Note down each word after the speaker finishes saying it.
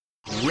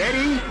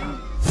Ready?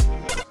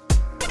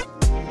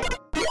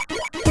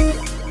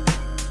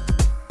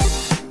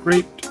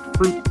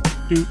 Grapefruit.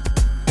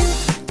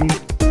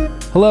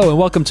 Hello and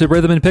welcome to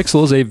Rhythm and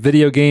Pixels, a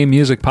video game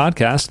music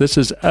podcast. This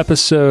is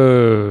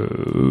episode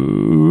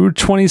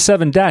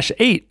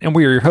 27-8, and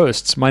we are your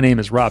hosts. My name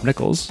is Rob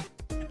Nichols.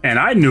 And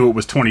I knew it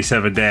was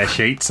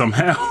 27-8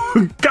 somehow.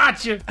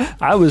 Gotcha!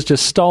 I was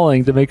just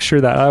stalling to make sure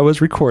that I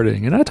was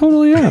recording, and I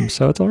totally am,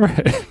 so it's all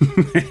right.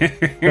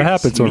 It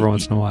happens every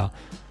once in a while.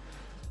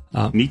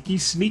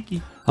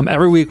 Sneaky.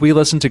 Every week we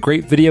listen to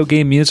great video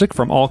game music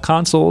from all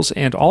consoles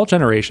and all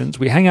generations.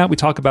 We hang out, we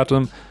talk about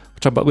them,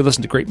 we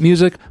listen to great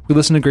music, we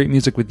listen to great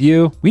music with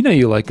you. We know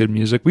you like good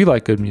music, we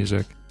like good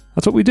music.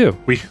 That's what we do.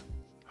 We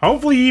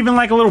hopefully even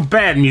like a little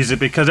bad music,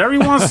 because every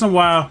once in a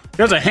while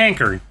there's a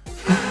hankering.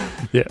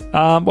 Yeah.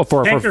 Well,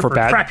 for bad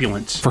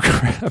crapulence.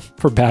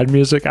 For bad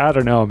music, I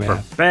don't know,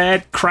 man. For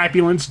bad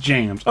crapulence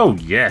jams. Oh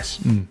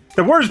yes.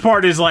 The worst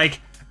part is, like,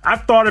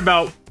 I've thought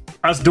about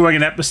us doing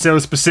an episode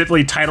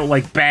specifically titled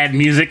like bad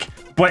music,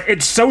 but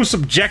it's so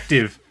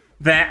subjective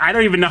that I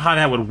don't even know how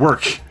that would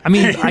work. I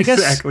mean, I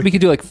guess we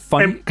could do like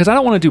fun, because I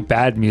don't want to do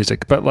bad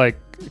music, but like,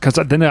 because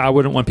then I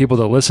wouldn't want people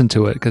to listen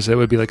to it, because it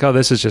would be like, oh,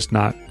 this is just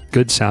not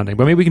good sounding.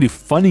 But maybe we can do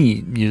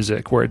funny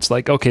music where it's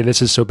like, okay,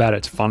 this is so bad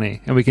it's funny,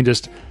 and we can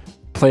just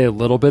play a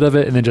little bit of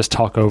it and then just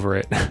talk over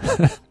it.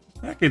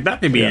 That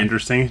could be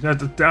interesting. I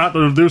have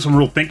to do some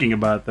real thinking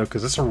about it, though,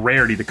 because it's a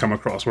rarity to come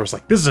across where it's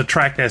like, this is a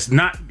track that's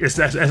not, it's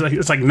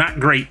like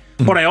not great,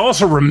 but I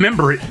also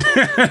remember it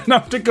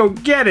enough to go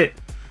get it.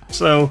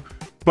 So,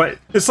 but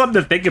it's something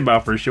to think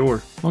about for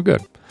sure. Well,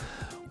 good.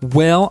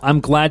 Well, I'm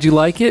glad you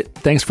like it.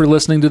 Thanks for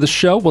listening to the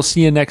show. We'll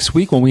see you next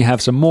week when we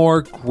have some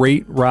more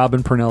great Rob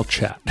and Purnell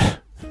chat.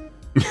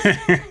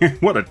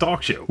 What a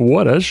talk show.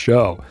 What a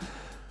show.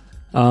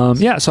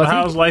 So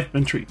how's life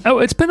been treating? Oh,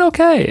 it's been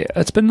okay.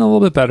 It's been a little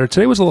bit better.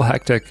 Today was a little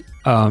hectic.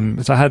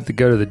 So I had to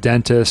go to the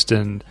dentist,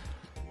 and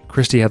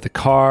Christy had the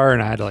car,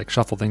 and I had to like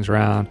shuffle things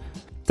around.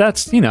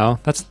 That's you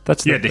had to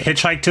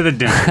hitchhike to the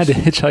dentist. I had to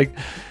hitchhike.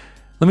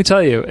 Let me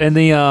tell you, and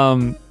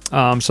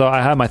so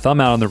I had my thumb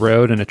out on the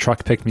road, and a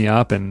truck picked me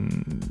up,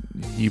 and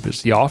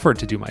he offered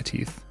to do my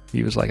teeth.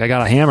 He was like, "I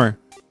got a hammer.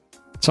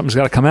 Something's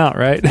got to come out,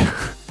 right?"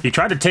 He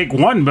tried to take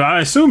one, but I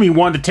assume he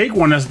wanted to take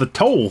one as the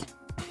toll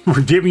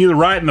for giving you the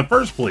ride in the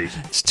first place.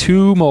 It's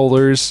 2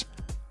 molars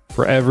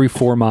for every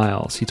 4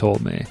 miles, he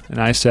told me. And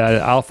I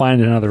said, I'll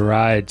find another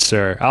ride,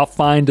 sir. I'll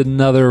find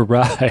another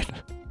ride.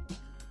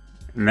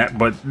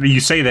 But you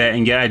say that,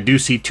 and yet I do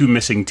see 2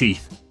 missing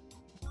teeth.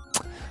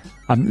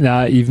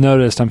 You've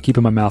noticed I'm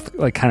keeping my mouth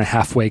like kind of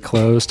halfway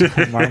closed.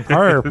 I'm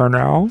for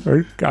now.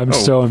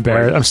 So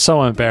embarrassed. Right. I'm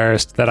so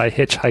embarrassed that I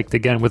hitchhiked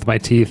again with my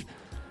teeth.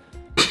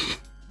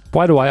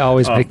 Why do I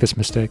always make this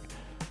mistake?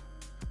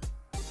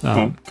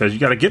 Because you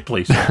got to get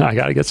places. I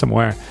got to get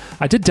somewhere.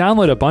 I did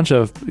download a bunch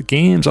of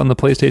games on the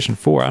PlayStation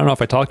 4. I don't know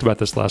if I talked about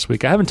this last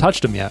week. I haven't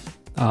touched them yet.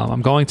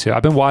 I'm going to.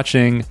 I've been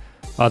watching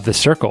The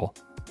Circle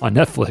on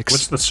Netflix.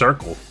 What's The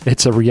Circle?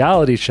 It's a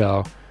reality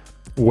show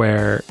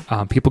where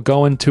people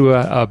go into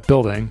a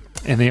building,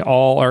 and they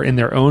all are in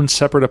their own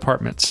separate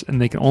apartments, and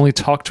they can only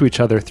talk to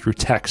each other through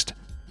text,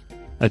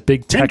 a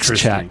big text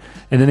chat,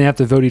 and then they have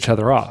to vote each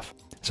other off.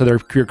 So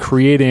you're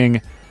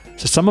creating.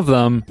 So some of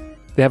them,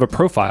 they have a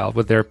profile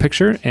with their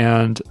picture,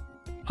 and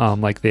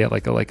they have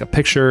like a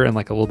picture and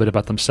like a little bit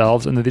about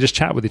themselves, and then they just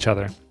chat with each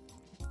other.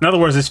 In other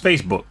words, it's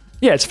Facebook.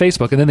 Yeah, it's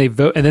Facebook, and then they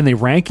vote, and then they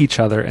rank each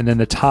other, and then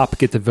the top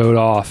get to vote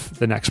off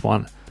the next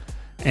one.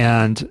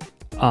 And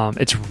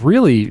it's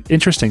really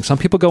interesting. Some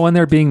people go in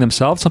there being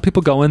themselves. Some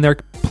people go in there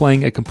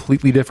playing a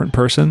completely different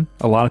person.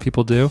 A lot of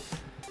people do.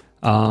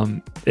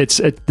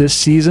 This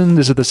season.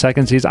 This is the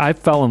second season. I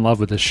fell in love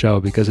with this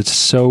show because it's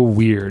so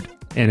weird,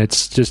 and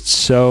it's just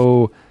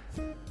so.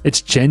 It's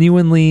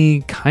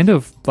genuinely kind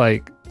of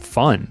like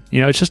fun.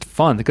 It's just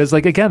fun because,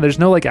 like, again, there's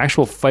no like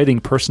actual fighting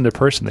person to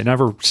person. They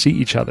never see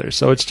each other.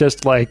 So it's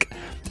just like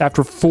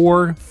after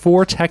four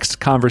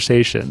text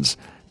conversations,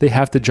 they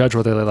have to judge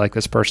whether they like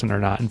this person or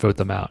not and vote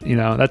them out.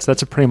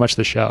 That's pretty much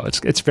the show.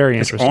 It's very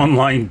interesting. It's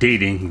online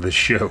dating, the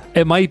show.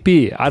 It might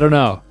be. I don't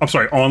know. I'm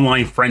sorry,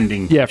 online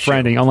friending. Yeah,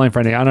 friending, online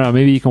friending. I don't know.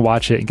 Maybe you can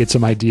watch it and get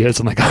some ideas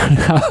on like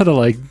how to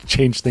like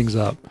change things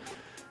up.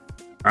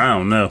 I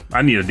don't know.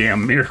 I need a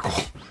damn miracle.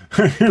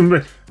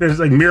 There's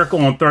like Miracle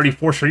on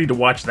 34th Street. I need to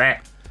watch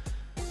that.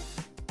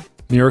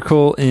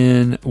 Miracle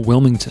in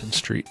Wilmington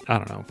Street. I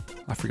don't know.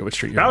 I forget what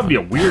street you're on. That would be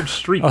a weird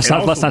street. Let's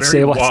not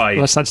say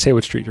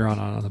what street you're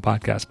on the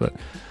podcast, but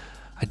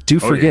I do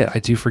forget. I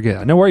do forget.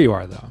 I know where you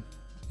are, though.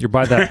 You're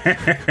by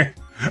that.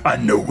 I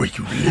know where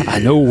you live. I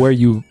know where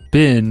you've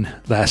been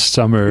last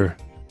summer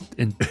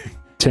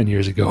 10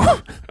 years ago.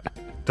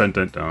 Dun,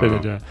 dun,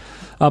 dun.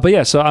 But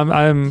yeah, so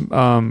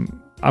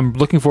I'm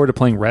looking forward to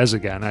playing Rez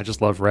again. I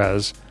just love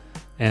Rez.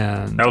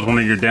 And that was one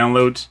of your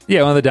downloads?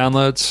 Yeah, one of the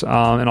downloads.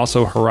 And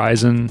also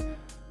Horizon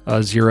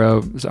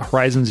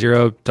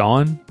Zero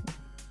Dawn.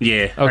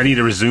 Yeah, I need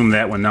to resume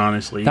that one,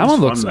 honestly. That one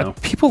looks...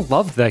 people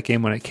loved that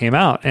game when it came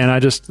out, and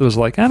I just was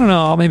like, I don't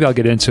know, maybe I'll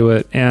get into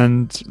it,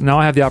 and now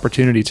I have the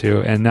opportunity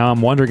to, and now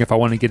I'm wondering if I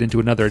want to get into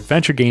another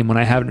adventure game when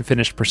I haven't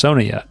finished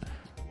Persona yet.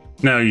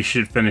 No, you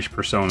should finish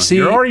Persona. See,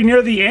 you're already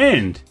near the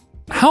end.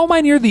 How am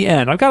I near the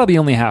end? I've got to be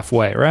only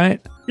halfway,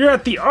 right? You're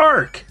at the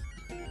Ark.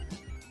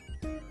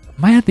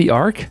 Am I at the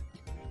Ark?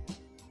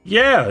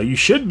 Yeah, you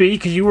should be,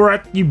 because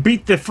you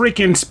beat the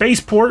freaking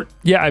spaceport.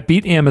 Yeah, I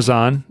beat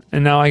Amazon,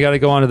 and now I got to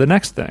go on to the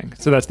next thing.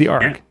 So that's the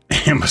Ark.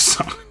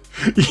 Amazon.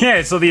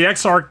 Yeah, so the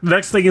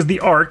next thing is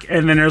the Ark,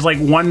 and then there's like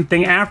one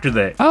thing after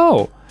that.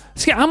 Oh,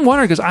 see, I'm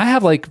wondering, because I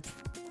have like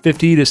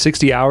 50 to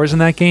 60 hours in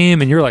that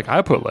game, and you're like,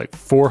 I put like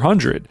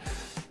 400.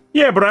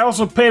 Yeah, but I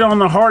also played on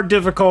the hard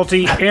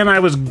difficulty, and I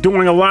was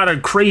doing a lot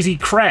of crazy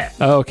crap.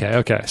 Oh,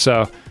 okay.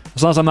 So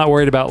as long as I'm not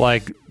worried about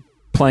like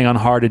playing on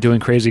hard and doing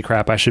crazy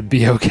crap, I should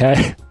be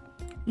okay.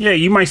 Yeah,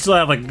 you might still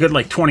have like a good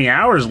 20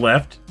 hours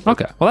left.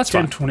 Okay, well that's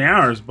 10, fine. 20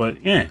 hours,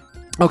 but yeah.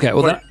 Okay,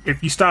 well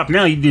if you stop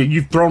now,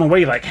 you've thrown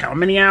away like how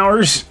many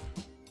hours?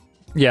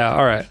 Yeah,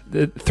 all right,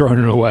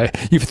 thrown it away.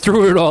 You've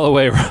threw it all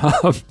away,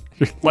 Rob.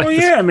 Well,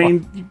 yeah, I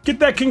mean, get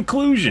that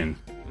conclusion.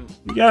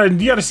 You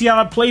gotta see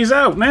how it plays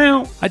out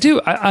now. I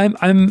do.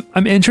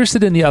 I'm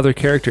interested in the other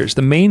characters.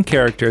 The main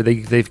character,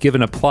 they've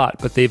given a plot,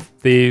 but they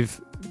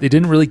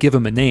didn't really give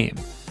him a name,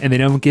 and they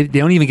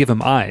don't even give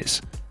him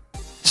eyes.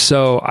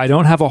 So I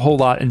don't have a whole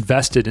lot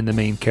invested in the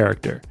main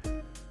character.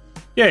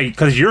 Yeah,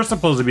 because you're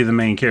supposed to be the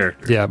main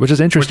character. Yeah, which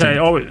is interesting.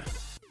 Do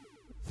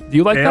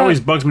you like that? It always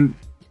bugs me.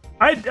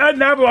 I've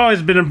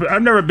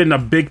never been a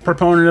big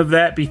proponent of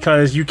that,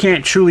 because you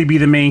can't truly be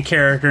the main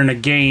character in a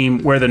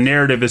game where the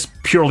narrative is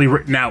purely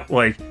written out.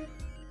 Like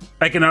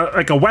in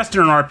a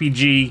Western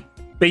RPG,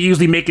 they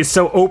usually make it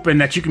so open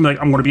that you can be like,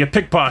 I'm going to be a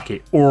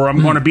pickpocket, or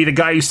I'm going to be the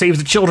guy who saves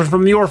the children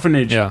from the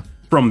orphanage. Yeah.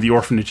 From the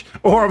orphanage,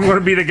 or I'm going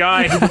to be the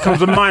guy who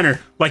becomes a miner.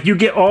 Like, you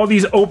get all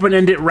these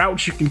open-ended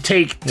routes you can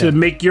take to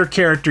make your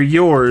character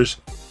yours.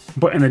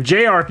 But in a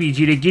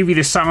JRPG, they give you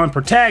the silent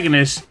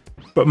protagonist,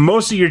 but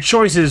most of your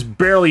choices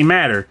barely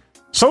matter.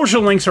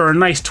 Social links are a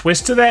nice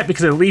twist to that,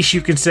 because at least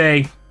you can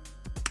say,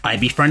 I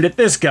befriended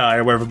this guy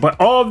or whatever. But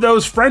all of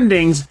those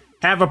friendings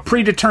have a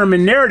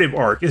predetermined narrative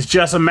arc. It's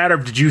just a matter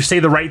of, did you say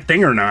the right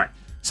thing or not?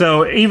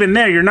 So even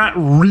there, you're not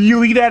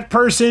really that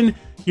person.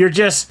 You're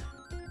just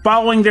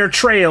following their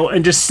trail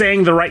and just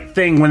saying the right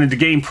thing when the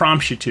game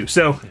prompts you to.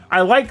 So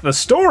I like the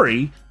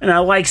story, and I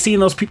like seeing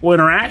those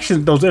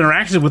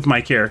interactions with my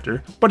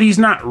character, but he's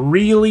not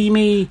really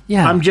me.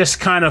 Yeah. I'm just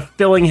kind of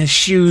filling his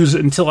shoes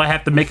until I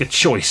have to make a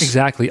choice.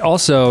 Exactly.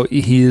 Also,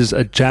 he's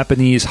a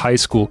Japanese high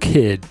school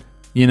kid,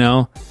 you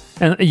know?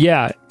 And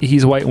yeah,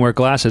 he's white and wear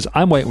glasses.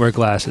 I'm white and wear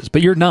glasses,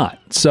 but you're not.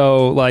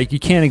 So like, you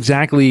can't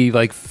exactly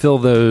like fill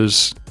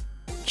those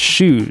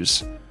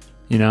shoes.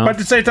 You know? But at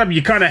the same time,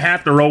 you kind of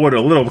have to roll with it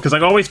a little, because I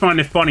always find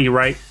it funny,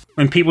 right?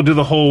 When people do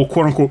the whole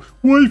quote-unquote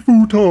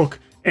waifu talk,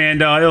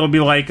 and it'll be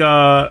like,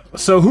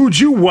 so who'd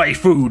you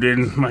waifu'd?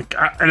 And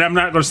I'm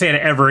not going to say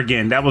that ever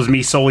again. That was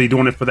me solely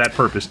doing it for that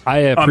purpose. I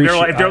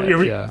appreciate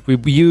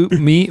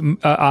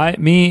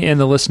me and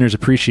the listeners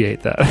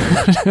appreciate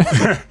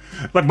that.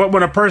 But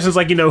when a person's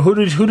like, who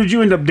did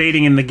you end up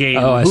dating in the game?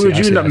 Who did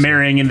you end up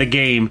marrying in the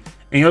game?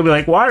 And you'll be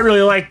like, well, I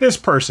really like this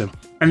person.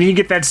 And then you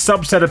get that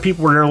subset of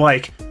people where they're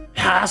like,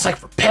 that's like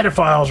for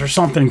pedophiles or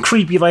something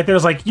creepy like that.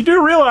 It's like, you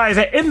do realize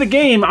that in the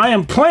game I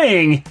am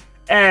playing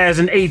as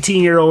an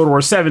 18-year-old or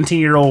a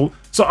 17-year-old,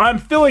 so I'm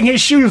filling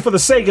his shoes for the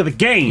sake of the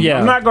game. Yeah.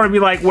 I'm not going to be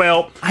like,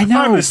 well, I'm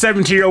the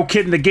 17-year-old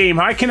kid in the game.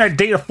 How can I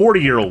date a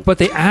 40-year-old? But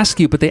they ask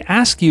you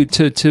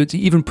to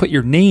even put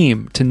your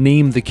name, to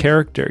name the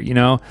character, you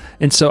know?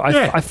 And so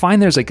I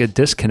find there's like a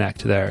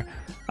disconnect there.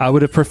 I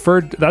would have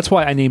preferred, that's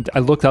why I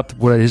looked up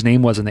what his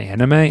name was in the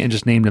anime and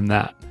just named him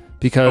that.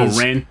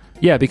 Because Ren?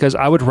 Yeah, because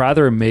I would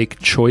rather make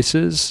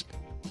choices.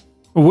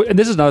 And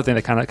this is another thing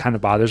that kind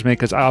of bothers me,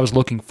 because I was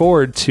looking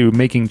forward to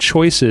making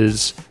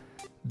choices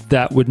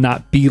that would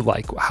not be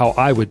like how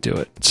I would do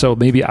it. So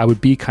maybe I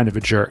would be kind of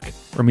a jerk,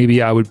 or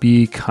maybe I would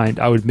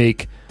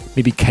make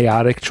maybe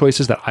chaotic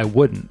choices that I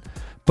wouldn't.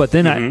 But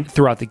then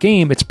throughout the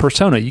game, it's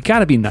Persona. You got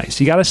to be nice.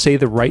 You got to say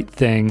the right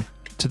thing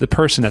to the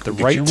person at the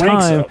right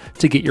time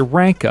to get your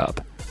rank up.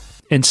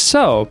 And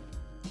so,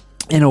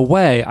 in a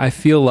way, I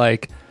feel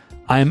like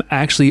I'm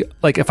actually,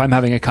 like, if I'm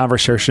having a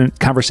conversation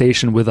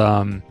with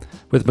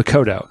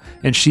Makoto,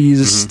 and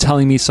she's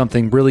telling me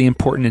something really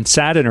important and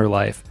sad in her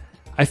life,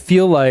 I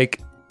feel like,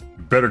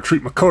 better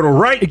treat Makoto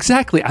right.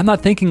 Exactly. I'm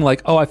not thinking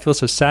like, oh, I feel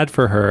so sad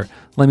for her,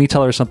 let me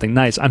tell her something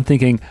nice. I'm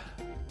thinking,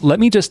 let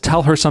me just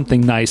tell her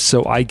something nice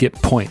so I get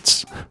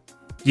points.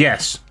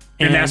 Yes.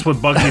 And that's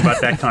what bugs me about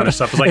that kind of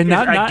stuff. It's like,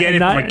 I get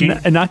it.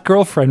 And not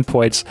girlfriend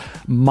points,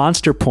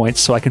 monster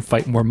points, so I can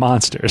fight more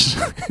monsters.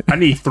 I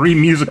need 3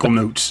 musical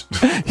notes.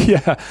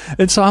 Yeah.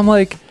 And so I'm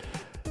like,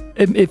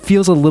 it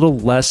feels a little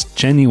less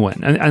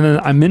genuine. And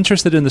I'm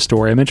interested in the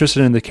story. I'm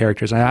interested in the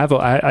characters.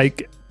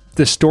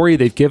 The story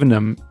they've given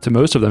them, to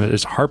most of them,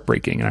 is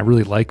heartbreaking, and I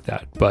really like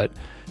that. But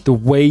the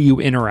way you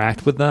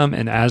interact with them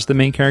and as the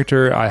main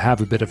character, I have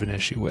a bit of an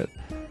issue with.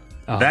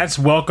 That's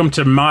welcome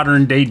to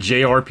modern day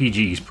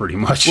JRPGs, pretty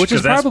much. Which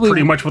is that's probably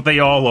pretty much what they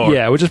all are.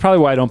 Yeah, which is probably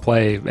why I don't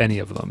play any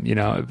of them. You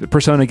know,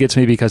 Persona gets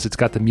me because it's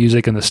got the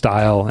music and the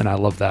style, and I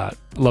love that.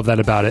 Love that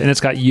about it. And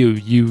it's got you.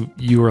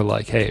 You were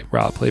like, hey,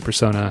 Rob, play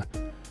Persona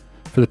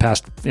for the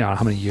past,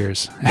 how many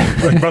years?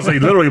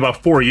 Literally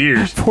about 4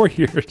 years. 4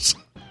 years.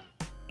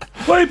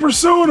 Play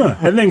Persona.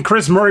 And then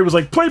Chris Murray was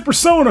like, play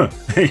Persona.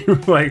 And you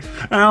were like,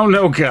 I don't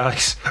know,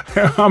 guys.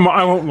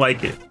 I won't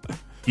like it.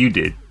 You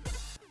did.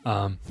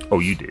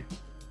 You did.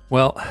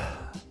 Well,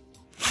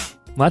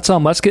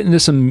 let's get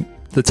into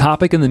the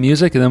topic and the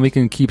music, and then we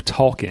can keep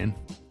talking.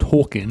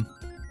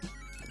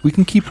 We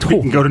can keep talking.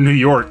 We can go to New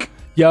York.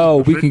 Yo,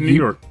 we can New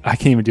York. I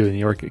can't even do a New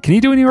York. Can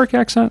you do a New York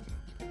accent?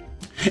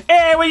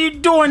 Hey, what you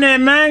doing there,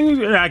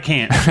 man? I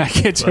can't. I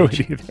can't do it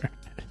either.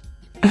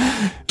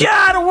 Get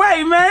out of the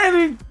way,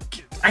 man.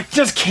 I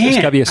just can't.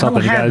 There's gotta be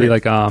something. You gotta be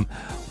like, I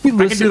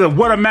can do the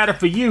what a matter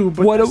for you,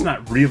 but that's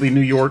not really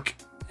New York.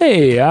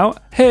 Hey,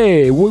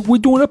 we're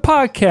doing a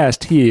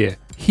podcast here.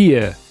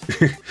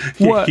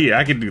 What? Yeah,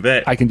 I can do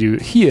that. I can do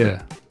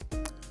here.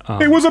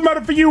 Hey, what's the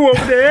matter for you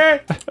over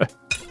there?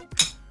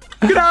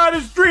 Get out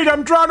of the street.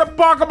 I'm trying to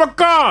park up a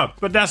car.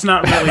 But that's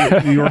not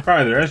really New York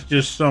either. That's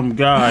just some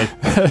guy.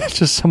 It's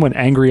just someone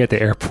angry at the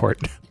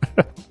airport.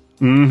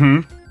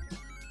 Mm-hmm.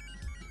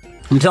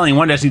 I'm telling you,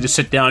 one day I just need to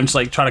sit down and just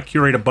like try to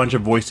curate a bunch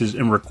of voices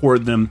and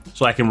record them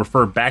so I can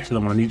refer back to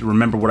them when I need to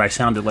remember what I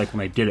sounded like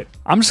when I did it.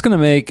 I'm just gonna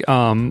make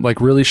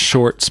like really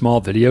short,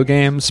 small video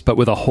games, but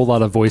with a whole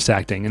lot of voice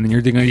acting, and then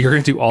you're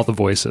gonna do all the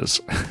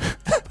voices.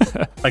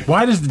 Like,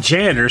 why does the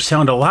janitor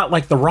sound a lot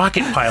like the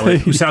rocket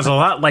pilot, who sounds a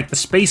lot like the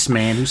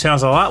spaceman, who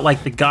sounds a lot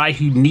like the guy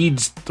who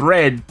needs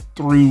thread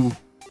through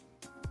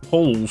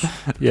holes?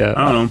 Yeah,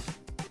 I don't know.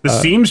 The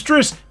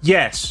seamstress?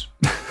 Yes.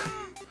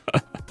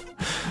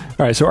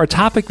 All right, so our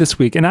topic this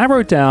week, and I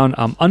wrote down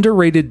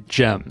underrated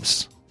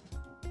gems,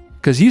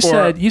 because you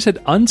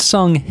said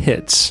unsung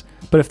hits,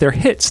 but if they're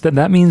hits, then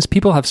that means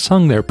people have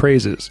sung their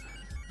praises.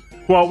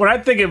 Well, when I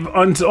think of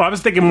I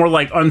was thinking more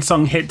like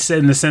unsung hits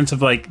in the sense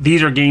of like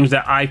these are games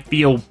that I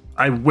feel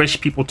I wish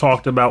people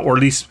talked about or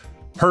at least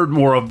heard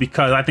more of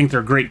because I think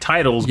they're great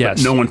titles,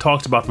 but no one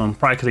talks about them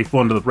probably because they fall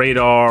under the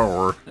radar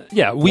or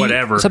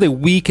whatever. Something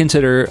we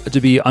consider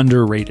to be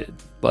underrated,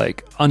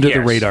 like under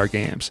the radar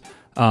games.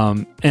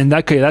 And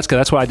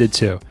that's what I did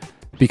too,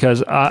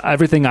 because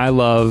everything I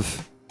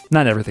love,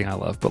 not everything I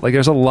love, but like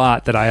there's a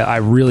lot that I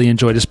really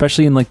enjoyed,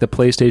 especially in like the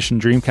PlayStation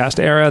Dreamcast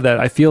era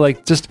that I feel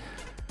like just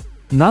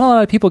not a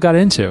lot of people got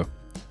into.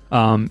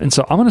 And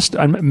so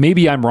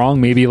maybe I'm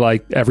wrong. Maybe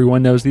like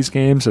everyone knows these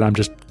games and I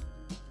just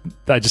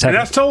haven't. And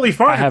that's totally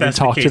fine. I haven't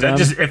talked to them.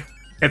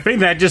 If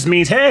that just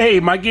means, hey,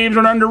 my games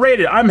are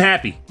underrated, I'm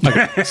happy.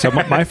 Okay, so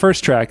my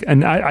first track,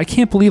 and I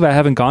can't believe I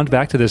haven't gone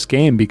back to this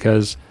game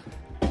because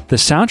the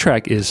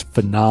soundtrack is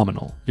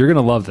phenomenal. You're going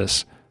to love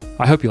this.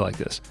 I hope you like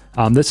this.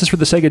 This is for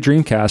the Sega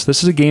Dreamcast.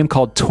 This is a game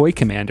called Toy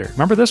Commander.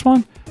 Remember this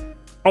one?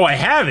 Oh, I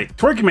have it.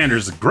 Toy Commander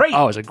is great.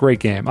 Oh, it's a great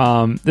game.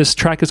 This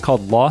track is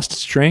called Lost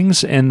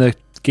Strings, and the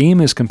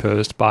game is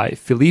composed by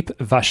Philippe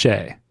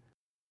Vacher.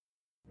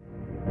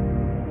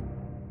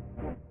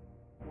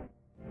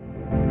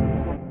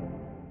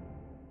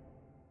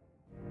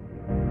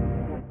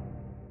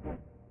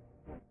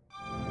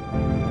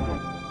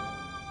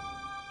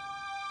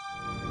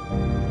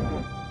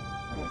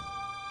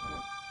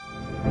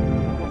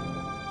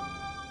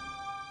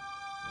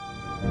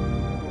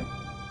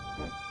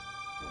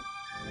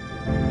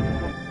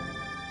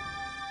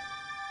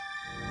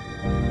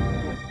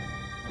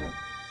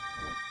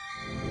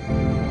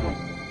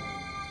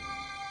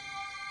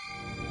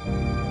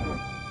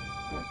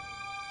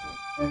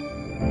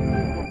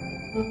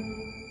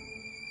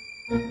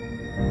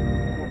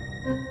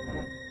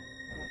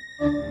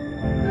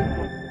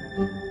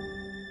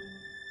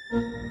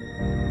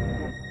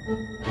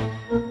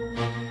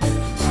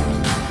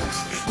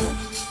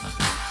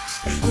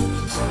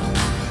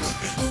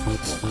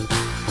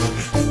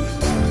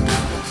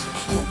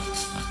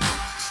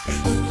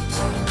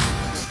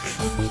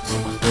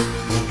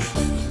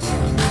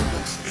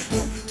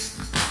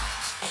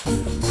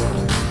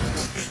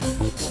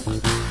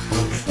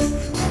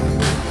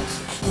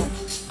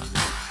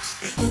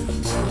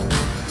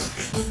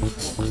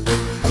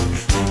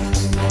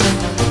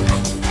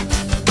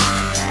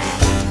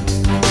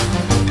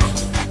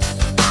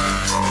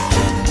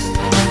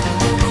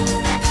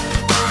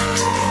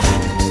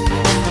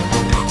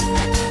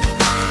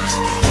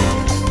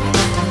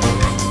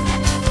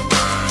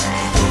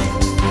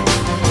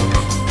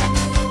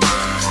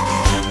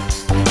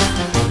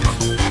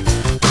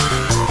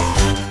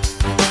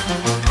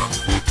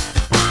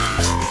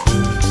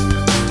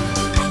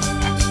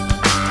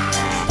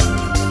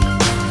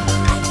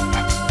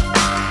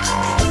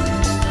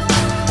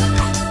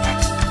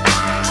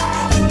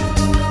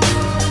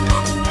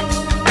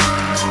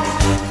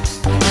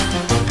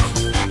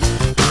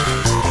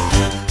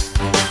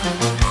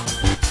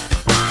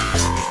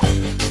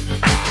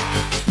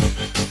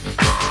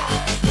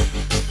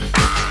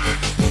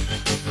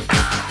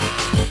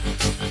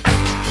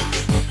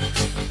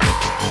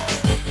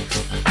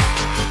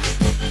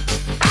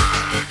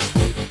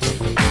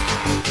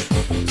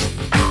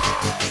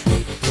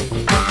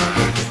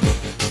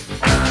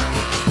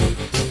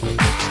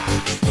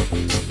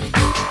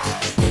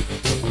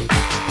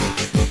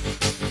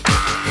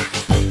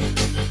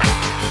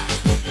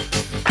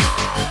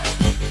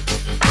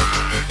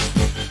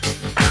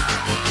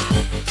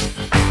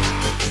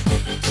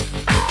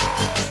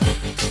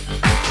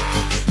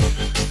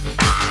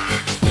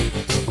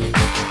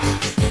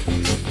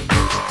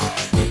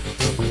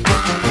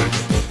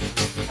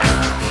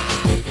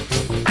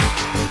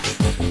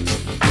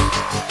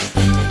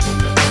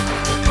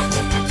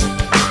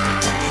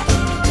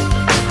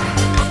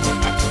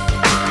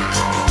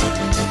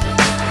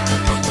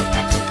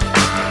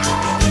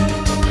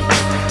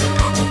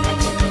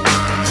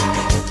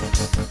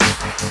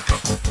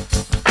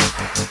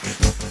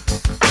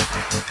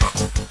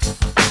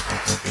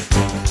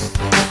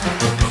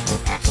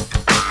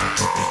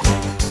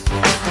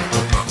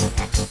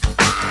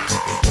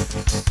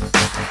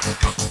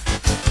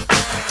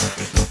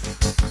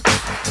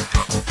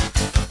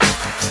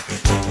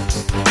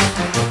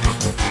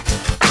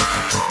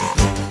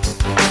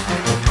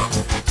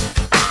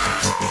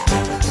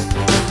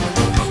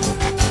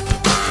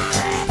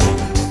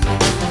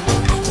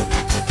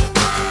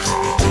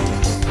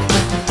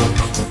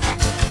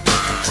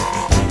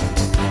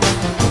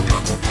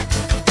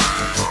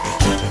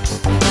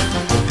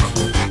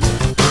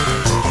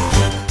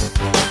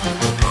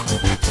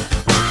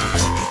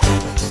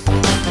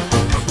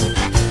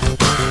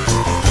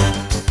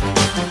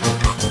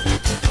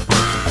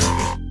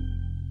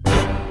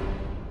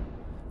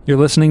 You're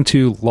listening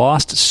to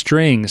Lost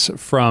Strings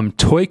from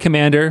Toy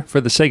Commander for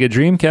the Sega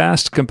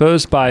Dreamcast,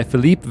 composed by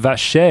Philippe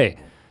Vacher.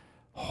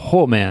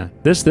 Oh man,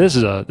 this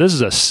is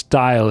a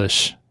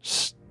stylish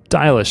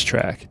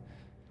track.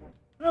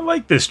 I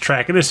like this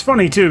track, and it's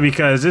funny too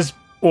because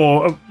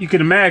you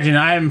can imagine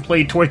I haven't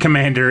played Toy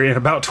Commander in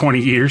about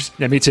 20 years.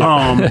 Yeah, me too.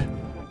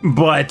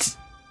 But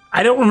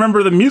I don't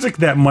remember the music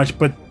that much,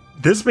 but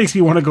this makes me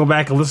want to go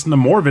back and listen to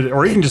more of it,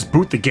 or even just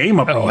boot the game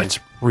up. Oh, it's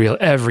real.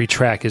 Every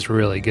track is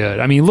really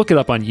good. I mean, look it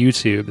up on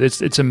YouTube.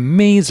 It's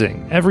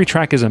amazing. Every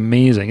track is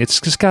amazing.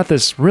 It's just got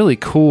this really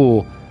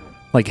cool,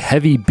 like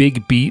heavy,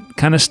 big beat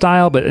kind of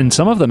style. But in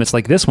some of them, it's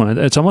like this one.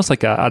 It's almost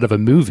like out of a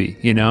movie,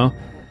 you know?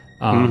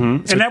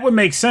 And that would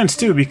make sense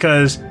too,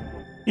 because,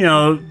 you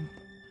know,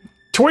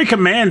 Toy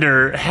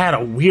Commander had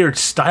a weird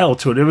style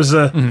to it. It was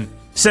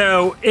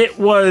so it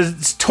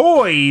was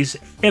toys.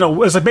 It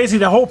was like basically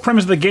the whole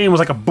premise of the game was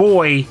like a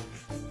boy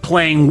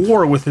playing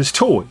war with his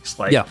toys,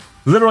 like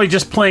literally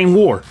just playing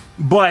war.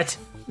 But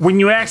when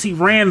you actually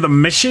ran the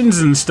missions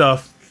and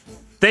stuff,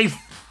 they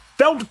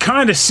felt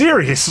kind of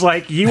serious,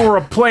 like you were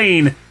a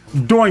plane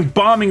doing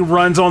bombing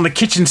runs on the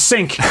kitchen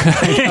sink,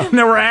 and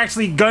there were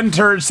actually gun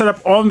turrets set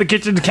up on the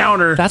kitchen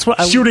counter. That's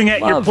what shooting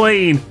at your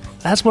plane.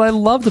 That's what I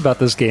loved about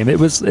this game. It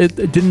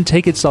didn't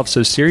take itself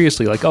so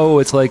seriously. Like, oh,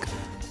 it's like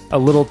a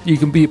little. You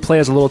can play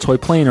as a little toy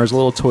plane or as a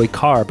little toy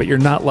car, but you're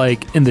not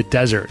like in the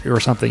desert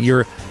or something.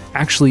 You're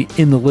actually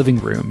in the living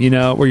room, you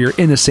know, where you're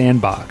in a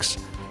sandbox.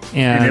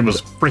 And it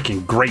was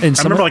freaking great.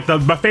 I remember like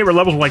my favorite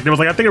levels were like there was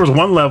like I think there was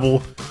one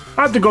level.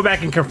 I have to go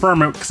back and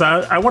confirm it because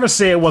I want to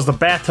say it was the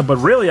bathtub, but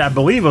really I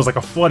believe it was like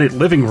a flooded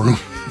living room.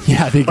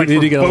 Yeah, they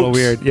did get a little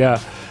weird.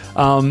 Yeah,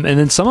 and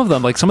then some of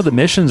them, like some of the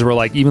missions were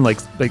like even like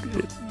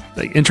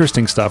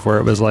interesting stuff where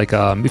it was like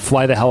you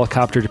fly the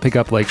helicopter to pick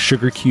up like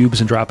sugar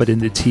cubes and drop it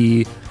into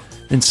tea,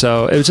 and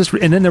so it was just.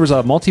 And then there was a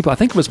I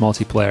think it was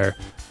multiplayer.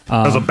 It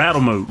was a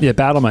battle mode. Yeah,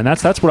 battle mode.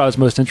 That's what I was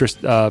most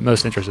interested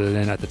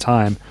in at the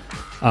time.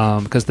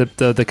 Because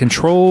the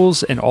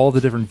controls and all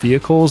the different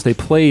vehicles, they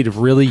played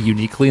really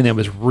uniquely, and it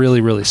was really,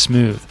 really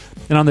smooth.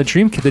 And on the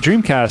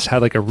Dreamcast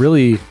had like a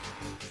really,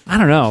 I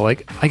don't know,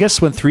 like I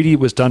guess when 3D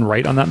was done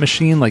right on that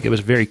machine, like it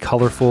was very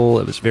colorful,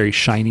 it was very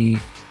shiny,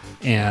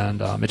 and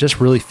it just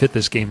really fit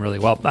this game really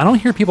well. I don't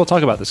hear people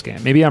talk about this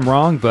game. Maybe I'm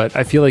wrong, but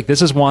I feel like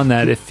this is one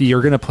that if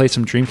you're going to play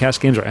some Dreamcast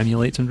games or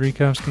emulate some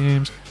Dreamcast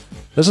games,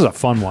 this is a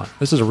fun one.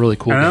 This is a really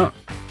cool game.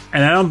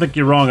 And I don't think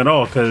you're wrong at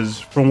all, because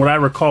from what I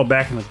recall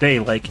back in the day,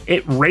 like,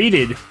 it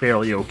rated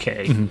fairly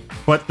okay.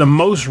 But the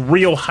most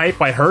real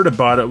hype I heard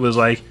about it was,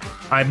 like,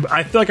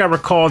 I feel like I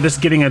recall this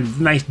getting a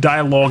nice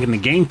dialogue in the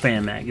Game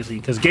Fan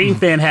magazine, because Game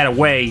Fan had a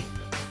way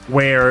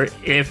where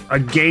if a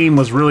game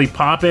was really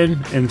popping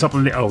and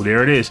something,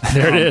 there it is.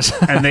 There it is.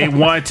 And they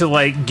wanted to,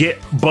 like, get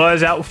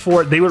buzz out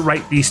for it, they would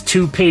write these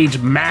 2-page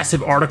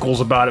massive articles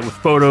about it with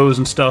photos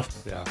and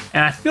stuff. Yeah.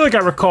 And I feel like I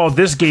recall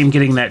this game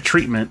getting that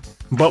treatment.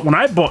 But when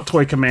I bought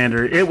Toy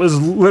Commander, it was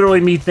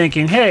literally me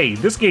thinking, hey,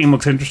 this game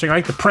looks interesting. I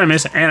like the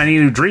premise, and I need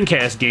a new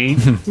Dreamcast game.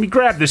 Let me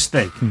grab this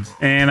thing.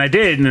 And I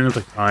did, and I was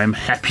like, I'm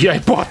happy I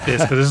bought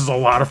this, because this is a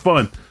lot of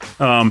fun.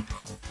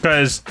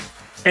 Because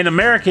in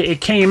America,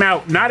 it came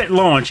out, not at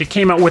launch, it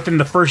came out within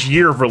the first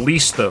year of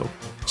release, though.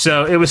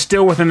 So it was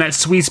still within that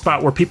sweet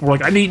spot where people were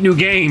like, I need new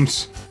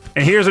games,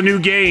 and here's a new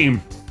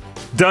game.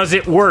 Does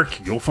it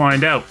work? You'll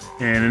find out.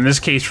 And in this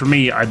case, for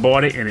me, I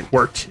bought it and it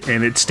worked,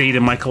 and it stayed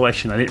in my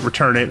collection. I didn't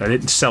return it. I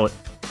didn't sell it.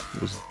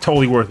 It was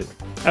totally worth it.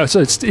 Oh,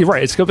 so you're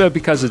right. It's good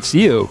because it's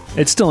you.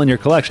 It's still in your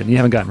collection. You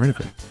haven't gotten rid of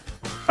it.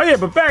 Oh yeah,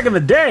 but back in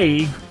the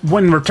day,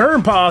 when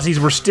return policies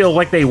were still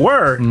like they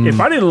were, if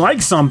I didn't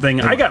like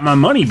something, I got my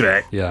money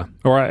back. Yeah.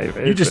 Or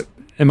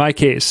in my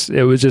case,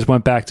 it was just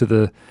went back to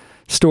the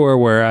store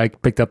where I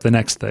picked up the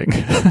next thing.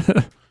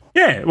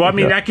 Yeah, well, I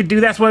mean, I could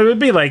do. That's what it would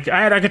be like.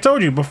 I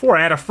told you before.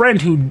 I had a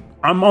friend who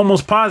I'm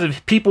almost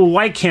positive people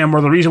like him are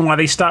the reason why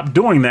they stopped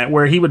doing that.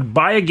 Where he would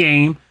buy a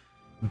game,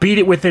 beat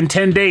it within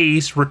 10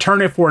 days,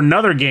 return it for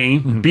another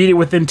game, beat it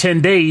within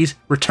 10 days,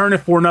 return it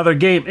for another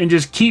game, and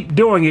just keep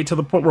doing it to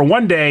the point where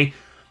one day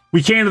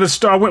we came to the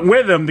store. I went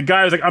with him. The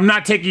guy was like, "I'm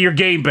not taking your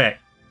game back."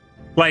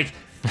 Like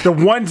the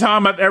one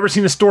time I've ever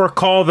seen a store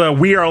call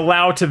we are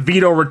allowed to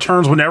veto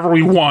returns whenever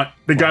we want.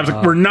 The guy was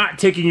like, "We're not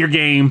taking your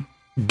game.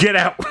 Get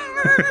out."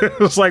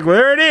 It's like, well,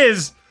 there it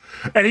is.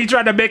 And he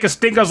tried to make a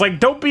stink. I was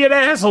like, don't be an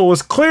asshole.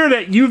 It's clear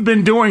that you've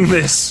been doing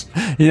this.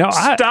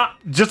 Stop.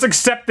 Just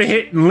accept the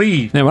hit and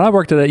leave. Man, when I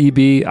worked at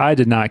EB, I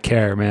did not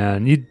care,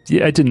 man. It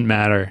didn't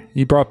matter.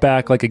 You brought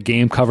back like a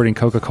game covered in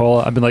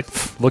Coca-Cola. I've been like,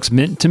 looks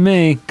mint to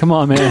me. Come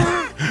on,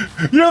 man.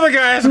 You're the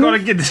guy that's going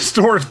to get the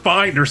store's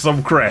fined or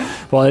some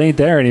crap. Well, it ain't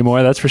there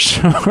anymore. That's for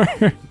sure.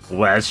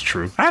 Well, that's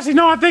true. Actually,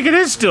 no, I think it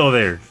is still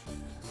there.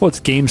 Well, it's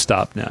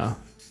GameStop now.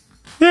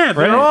 Yeah,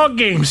 they're all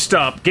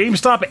GameStop.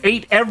 GameStop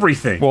ate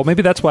everything. Well,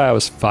 maybe that's why I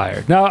was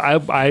fired. No, I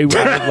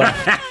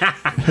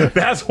left.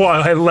 That's why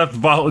I left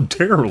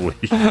voluntarily.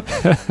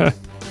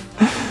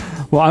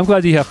 Well, I'm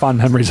glad you have fond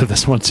memories of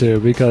this one too,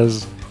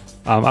 because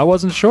I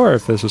wasn't sure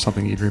if this was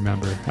something you'd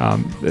remember.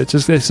 It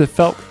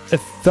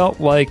felt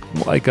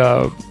like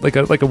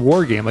a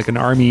war game, like an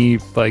army,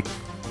 like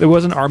it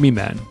wasn't Army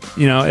Men.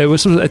 It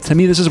was, to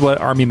me, this is what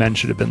Army Men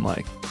should have been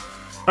like.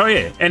 Oh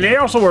yeah, and they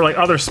also were like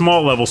other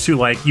small levels too,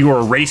 like you were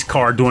a race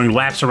car doing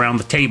laps around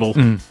the table.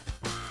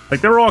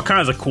 Like there were all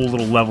kinds of cool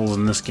little levels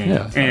in this game,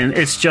 and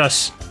it's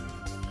just.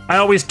 I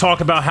always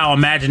talk about how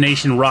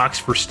imagination rocks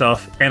for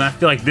stuff, and I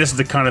feel like this is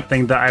the kind of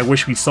thing that I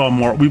wish we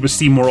would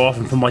see more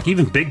often from like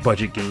even big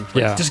budget games.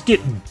 Like, just get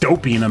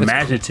dopey and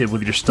imaginative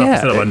with your stuff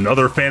instead of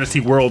another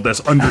fantasy world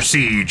that's under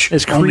siege.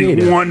 It's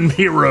creative. Only one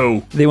hero.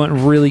 They went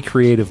really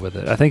creative with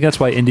it. I think that's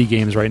why indie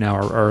games right now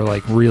are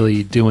like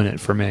really doing it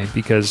for me,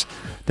 because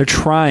they're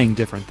trying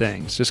different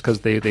things just because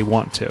they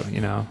want to,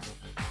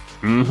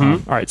 All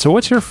right, so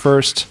what's your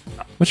first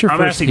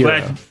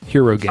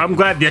hero game? I'm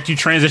glad that you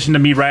transitioned to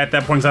me right at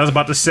that point, because I was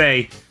about to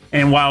say,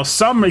 and while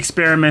some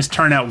experiments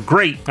turn out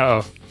great,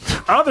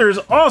 others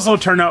also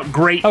turn out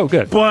great. Oh,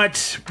 good.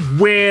 But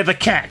with a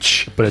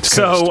catch. But it's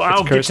so cursed.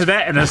 I'll get to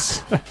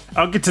that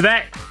I'll get to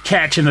that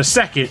catch in a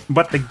second.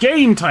 But the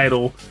game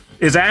title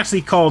is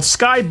actually called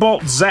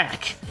Skybolt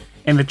Zack,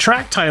 and the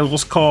track title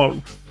is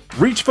called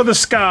Reach for the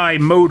Sky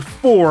Mode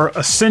 4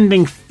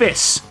 Ascending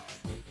Fists.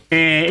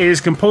 And it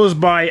is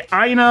composed by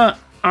Ina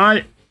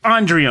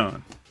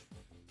Andrian.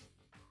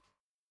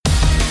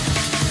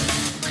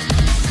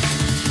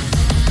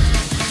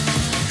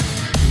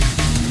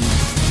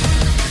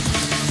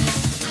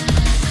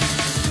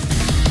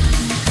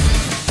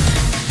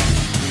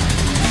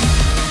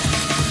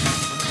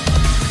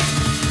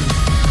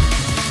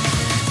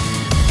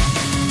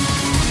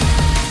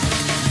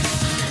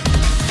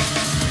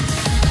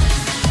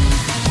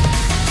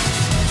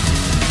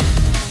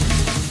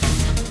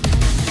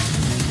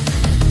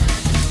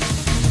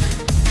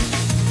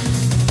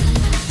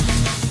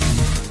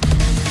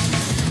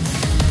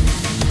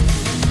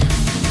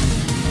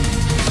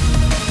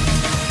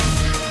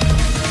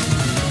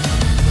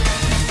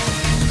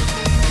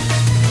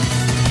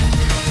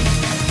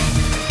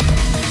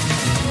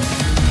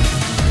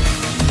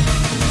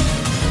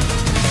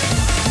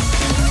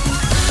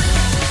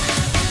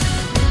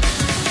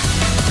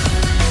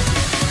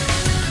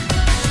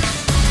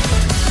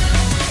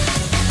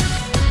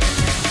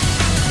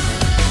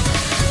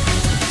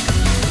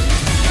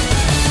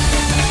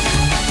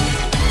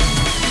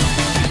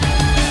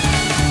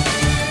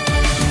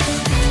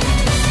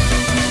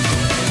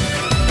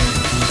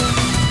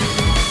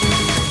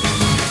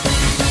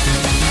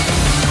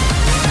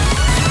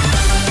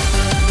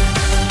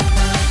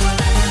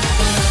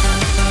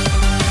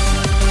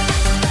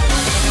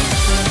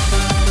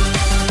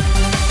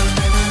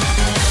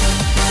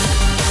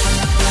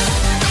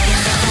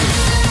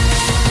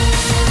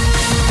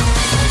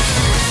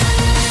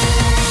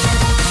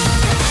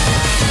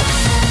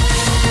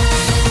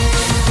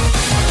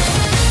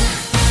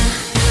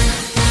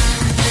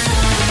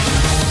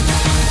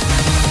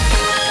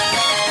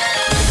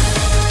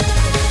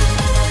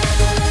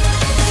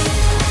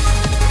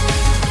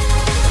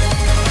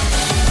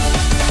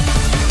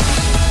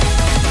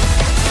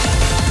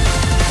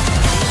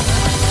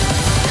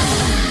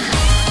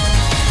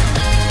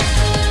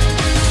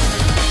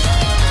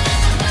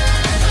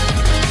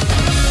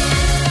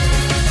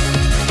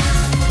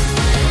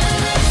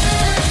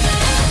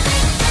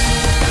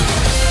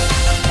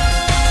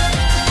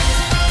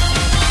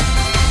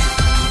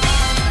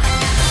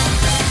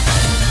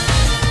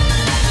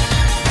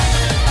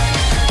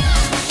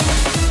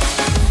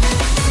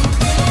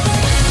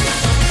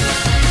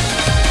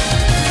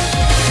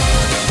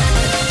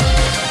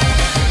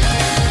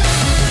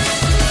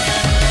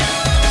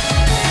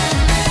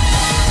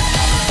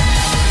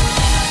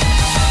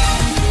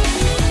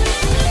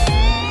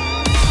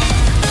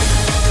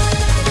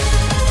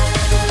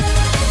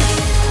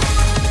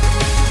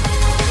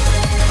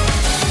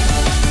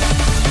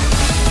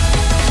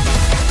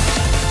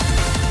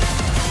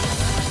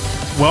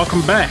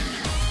 Welcome back.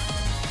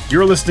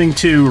 You're listening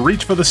to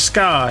Reach for the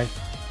Sky,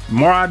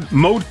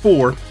 Mode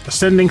 4,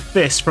 Ascending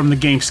Fist from the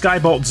game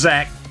Skybolt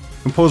Zack,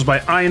 composed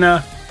by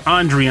Ina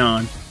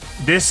Andrian.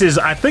 This is,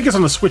 I think it's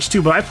on the Switch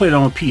too, but I played it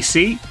on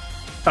PC.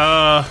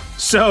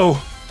 So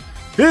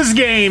this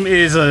game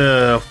is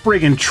a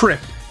friggin'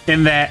 trip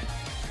in that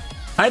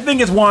I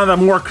think it's one of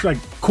the more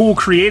cool,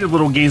 creative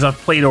little games I've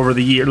played over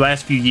the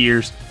last few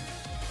years.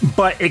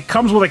 But it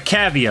comes with a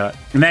caveat,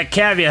 and that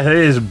caveat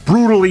is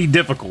brutally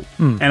difficult.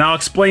 And I'll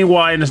explain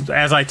why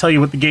as I tell you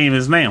what the game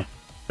is now.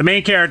 The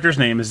main character's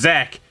name is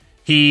Zack.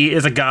 He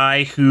is a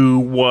guy who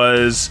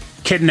was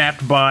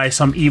kidnapped by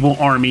some evil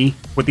army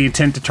with the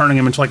intent of turning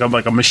him into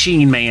like a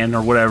machine man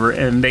or whatever,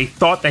 and they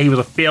thought that he was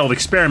a failed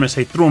experiment,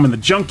 so they threw him in the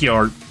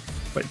junkyard.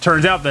 But it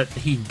turns out that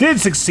he did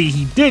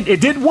succeed.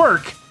 It did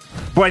work,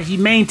 but he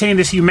maintained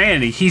his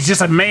humanity. He's just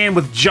a man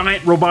with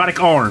giant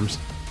robotic arms.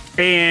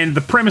 And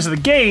the premise of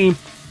the game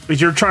is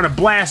you're trying to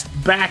blast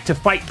back to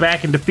fight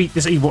back and defeat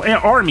this evil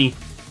army.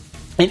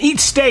 And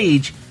each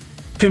stage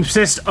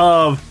consists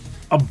of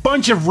a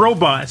bunch of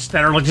robots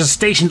that are like just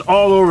stationed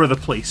all over the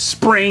place,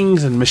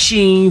 springs and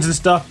machines and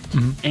stuff.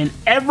 And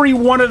every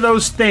one of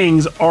those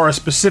things are a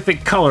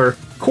specific color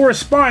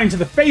corresponding to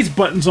the face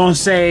buttons on,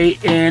 say,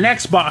 an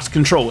Xbox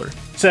controller.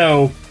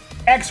 So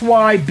X,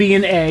 Y, B,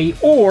 and A,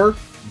 or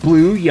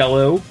blue,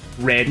 yellow,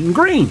 red, and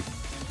green.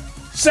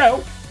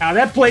 So how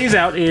that plays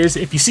out is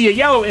if you see a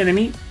yellow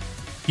enemy,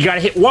 you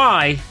gotta hit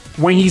Y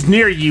when he's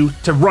near you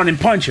to run and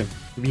punch him.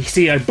 If you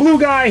see a blue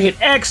guy, hit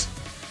X,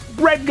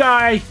 red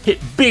guy, hit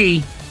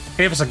B, and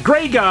if it's a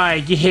gray guy,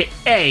 you hit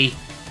A,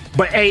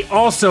 but A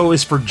also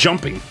is for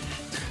jumping.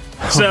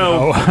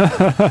 So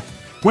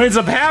what ends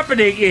up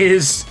happening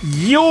is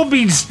you'll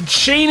be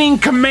chaining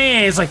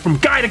commands like from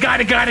guy to guy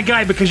to guy to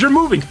guy because you're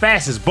moving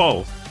fast as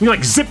balls. You're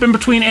like zipping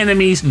between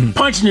enemies,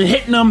 punching and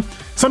hitting them.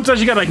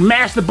 Sometimes you gotta like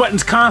mash the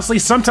buttons constantly.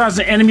 Sometimes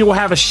the enemy will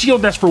have a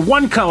shield that's for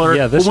one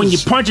color, but when you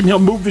punch him, he'll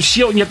move the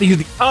shield and you have to use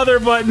the other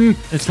button.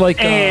 It's like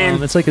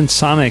in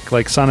Sonic,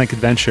 like Sonic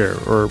Adventure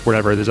or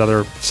whatever. There's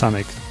other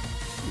Sonic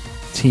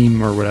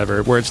Team or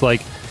whatever, where it's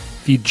like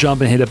if you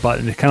jump and hit a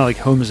button, it kind of like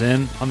homes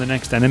in on the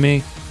next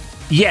enemy.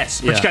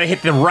 Yes, but you gotta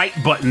hit the right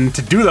button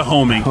to do the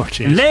homing. Oh,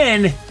 geez. And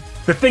then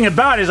the thing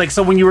about it is like,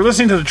 so when you were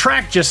listening to the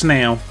track just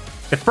now,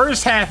 the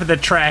first half of the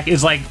track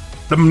is like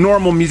the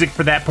normal music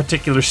for that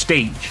particular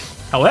stage.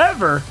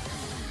 However,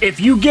 if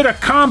you get a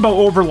combo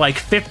over like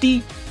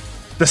 50,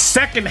 the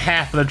second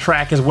half of the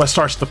track is what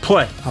starts to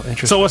play. Oh,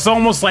 interesting. So it's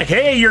almost like,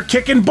 hey, you're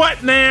kicking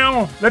butt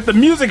now. Let the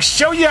music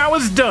show you how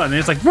it's done. And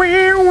it's like,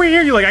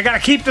 you're like, I gotta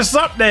keep this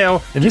up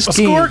now. And this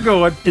keep a score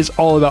going. Is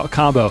all about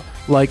combo.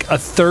 Like a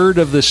third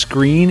of the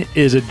screen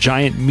is a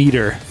giant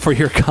meter for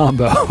your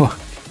combo.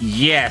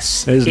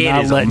 Yes. It is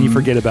not letting you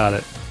forget about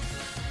it.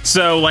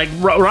 So, like,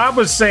 Rob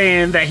was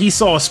saying that he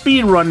saw a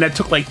speed run that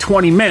took like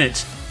 20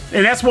 minutes.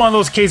 And that's one of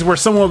those cases where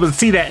someone would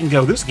see that and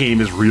go, this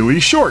game is really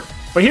short.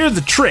 But here's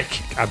the trick.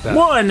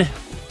 One,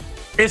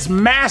 it's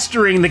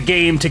mastering the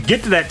game to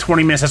get to that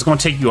 20 minutes. That's going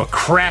to take you a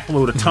crap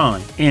load of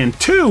time. And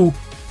two,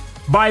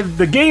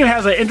 the game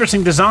has an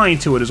interesting design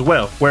to it as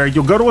well, where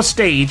you'll go to a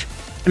stage,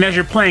 and as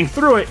you're playing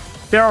through it,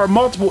 there are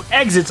multiple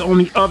exits on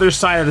the other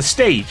side of the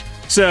stage.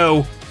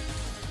 So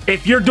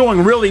if you're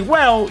doing really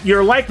well,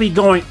 you're likely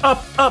going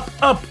up,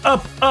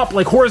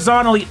 like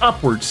horizontally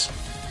upwards.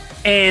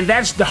 And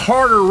that's the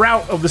harder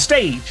route of the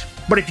stage.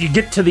 But if you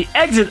get to the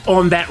exit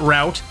on that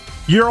route,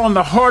 you're on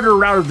the harder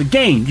route of the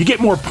game. You get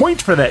more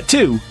points for that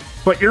too,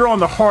 but you're on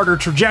the harder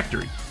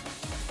trajectory.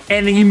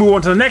 And then you move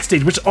on to the next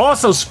stage, which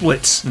also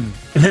splits. And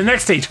the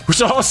next stage,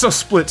 which also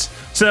splits.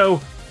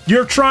 So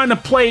you're trying to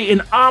play an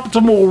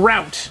optimal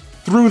route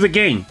through the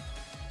game.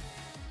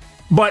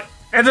 But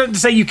that doesn't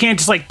say you can't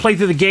just like play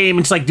through the game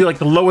and just like do like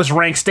the lowest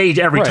ranked stage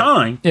every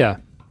time. Yeah.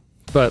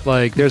 But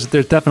like there's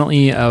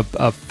definitely a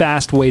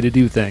fast way to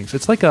do things.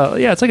 It's like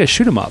a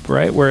shoot 'em up,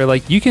 right? Where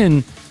like you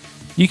can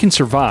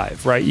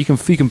survive, right? You can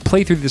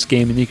play through this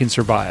game and you can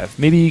survive.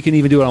 Maybe you can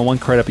even do it on one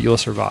credit, but you'll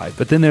survive.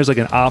 But then there's like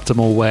an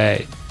optimal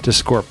way to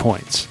score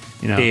points.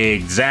 You know,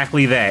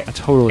 exactly that. I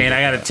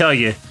got to tell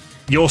you,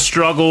 you'll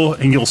struggle,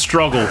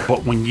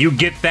 but when you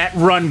get that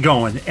run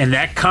going and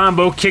that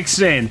combo kicks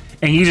in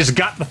and you just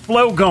got the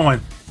flow going,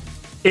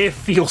 it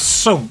feels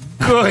so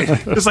good.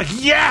 It's like,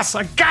 yes,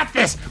 I got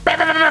this.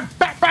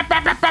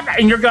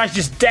 And your guy's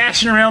just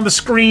dashing around the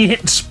screen,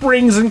 hitting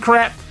springs and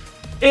crap.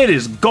 It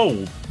is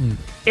gold.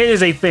 It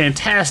is a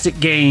fantastic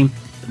game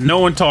that no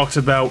one talks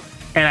about.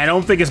 And I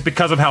don't think it's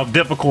because of how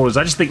difficult it is.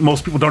 I just think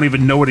most people don't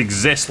even know it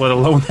exists, let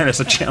alone that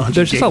it's a challenge.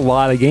 There's just a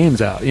lot of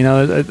games out. You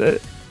know,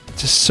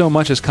 just so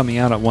much is coming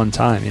out at one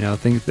time. You know,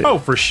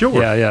 for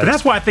sure. Yeah. But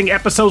that's why I think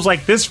episodes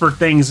like this for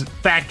things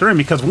factor in,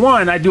 because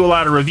one, I do a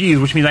lot of reviews,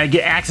 which means I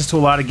get access to a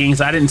lot of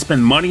games I didn't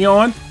spend money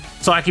on.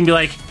 So I can be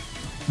like,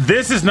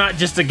 this is not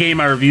just a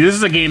game I review. This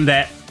is a game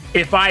that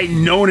if I'd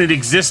known it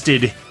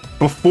existed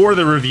before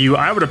the review,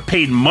 I would have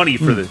paid money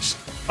for this.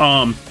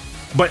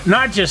 But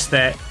not just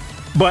that,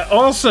 but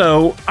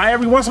also I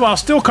every once in a while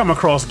still come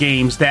across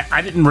games that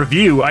I didn't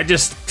review. I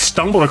just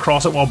stumbled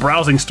across it while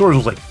browsing stores. I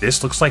was like,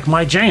 this looks like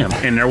my jam.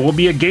 And there will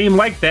be a game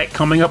like that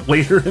coming up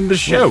later in the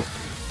show.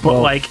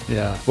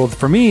 Well,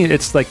 for me,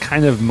 it's like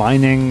kind of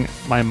mining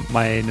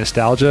my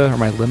nostalgia or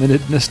my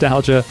limited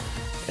nostalgia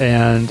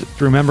and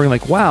remembering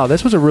like, wow,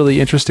 this was a really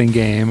interesting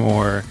game,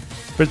 or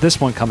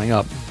this one coming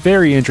up,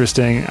 very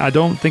interesting. I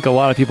don't think a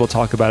lot of people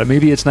talk about it.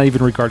 Maybe it's not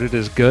even regarded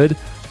as good,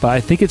 but I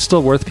think it's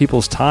still worth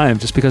people's time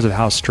just because of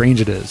how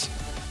strange it is.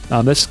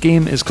 This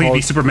game is called... Please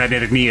be Super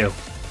Magnetic Neo.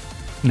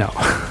 No.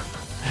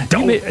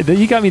 Don't.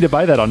 You got me to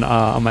buy that on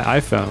my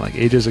iPhone like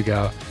ages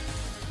ago,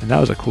 and that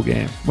was a cool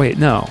game. Wait,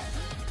 no.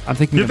 You're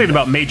thinking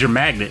about Major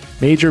Magnet.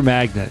 Major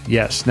Magnet,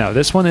 yes. No,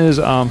 this one is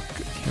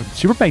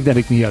Super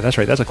Magnetic Neo. That's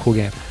right. That's a cool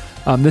game.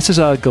 This is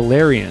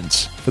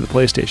Galarians for the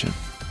PlayStation.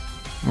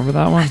 Remember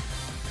that one?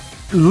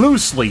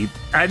 Loosely.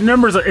 I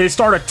remember it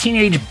started a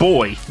teenage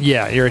boy.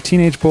 Yeah, you're a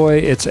teenage boy.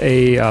 It's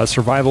a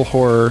survival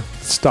horror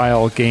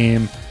style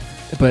game,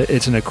 but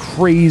it's in a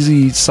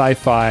crazy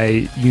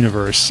sci-fi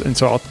universe. And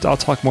so I'll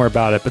talk more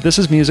about it. But this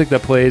is music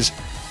that plays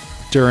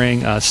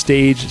during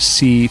Stage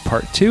C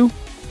Part 2.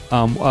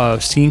 a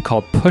scene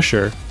called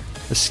Pusher,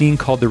 a scene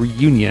called The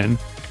Reunion,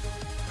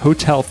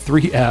 Hotel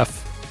 3F,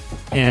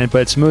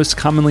 but it's most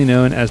commonly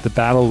known as The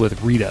Battle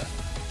with Rita.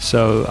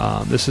 So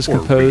this is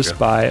composed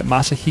by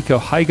Masahiko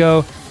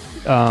Haigo,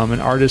 an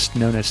artist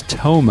known as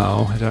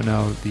Tomo. I don't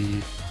know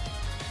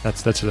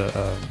that's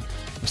a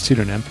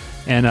pseudonym,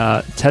 and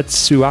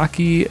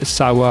Tetsuaki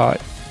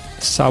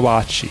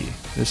Sawachi.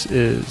 This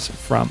is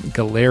from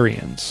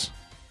Galarians.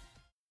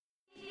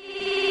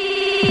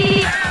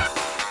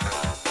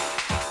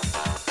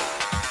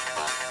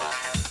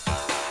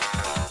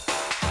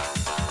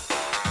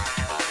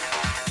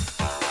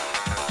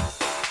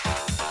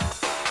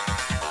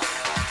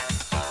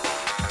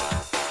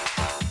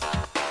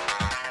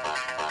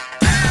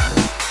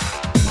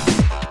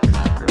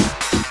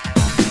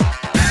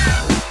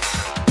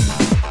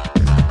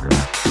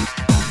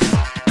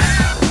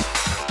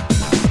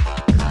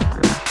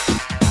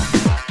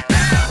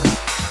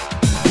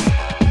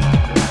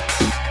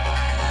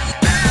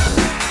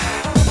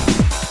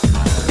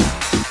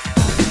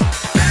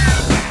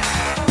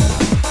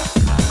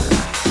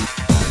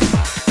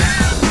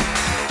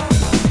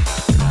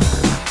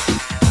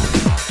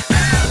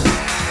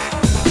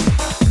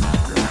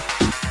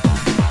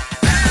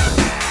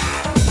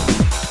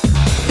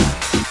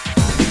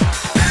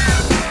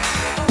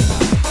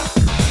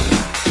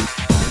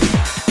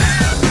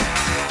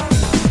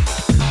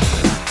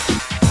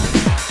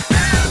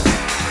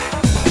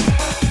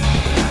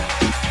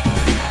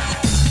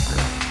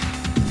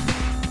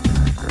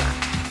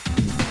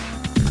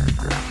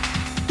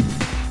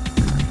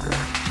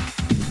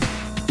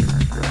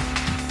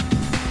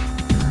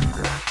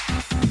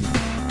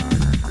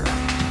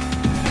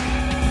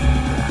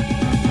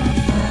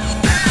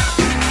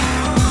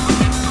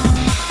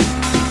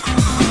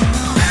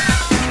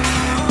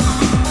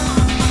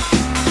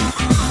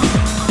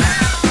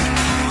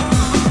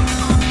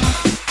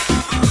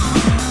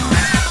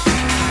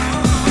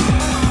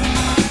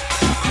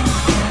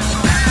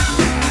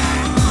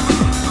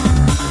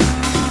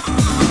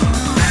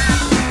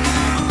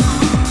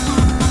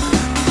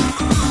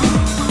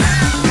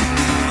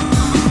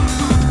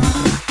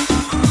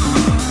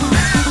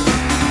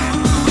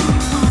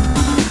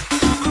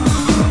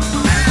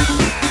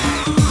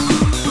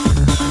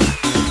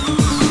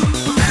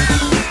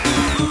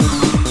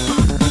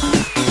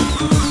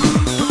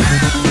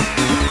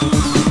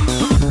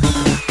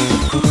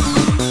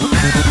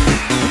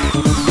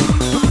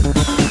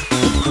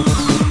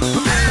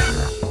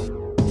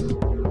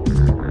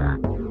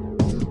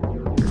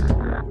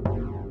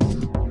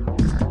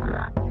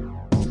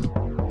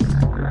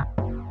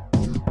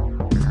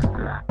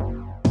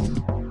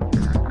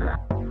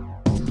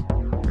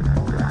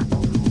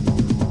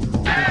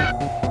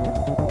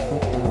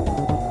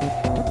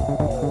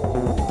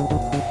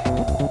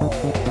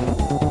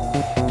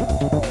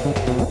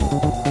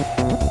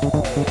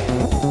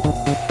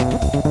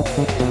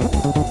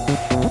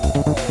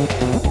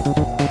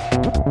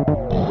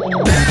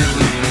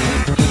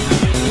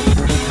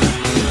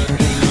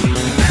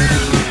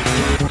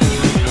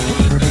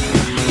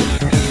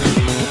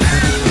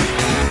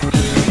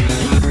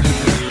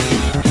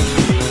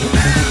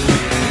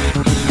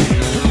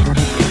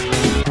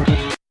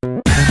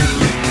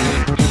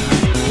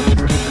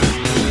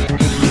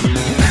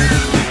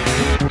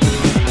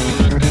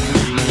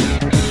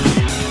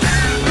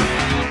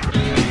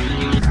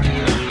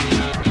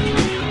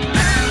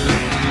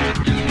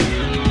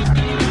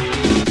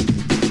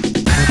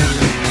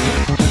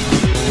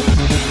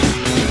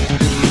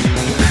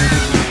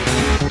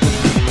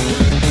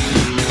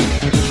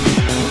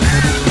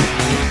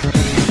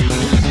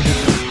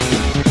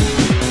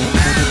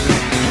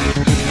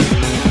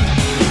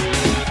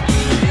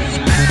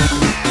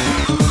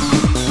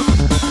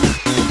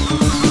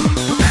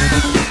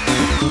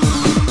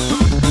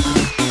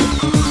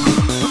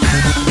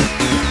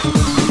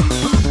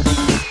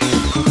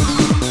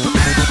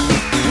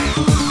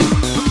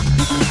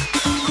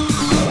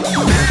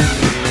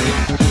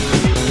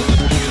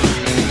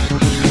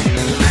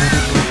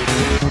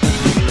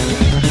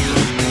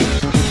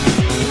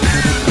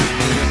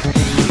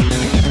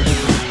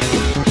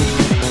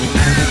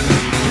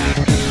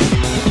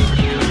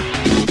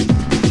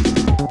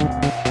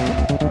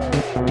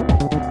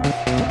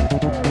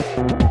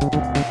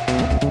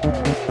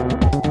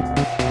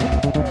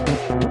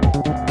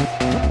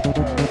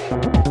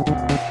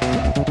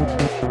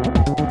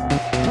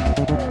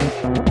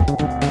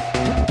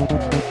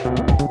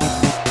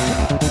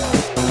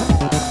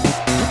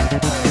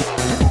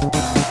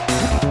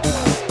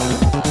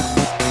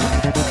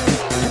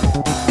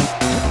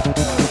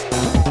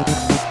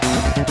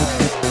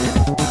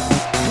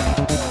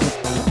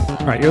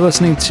 right, you're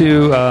listening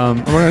to,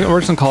 we're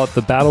just going to call it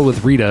The Battle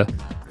with Rita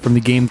from the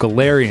game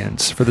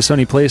Galarians for the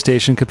Sony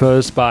PlayStation,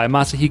 composed by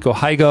Masahiko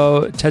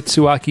Haigo,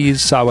 Tetsuaki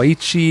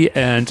Sawaichi,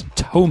 and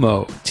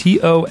Tomo,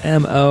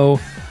 Tomo.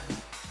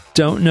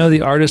 Don't know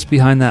the artist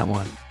behind that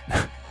one.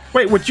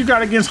 Wait, what you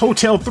got against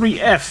Hotel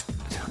 3F?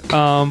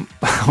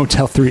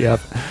 Hotel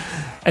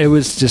 3F. It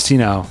was just,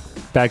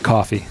 bad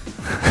coffee.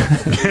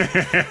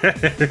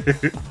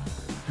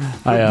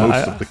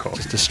 I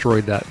just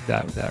destroyed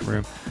that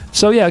room.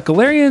 So yeah,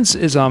 Galarians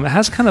is it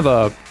has kind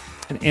of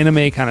an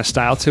anime kind of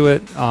style to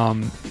it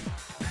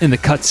in the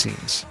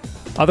cutscenes.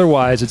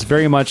 Otherwise, it's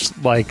very much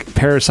like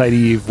Parasite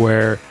Eve,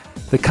 where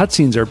the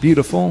cutscenes are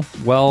beautiful,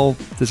 well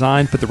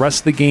designed, but the rest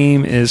of the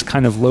game is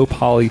kind of low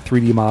poly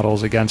 3D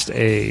models against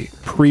a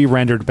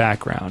pre-rendered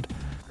background.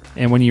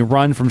 And when you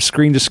run from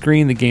screen to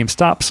screen, the game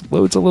stops,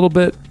 loads a little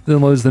bit,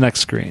 then loads the next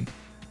screen.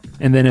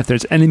 And then if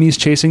there's enemies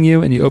chasing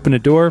you and you open a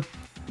door,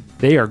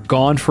 they are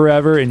gone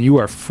forever and you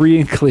are free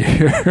and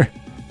clear.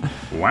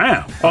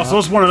 Wow. Also,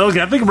 it's one of those.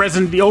 I think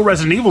the old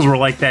Resident Evils were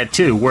like that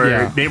too,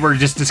 where they were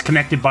just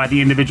disconnected by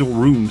the individual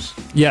rooms.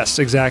 Yes,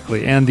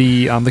 exactly. And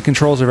the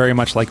controls are very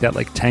much like that,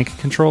 like tank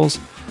controls.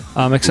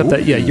 Except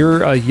that,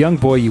 you're a young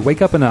boy. You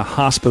wake up in a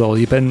hospital.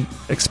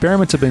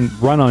 Experiments have been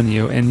run on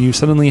you, and you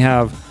suddenly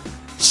have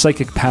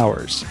psychic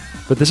powers.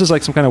 But this is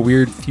like some kind of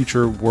weird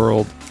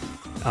futuristic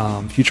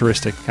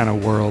kind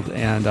of world.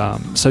 And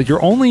so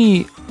your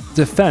only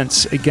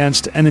defense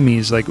against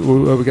enemies, like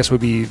I guess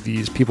would be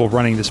these people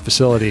running this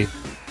facility,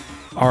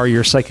 are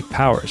your psychic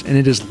powers, and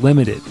it is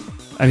limited.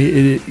 I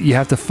mean, you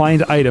have to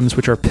find items,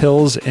 which are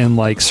pills and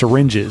like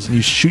syringes, and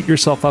you shoot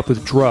yourself up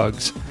with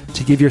drugs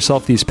to give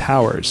yourself these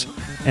powers,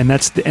 and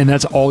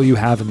that's all you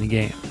have in the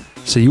game.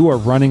 So you are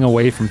running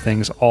away from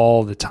things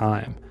all the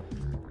time.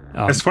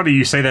 It's funny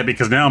you say that,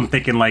 because now I'm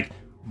thinking like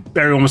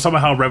everyone was talking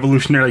about how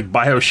revolutionary like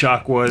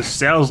BioShock was.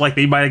 Sounds like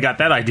they might have got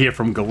that idea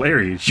from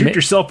Galarian. Shoot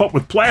yourself up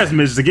with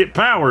plasmids to get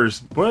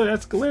powers. Boy,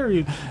 that's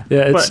Galarian.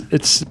 Yeah,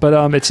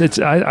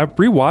 I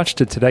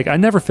rewatched it today. I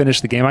never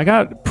finished the game. I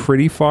got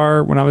pretty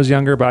far when I was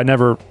younger, but I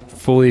never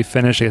fully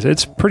finished it.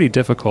 It's pretty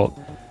difficult.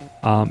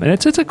 And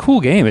it's a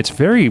cool game. It's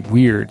very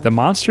weird. The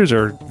monsters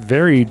are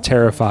very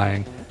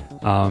terrifying.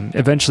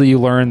 Eventually you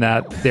learn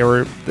that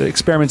the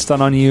experiments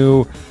done on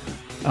you,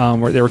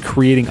 where they were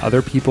creating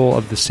other people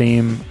of the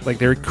same, like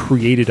they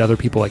created other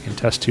people like in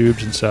test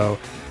tubes, and so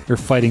you're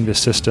fighting the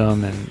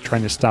system and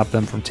trying to stop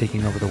them from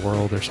taking over the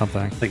world or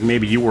something. Like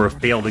maybe you were a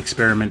failed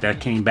experiment that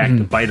came back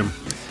to bite them.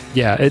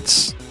 Yeah,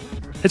 it's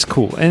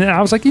cool. And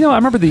I was like, I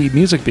remember the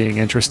music being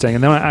interesting,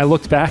 and then I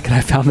looked back and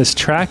I found this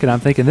track, and I'm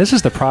thinking, this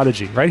is the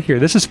Prodigy right here.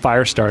 This is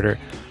Firestarter,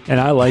 and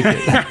I like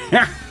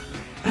it.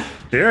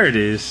 There it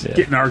is.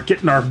 Yeah.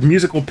 Getting our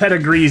musical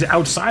pedigrees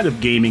outside of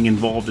gaming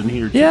involved in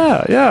here too.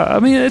 Yeah. I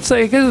mean, it's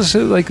like, I guess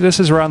like this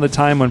is around the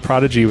time when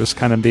Prodigy was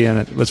kind of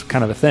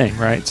a thing,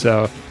 right?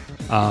 So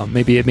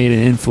maybe it made an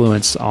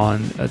influence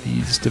on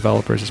these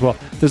developers as well.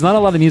 There's not a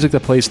lot of music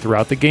that plays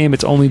throughout the game.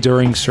 It's only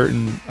during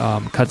certain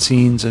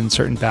cutscenes and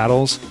certain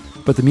battles.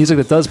 But the music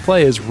that does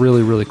play is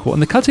really, really cool.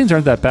 And the cutscenes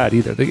aren't that bad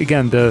either.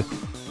 Again, the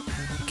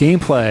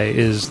gameplay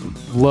is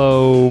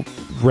low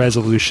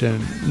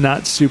resolution,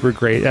 not super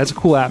great. It has a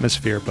cool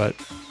atmosphere, but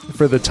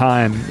for the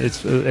time,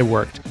 it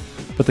worked.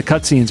 But the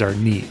cutscenes are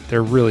neat.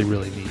 They're really,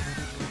 really neat.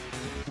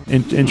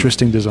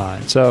 Interesting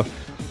design. So,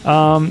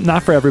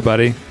 not for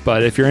everybody,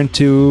 but if you're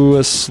into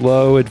a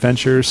slow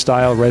adventure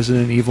style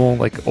Resident Evil,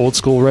 like old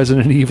school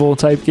Resident Evil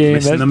type game,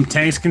 missing them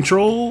tank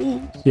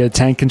controls. Yeah,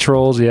 tank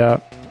controls. Yeah,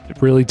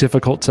 really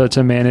difficult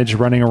to manage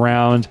running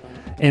around.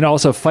 And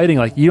also fighting,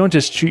 like you don't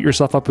just shoot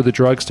yourself up with the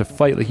drugs to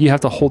fight. Like you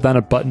have to hold down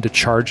a button to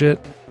charge it.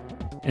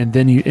 And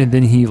then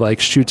he like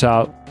shoots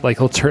out, like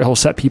he'll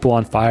set people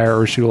on fire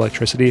or shoot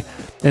electricity,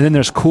 and then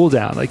there's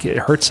cooldown, like it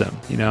hurts him,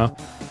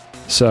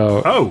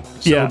 So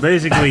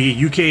basically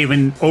you can't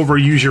even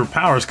overuse your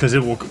powers because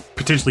it will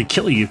potentially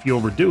kill you if you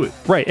overdo it.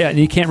 Right, yeah, and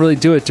you can't really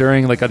do it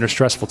during like under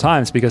stressful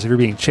times, because if you're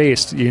being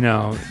chased,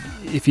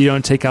 if you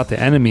don't take out the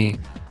enemy,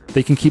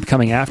 they can keep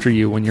coming after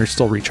you when you're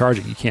still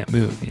recharging. You can't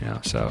move,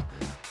 So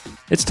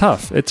it's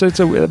tough.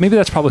 Maybe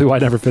that's probably why I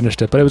never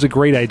finished it, but it was a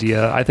great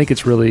idea. I think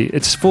it's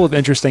full of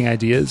interesting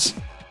ideas,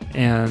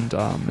 and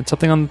it's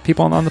something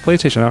people on the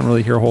PlayStation I don't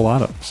really hear a whole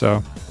lot of.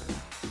 So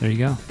there you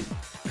go.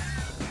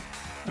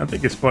 I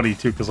think it's funny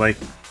too, because like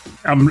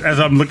as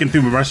I'm looking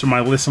through the rest of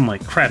my list, I'm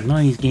like, crap, none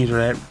of these games are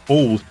that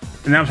old.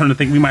 And now I'm starting to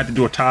think we might have to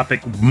do a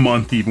topic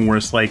month even, where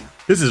it's like,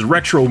 this is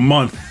retro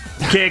month.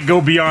 You can't go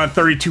beyond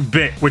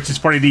 32-bit, which is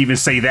funny to even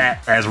say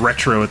that as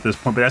retro at this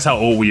point, but that's how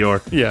old we are.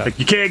 Yeah. Like,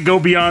 you can't go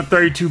beyond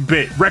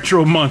 32-bit.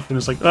 Retro month. And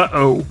it's like,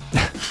 uh-oh.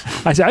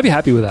 I'd be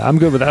happy with that. I'm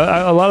good with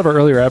that. A lot of our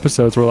earlier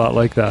episodes were a lot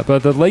like that.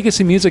 But the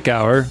Legacy Music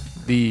Hour,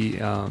 the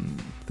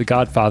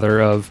godfather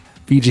of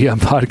VGM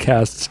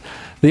podcasts,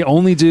 they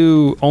only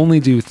do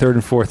third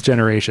and fourth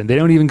generation. They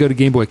don't even go to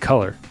Game Boy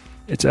Color.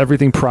 It's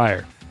everything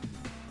prior.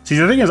 See,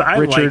 the thing is, I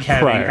like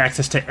having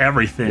access to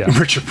everything. Yeah.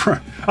 Richard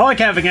Pryor. I like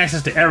having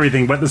access to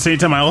everything, but at the same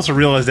time, I also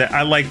realize that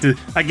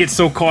I get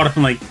so caught up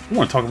in like, I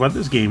want to talk about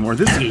this game, or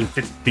this game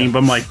fits the theme, but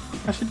I'm like,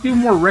 I should do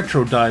more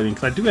retro diving,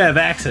 because I do have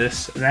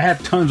access, and I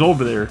have tons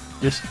over there.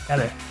 Just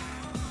gotta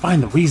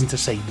find the reason to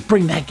say,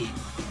 bring that game.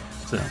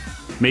 So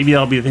maybe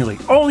that'll be the thing,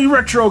 like, only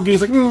retro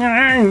games, like,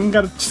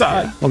 gotta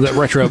decide. Well, that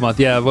retro month,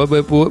 yeah.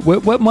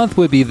 What month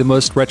would be the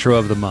most retro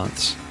of the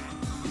months?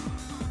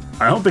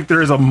 I don't think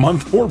there is a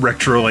month for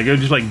retro. Like, it was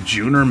just like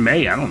June or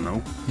May. I don't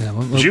know. Yeah,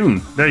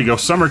 June. There you go.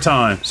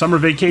 Summertime. Summer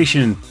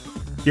vacation.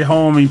 get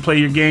home and play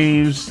your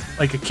games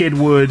like a kid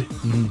would.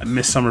 I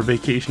miss summer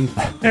vacation.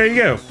 There you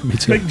go. Me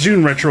too. Make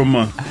June retro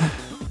month.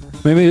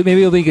 Maybe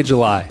it'll be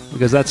July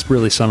because that's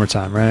really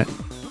summertime, right?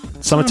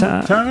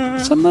 Summertime.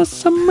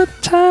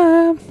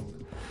 Summertime.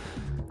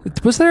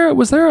 Was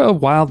there a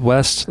Wild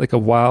West, like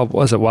Wild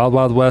West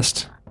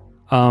video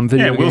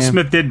Yeah, Will game?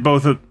 Smith did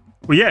both of.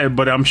 Well, yeah,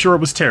 but I'm sure it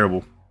was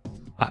terrible.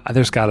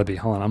 There's got to be.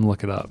 Hold on, I'm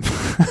looking it up.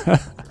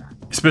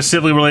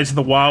 Specifically related to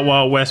the Wild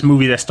Wild West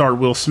movie that starred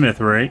Will Smith,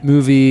 right?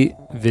 Movie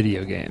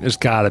video game. There's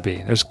got to be.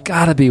 There's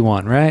got to be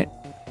one, right?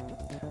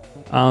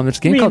 There's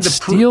a game called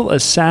Steel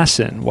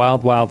Assassin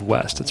Wild Wild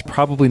West. It's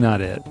probably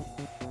not it.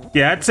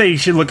 Yeah, I'd say you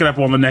should look it up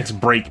on the next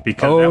break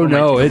because Oh,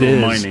 no, it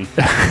is.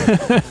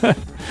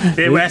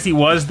 It actually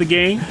was the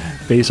game.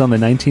 Based on the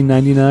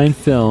 1999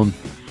 film,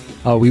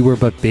 We Were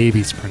But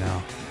Babies,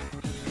 Pernell.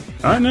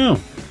 I know.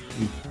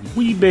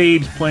 We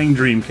babes playing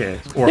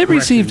Dreamcast. Or It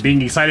received-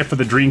 being excited for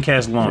the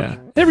Dreamcast launch.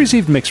 Yeah. It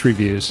received mixed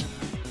reviews.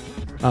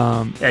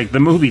 Like the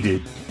movie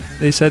did.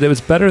 They said it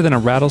was better than a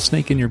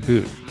rattlesnake in your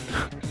boot.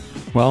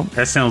 Well,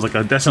 That sounds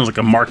like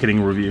a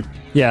marketing review.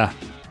 yeah.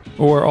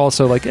 Or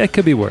also, like, it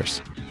could be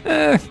worse.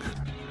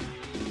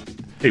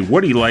 Hey,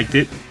 Woody liked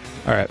it.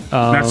 All right.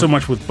 Not so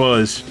much with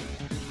Buzz.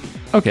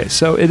 Okay,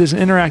 so it is an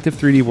interactive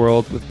 3D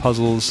world with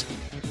puzzles,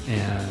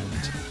 and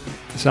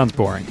it sounds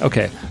boring.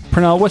 Okay,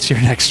 Pernell, what's your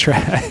next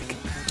track?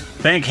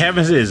 Thank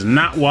heavens it is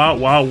not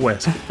Wild Wild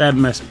West. Get that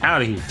mess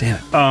out of here. Damn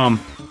it.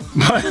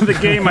 But the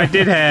game I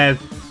did have,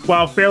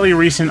 while fairly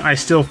recent, I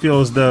still feel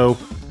as though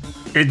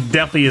it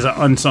definitely is an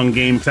unsung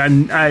game.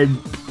 Because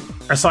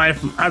aside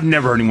from, I've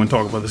never heard anyone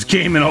talk about this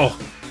game at all.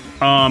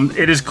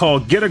 It is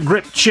called Get a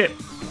Grip Chip.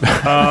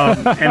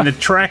 And the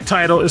track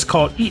title is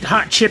called Eat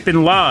Hot Chip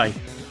and Lie.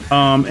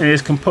 And it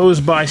is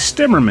composed by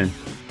Stimmerman,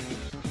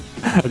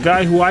 a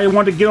guy who I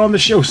want to get on the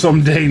show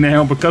someday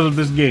now because of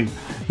this game.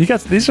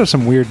 These are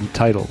some weird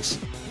titles.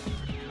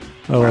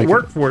 I like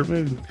work for it,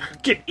 man.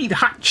 Eat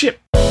Hot Chip.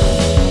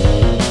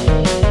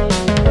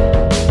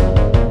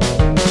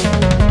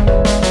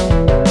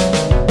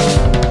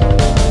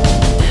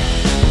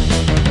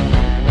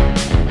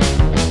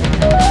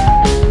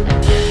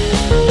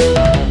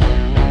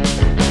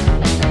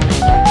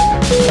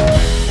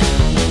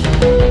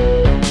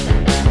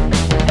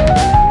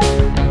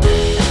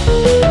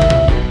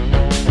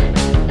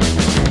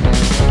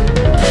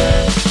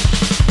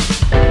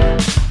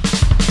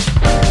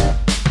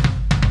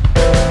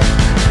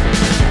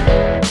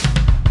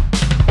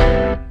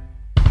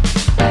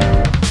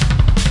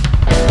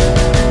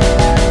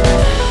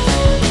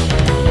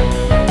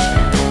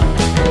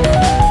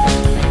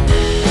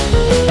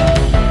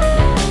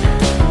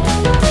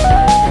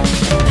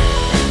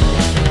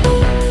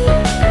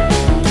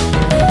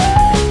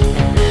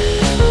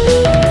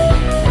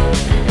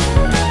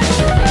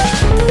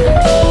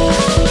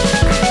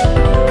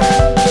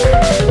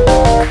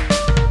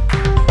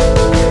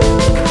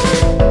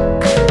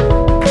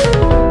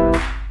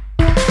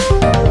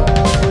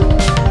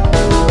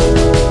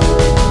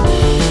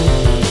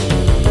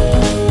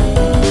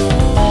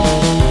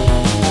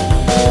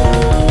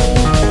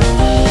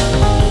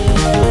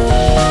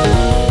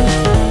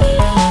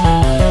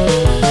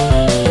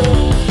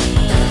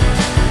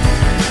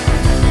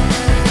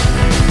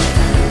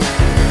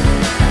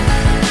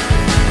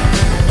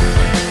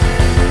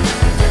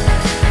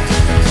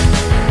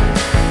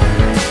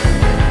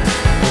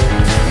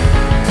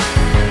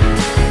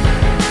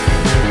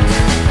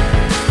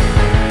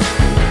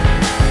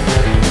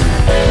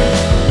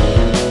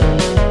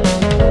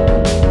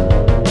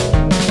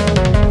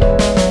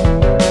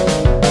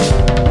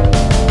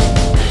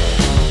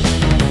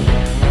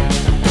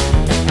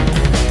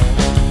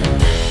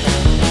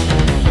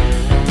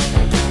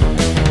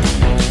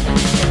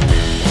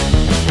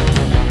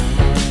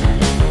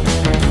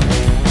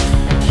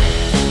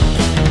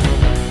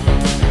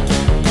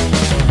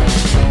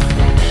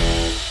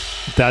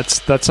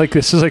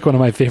 This is like one of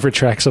my favorite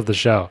tracks of the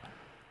show.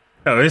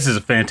 Oh, this is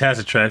a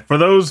fantastic track. For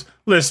those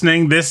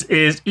listening, this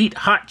is Eat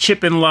Hot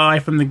Chip and Lie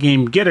from the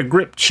game Get a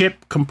Grip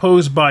Chip,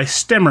 composed by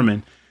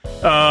Stemmerman.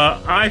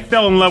 I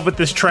fell in love with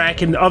this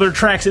track and other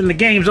tracks in the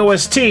game's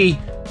OST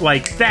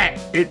like that.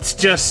 It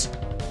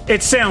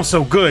sounds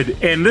so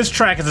good. And this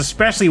track is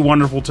especially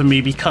wonderful to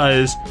me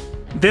because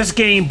this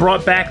game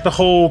brought back the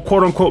whole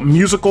quote-unquote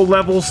musical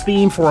levels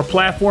theme for a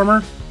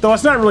platformer. Though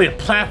it's not really a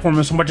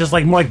platformer so much as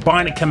more like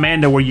Bionic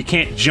Commando where you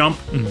can't jump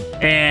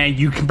and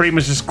you can pretty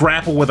much just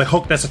grapple with a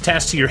hook that's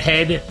attached to your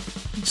head.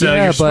 So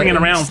you're swinging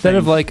around. Instead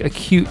of like a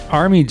cute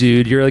army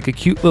dude, you're like a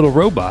cute little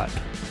robot.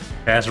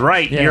 That's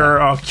right. Yeah. You're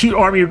a cute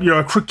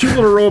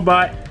little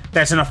robot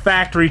that's in a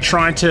factory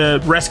trying to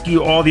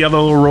rescue all the other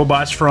little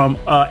robots from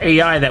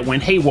AI that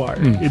went haywire.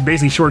 It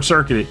basically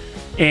short-circuited.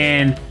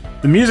 And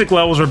the music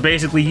levels are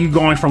basically you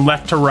going from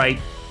left to right,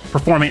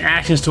 performing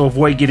actions to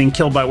avoid getting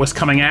killed by what's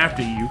coming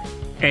after you.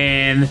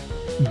 And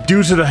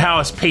due to how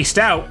it's paced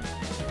out,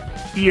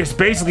 it's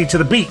basically to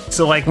the beat.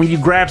 So like when you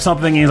grab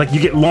something and like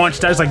you get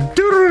launched out, it's like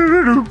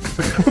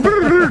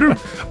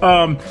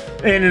And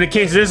in the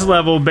case of this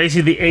level,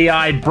 basically the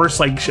AI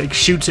bursts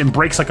shoots and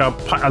breaks like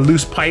a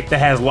loose pipe that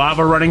has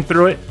lava running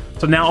through it.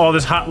 So now all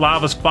this hot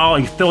lava is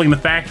filling the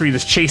factory,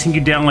 that's chasing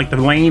you down like the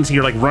lanes. And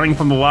you're like running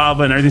from the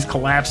lava, and everything's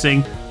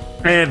collapsing.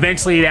 And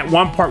eventually, that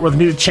one part where the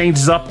music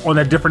changes up on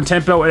that different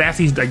tempo, it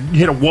actually like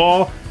hit a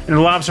wall, and the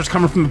lava starts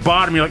coming from the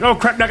bottom. You're like, oh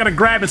crap! Now I gotta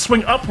grab and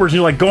swing upwards. And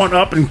you're like going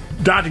up and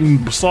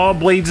dodging saw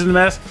blades in the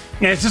mess.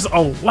 And it's just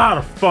a lot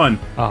of fun.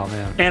 Oh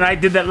man! And I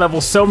did that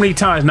level so many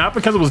times, not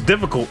because it was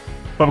difficult,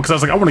 but because I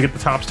was like, I want to get the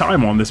top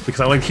time on this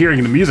because I like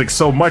hearing the music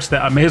so much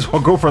that I may as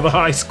well go for the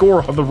high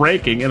score on the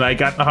ranking, and I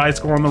got the high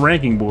score on the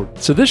ranking board.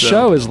 So this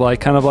show is like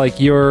kind of like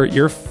your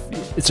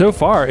so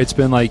far it's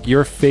been like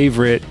your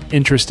favorite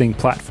interesting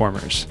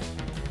platformers.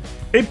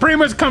 It pretty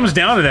much comes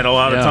down to that a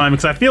lot of time,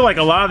 because I feel like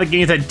a lot of the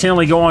games that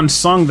generally go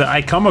unsung that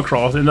I come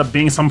across end up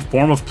being some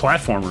form of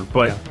platformer.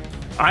 But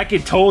I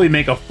could totally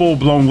make a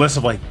full-blown list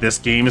of like, this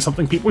game is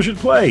something people should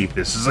play.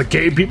 This is a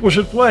game people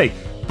should play.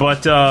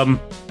 But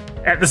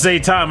at the same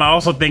time, I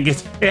also think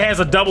it has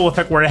a double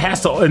effect where it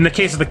has to, in the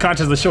case of the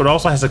content of the show, it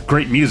also has a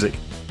great music.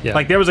 Yeah.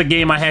 Like there was a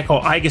game I had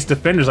called Aegis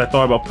Defenders I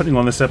thought about putting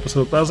on this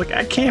episode, but I was like,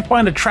 I can't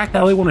find a track that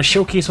I really want to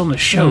showcase on the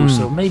show,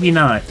 so maybe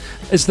not.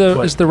 Is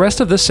the rest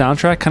of this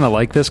soundtrack kind of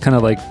like this, kind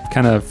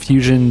of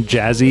fusion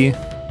jazzy?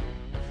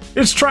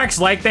 It's tracks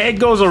like that. It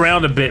goes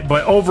around a bit,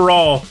 but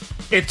overall,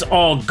 it's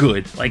all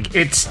good. Like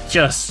it's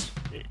just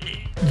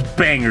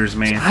bangers,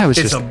 man.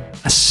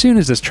 As soon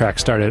as this track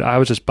started, I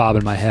was just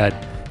bobbing my head.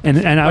 And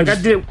I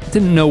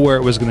didn't know where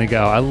it was going to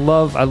go. I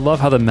love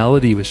how the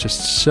melody was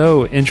just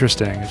so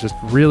interesting. It's just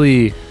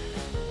really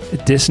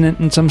dissonant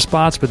in some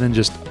spots, but then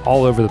just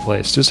all over the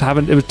place. It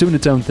was doing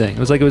its own thing. It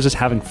was just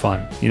having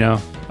fun, you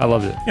know? I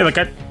loved it. Yeah,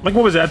 like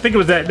what was it? I think it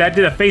was that I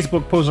did a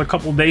Facebook post a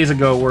couple days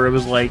ago where it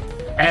was like,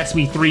 ask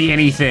me 3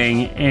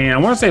 anything, and I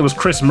want to say it was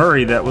Chris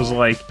Murray that was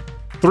like,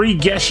 3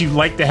 guests you'd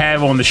like to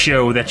have on the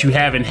show that you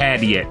haven't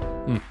had yet.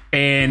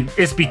 And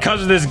it's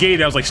because of this game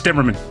that I was like,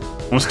 Stimmerman.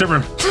 I'm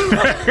Stimmerman.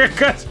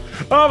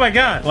 Oh my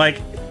god, like,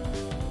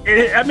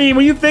 I mean,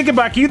 when you think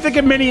about, can you think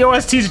of many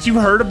OSTs that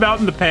you've heard about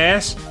in the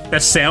past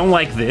that sound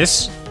like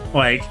this?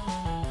 Like,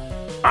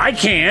 I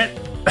can't.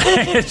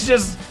 It's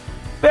just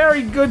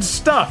very good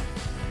stuff.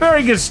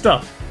 Very good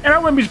stuff. And I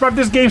wouldn't be surprised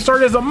if this game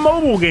started as a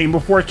mobile game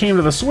before it came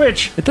to the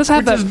Switch. It does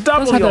have that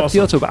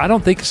feel to it, but I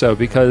don't think so,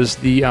 because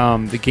the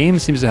game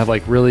seems to have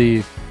like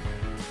really,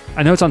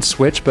 I know it's on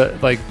Switch,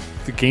 but like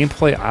the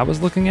gameplay I was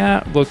looking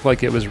at looked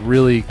like it was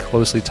really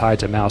closely tied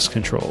to mouse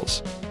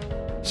controls.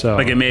 So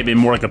like it may have been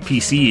more like a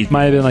PC.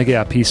 Might have been like,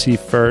 yeah, PC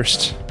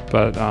first.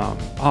 But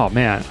oh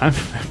man, I'm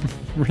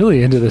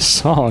really into this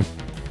song.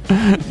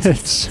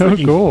 It's so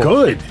cool.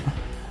 Good.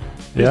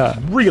 Yeah.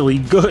 It's really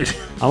good.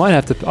 I might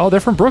have to. Oh, they're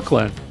from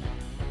Brooklyn.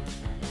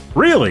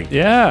 Really?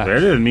 Yeah. There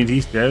it is.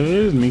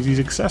 It means he's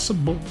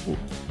accessible.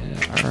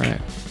 Yeah. All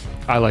right.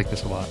 I like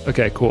this a lot.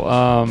 Okay, cool.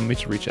 We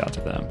should reach out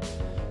to them.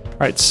 All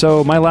right.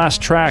 So my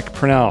last track,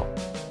 Purnell.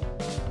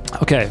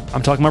 Okay,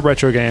 I'm talking about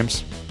retro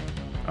games.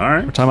 All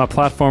right. We're talking about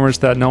platformers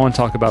that no one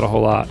talk about a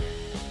whole lot.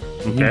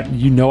 Okay.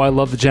 You know I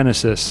love the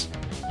Genesis.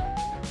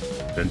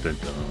 Dun, dun,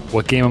 dun.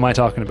 What game am I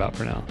talking about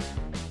for now?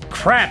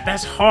 Crap,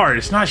 that's hard.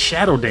 It's not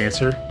Shadow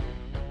Dancer.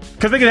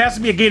 Because I think it has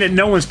to be a game that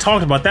no one's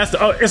talked about.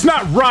 It's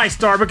not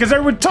Rystar, because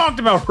everyone talked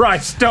about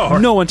Rystar.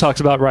 No one talks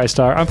about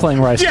Rystar. I'm playing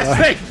Rystar. Yes,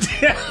 they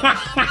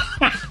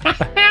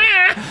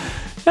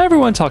did.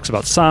 Everyone talks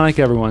about Sonic.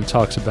 Everyone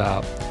talks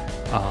about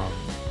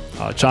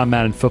John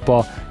Madden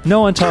football.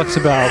 No one talks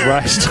about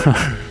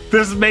Rystar.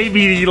 This may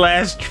be the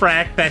last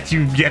track that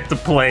you get to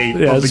play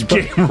of the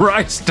game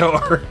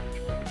Rystar.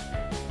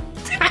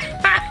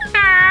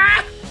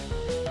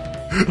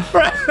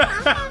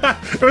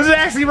 Was it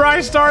actually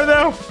Rystar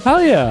though?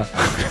 Hell yeah.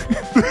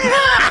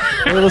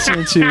 We're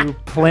listening to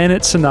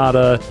Planet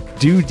Sonata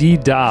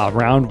Do-Dee-Da,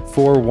 round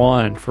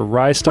 4-1 for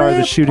Rystar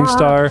the Shooting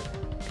Star,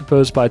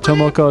 composed by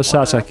Tomoko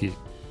Sasaki.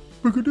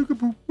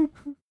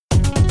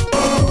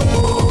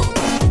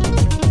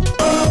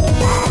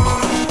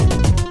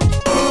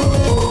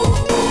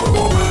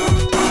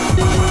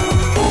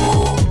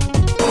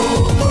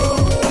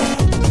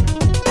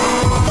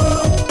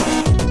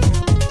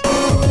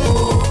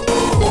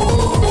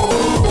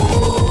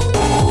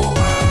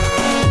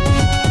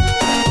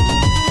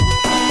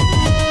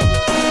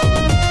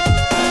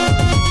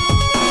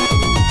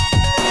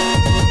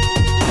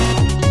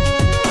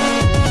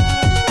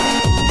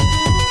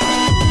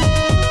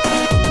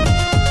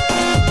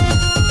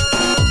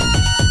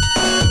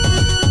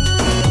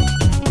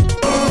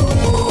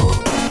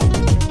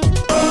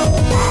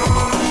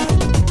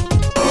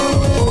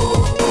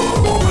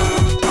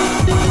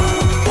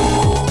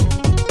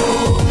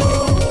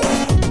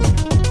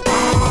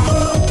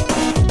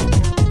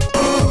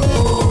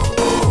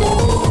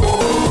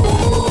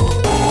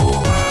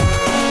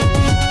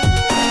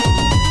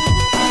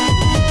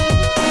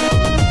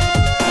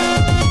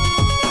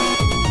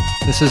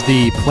 This is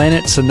the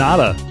Planet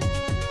Sonata,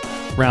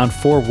 round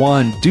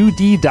 4-1,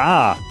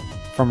 Do-Dee-Da,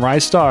 from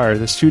Rystar,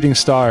 the Shooting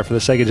Star for the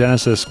Sega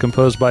Genesis,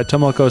 composed by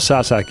Tomoko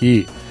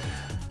Sasaki.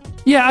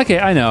 Yeah, okay,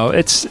 I know.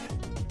 It's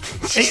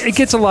it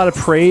gets a lot of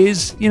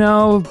praise, you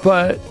know,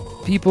 but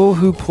people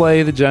who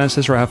play the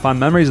Genesis or have fond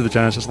memories of the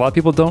Genesis, a lot of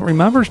people don't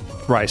remember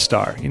Rise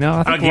Star. You know,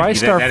 I think Rise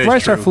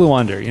Star flew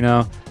under. You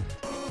know,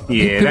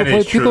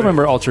 people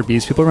remember Ultra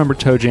Beast, people remember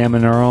Toe Jam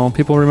and Earl,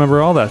 people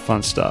remember all that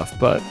fun stuff.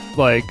 But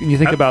like, when you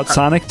think about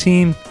Sonic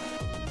Team,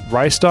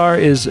 Rise Star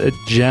is a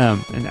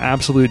gem, an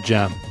absolute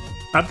gem.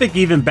 I think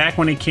even back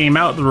when it came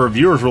out, the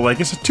reviewers were like,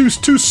 "It's too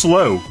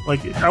slow."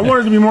 Like, I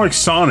wanted to be more like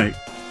Sonic.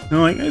 And they're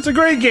like, "It's a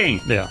great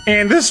game." Yeah.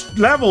 And this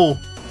level.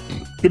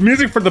 The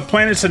music for the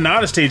Planet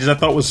Sonata stages I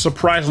thought was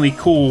surprisingly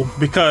cool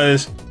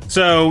because,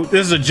 so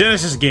this is a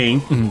Genesis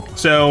game,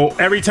 so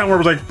every time it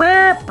was like,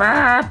 "Bap,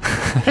 bap,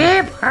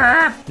 hip,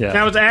 hop,"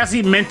 that was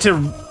actually meant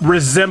to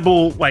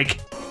resemble like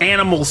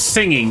animals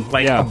singing,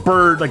 like a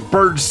bird, like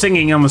birds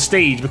singing on the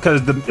stage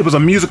because it was a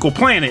musical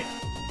planet.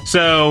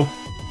 So,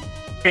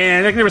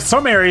 and like, there were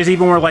some areas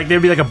even where like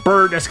there'd be like a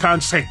bird that's kind of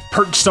just like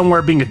perched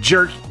somewhere being a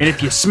jerk, and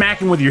if you smack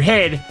him with your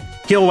head,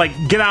 he'll like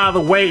get out of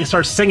the way and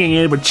start singing,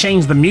 and it would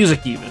change the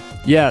music even.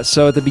 Yeah,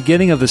 so at the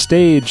beginning of the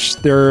stage,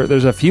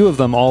 there's a few of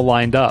them all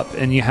lined up,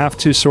 and you have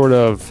to sort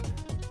of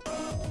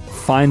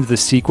find the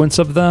sequence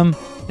of them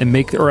and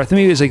make, or I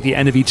think it was like the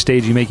end of each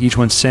stage, you make each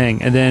one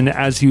sing, and then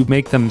as you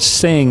make them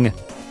sing,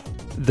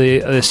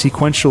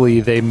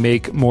 sequentially they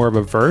make more of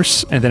a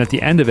verse, and then at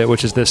the end of it,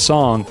 which is this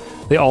song,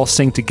 they all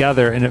sing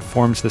together, and it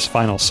forms this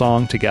final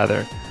song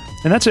together.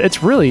 And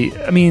it's really,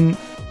 I mean,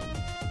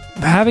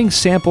 having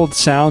sampled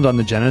sound on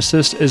the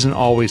Genesis isn't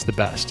always the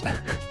best.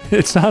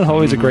 It's not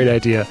always a great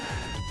idea.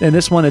 And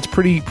this one, it's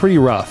pretty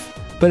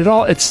rough, but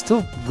it's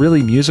still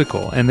really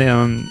musical, and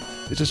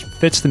it just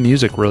fits the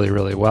music really,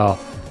 really well,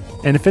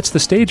 and it fits the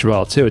stage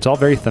well too. It's all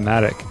very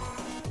thematic.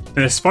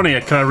 And it's funny,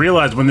 I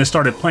realized when this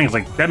started playing, it's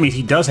like, that means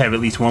he does have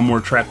at least one more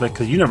track left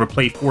because you never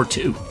played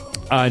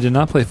 4-2. I did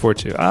not play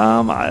 4-2.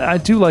 I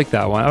do like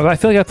that one. I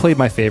feel like I played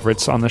my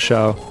favorites on the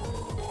show.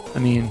 I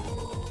mean,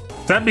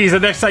 that means the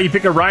next time you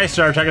pick a Rise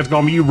Star track, it's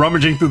going to be you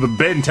rummaging through the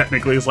bin,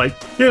 technically. It's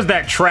like, here's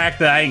that track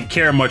that I didn't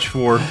care much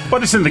for,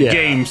 but it's in the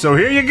game, so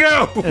here you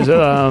go.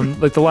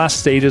 Like the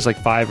last stages, like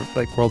 5,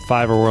 like World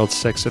 5 or World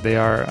 6, so they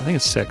are, I think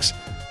it's 6.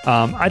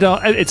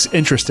 It's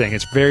interesting.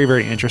 It's very,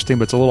 very interesting,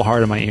 but it's a little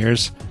hard on my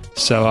ears,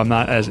 so I'm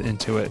not as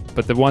into it.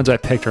 But the ones I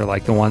picked are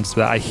like the ones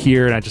that I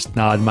hear and I just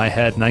nod my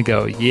head and I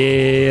go,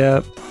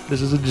 yeah,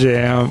 this is a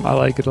jam. I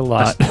like it a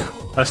lot.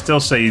 I still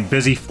say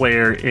Busy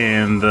Flare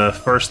and the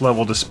first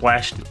level to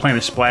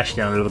Planet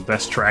Splashdown are the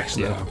best tracks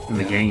in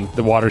the game.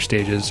 The water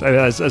stages,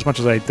 as much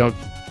as I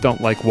don't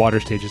like water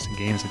stages in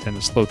games, they tend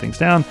to slow things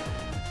down.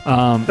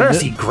 They're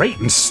actually great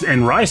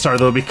in Rise Star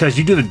though, because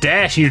you do the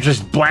dash and you're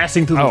just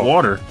blasting through the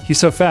water. He's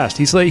so fast.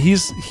 He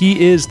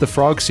is the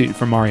frog suit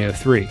from Mario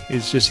 3.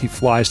 It's just he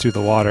flies through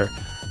the water.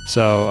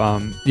 So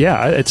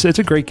it's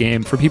a great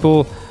game for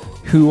people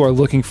who are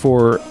looking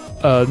for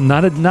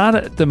not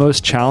the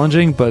most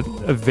challenging, but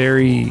a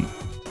very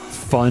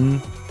fun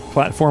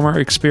platformer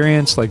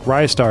experience. Like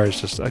Rise Star is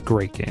just a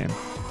great game.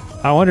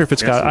 I wonder if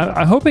it's got.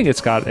 I'm hoping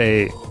it's got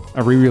a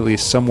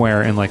re-release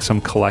somewhere in like some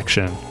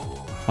collection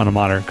on a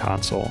modern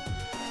console.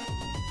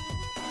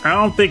 I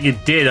don't think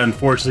it did,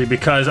 unfortunately,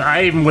 because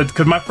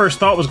because my first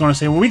thought was going to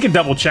say, well, we could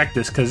double check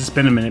this because it's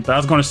been a minute, but I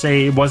was going to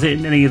say, was it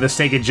in any of the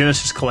Sega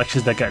Genesis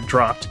collections that got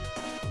dropped?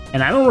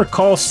 And I don't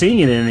recall seeing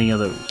it in any of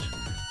those.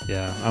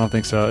 Yeah, I don't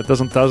think so. It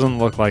doesn't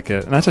look like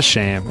it, and that's a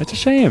shame. It's a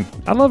shame.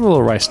 I love a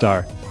little Rise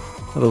Star,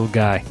 a little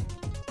guy.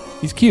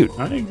 He's cute.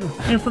 I think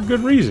for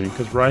good reason,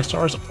 because Rise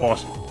Star is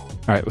awesome. All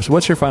right, so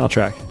what's your final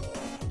track?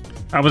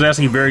 I was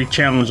actually very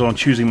challenged on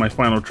choosing my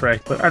final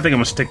track, but I think I'm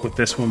gonna stick with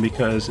this one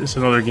because it's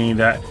another game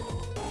that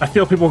I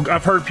feel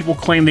I've heard people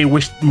claim they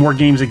wish more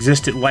games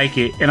existed like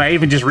it, and I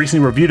even just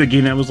recently reviewed a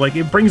game that was like,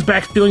 it brings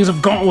back feelings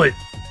of Gauntlet.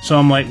 So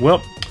I'm like,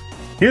 well,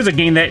 here's a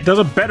game that does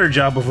a better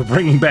job of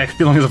bringing back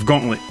feelings of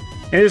Gauntlet.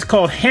 And it is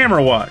called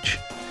Hammerwatch,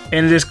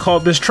 and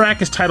this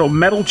track is titled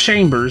Metal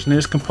Chambers, and it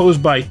is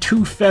composed by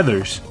Two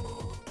Feathers.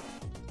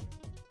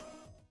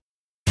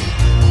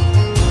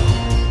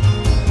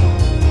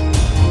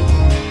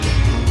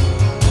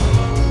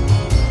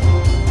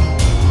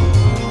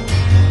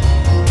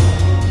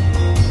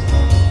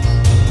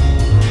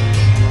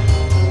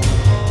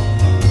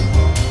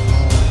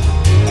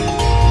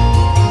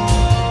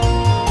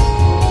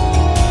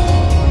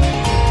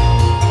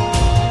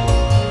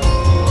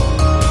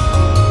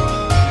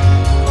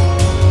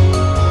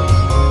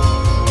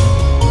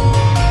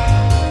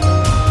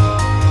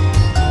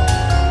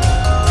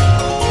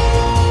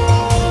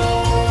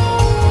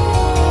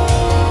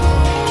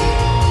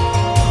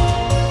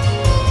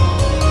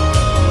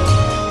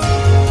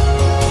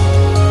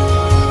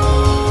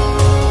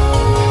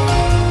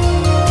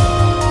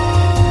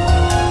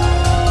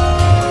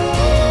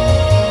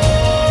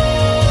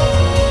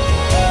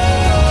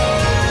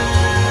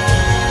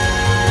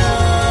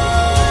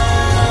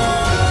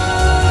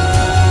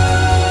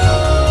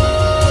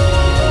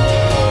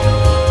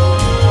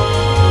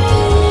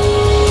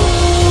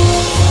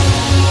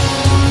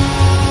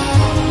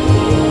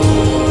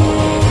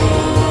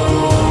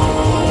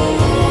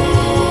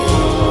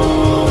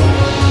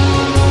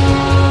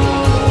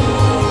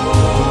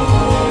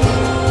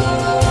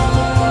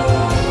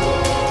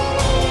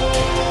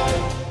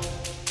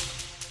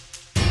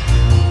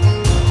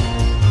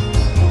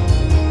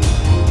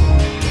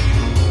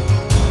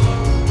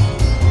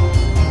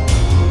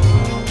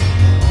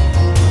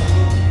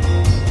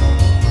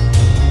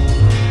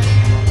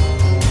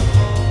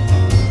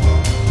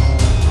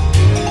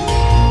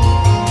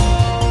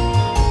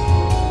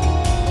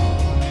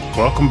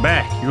 welcome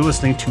back. You're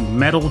listening to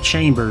Metal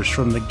Chambers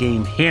from the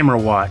game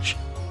Hammerwatch.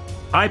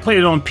 I played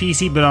it on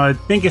PC, but I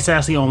think it's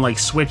actually on like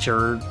Switch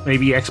or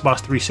maybe Xbox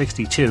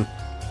 360 too.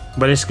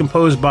 But it's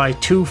composed by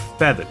Two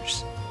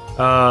Feathers.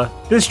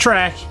 This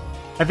track,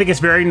 I think it's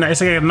very nice.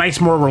 It's like a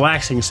nice, more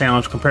relaxing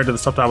sound compared to the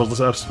stuff that I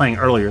was playing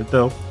earlier.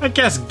 Though I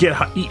guess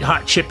Eat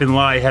Hot Chip and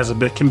Lie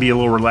can be a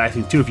little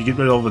relaxing too if you get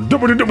rid of all the.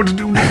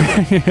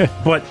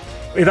 But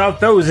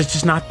without those, it's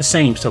just not the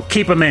same. So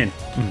keep them in.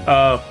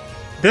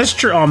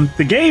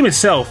 The game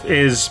itself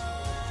is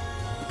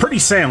pretty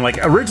sound. Like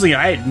originally,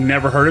 I had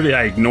never heard of it.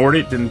 I ignored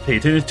it, didn't pay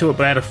attention to it.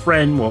 But I had a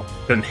friend. Well,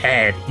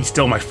 he's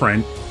still my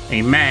friend,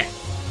 named Matt,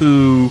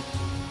 who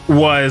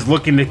was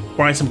looking to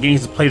find some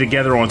games to play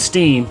together on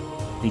Steam.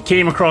 He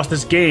came across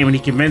this game and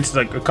he convinced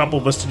like a couple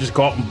of us to just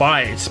go out and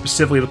buy it,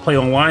 specifically to play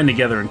online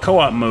together in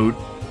co-op mode.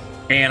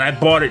 And I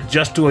bought it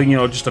just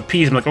to just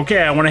appease him. Like,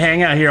 okay, I want to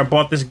hang out here. I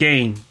bought this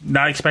game,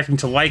 not expecting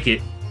to like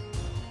it,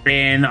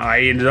 and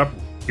I ended up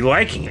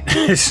liking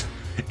it.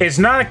 It's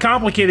not a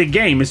complicated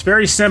game. It's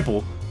very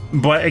simple,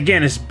 but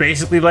again, it's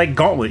basically like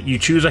Gauntlet. You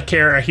choose a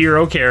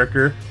hero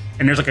character,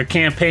 and there's like a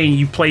campaign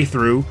you play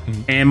through,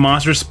 and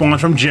monsters spawn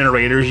from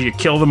generators. You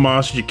kill the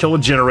monsters, you kill the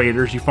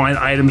generators, you find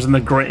items in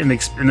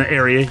the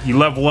area. You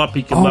level up.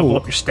 You can level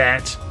up your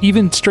stats.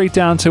 Even straight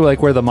down to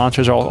like where the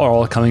monsters are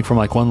all coming from,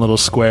 like one little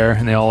square,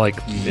 and they all and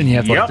you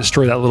have to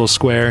destroy that little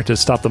square to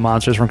stop the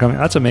monsters from coming.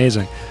 That's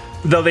amazing.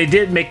 Though they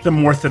did make them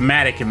more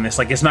thematic in this.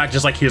 Like, it's not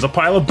just like, here's a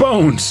pile of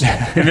bones.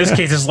 In this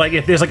case, it's like,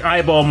 if there's like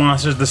eyeball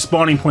monsters, the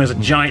spawning point is a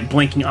giant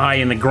blinking eye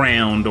in the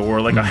ground, or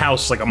like a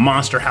house, like a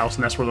monster house,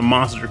 and that's where the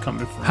monsters are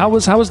coming from. How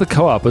was the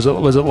co-op? Was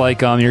it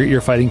like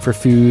you're fighting for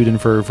food and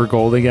for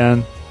gold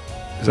again?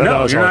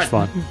 No, you're not.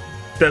 Fun.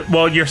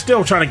 Well, you're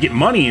still trying to get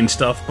money and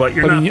stuff, but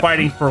you're not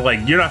fighting for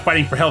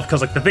health, because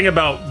like the thing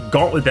about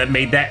Gauntlet that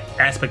made that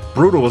aspect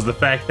brutal was the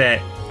fact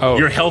that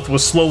your health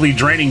was slowly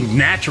draining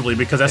naturally,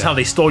 because that's how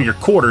they stole your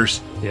quarters.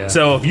 Yeah.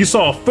 So if you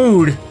saw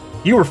food,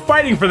 you were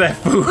fighting for that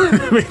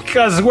food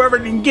because whoever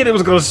didn't get it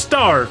was going to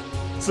starve.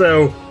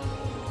 So,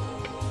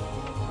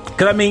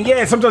 because I mean,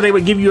 sometimes they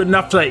would give you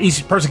enough so that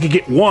each person could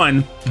get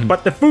one,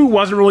 but the food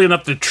wasn't really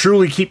enough to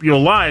truly keep you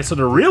alive. So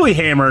to really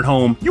hammer it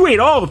home, you ate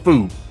all the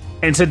food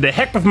and said, "The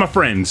heck with my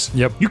friends.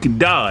 Yep, you can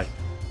die."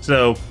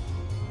 So,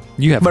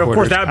 but of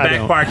course that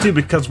backfired too,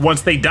 because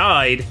once they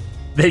died,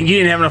 then you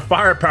didn't have enough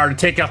firepower to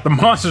take out the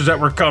monsters that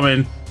were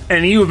coming,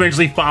 and you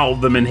eventually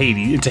followed them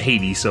into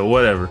Hades, so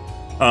whatever.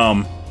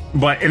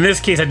 But in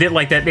this case, I did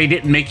like that they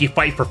didn't make you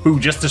fight for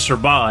food just to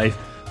survive,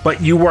 but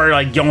you were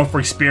like going for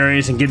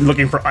experience and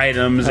looking for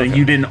items, and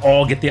you didn't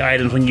all get the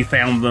items when you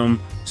found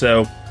them.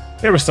 So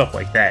there was stuff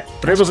like that.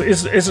 But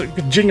it's a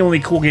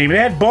genuinely cool game. It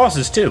had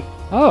bosses too.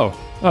 Oh,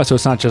 so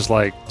it's not just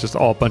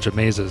all a bunch of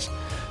mazes.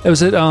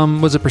 Was it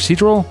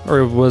procedural,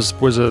 or was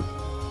it?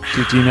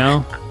 Do you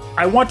know?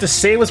 I want to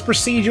say it was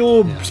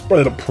procedural.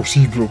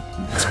 Procedural.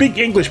 Speak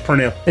English,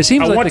 Pernell. It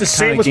seems I want to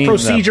say it was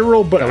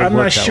procedural, but I'm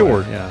not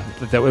sure. Yeah,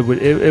 that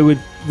it would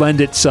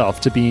lend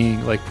itself to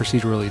being like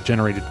procedurally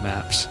generated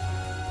maps.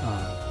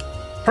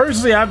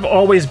 Personally, I've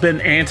always been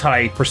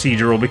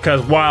anti-procedural,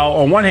 because while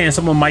on one hand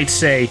someone might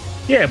say,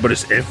 "Yeah, but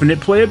it's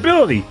infinite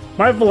playability,"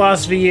 my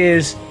philosophy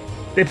is,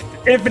 if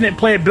infinite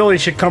playability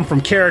should come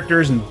from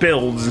characters and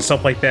builds and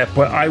stuff like that.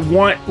 But I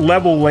want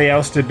level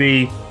layouts to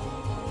be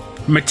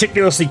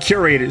meticulously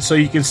curated, so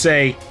you can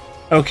say,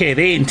 okay,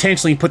 they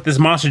intentionally put this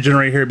monster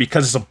generator here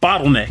because it's a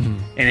bottleneck,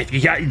 and if you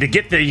got to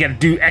get there, you got to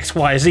do X,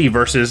 Y, Z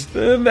versus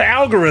the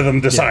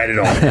algorithm decided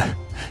on it.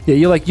 Yeah,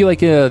 you like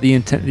the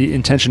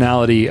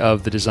intentionality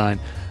of the design.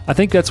 I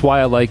think that's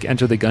why I like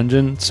Enter the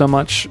Gungeon so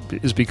much,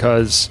 is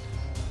because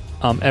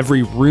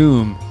every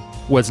room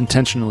was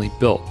intentionally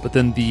built, but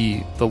then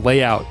the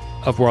layout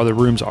of where all the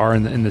rooms are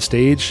in the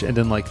stage, and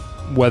then like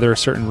whether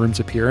certain rooms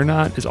appear or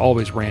not, is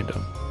always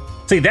random.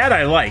 See, that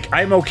I like.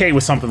 I'm okay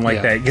with something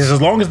like that, because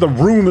as long as the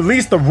room, at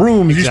least the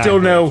rooms, you still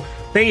know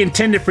they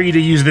intended for you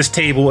to use this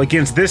table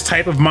against this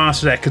type of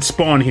monster that could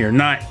spawn here,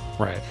 not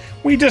right.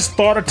 We just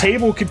thought a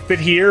table could fit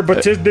here,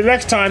 but the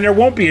next time there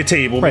won't be a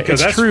table,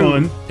 because that's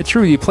fun. It's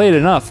true. You play it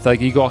enough,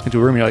 like you walk into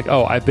a room, you're like,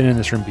 oh, I've been in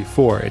this room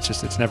before.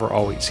 It's never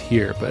always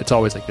here, but it's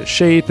always like this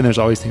shape, and there's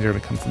always things that are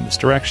going to come from this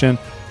direction.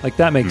 Like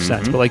that makes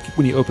sense. But like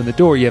when you open the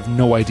door, you have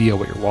no idea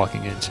what you're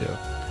walking into.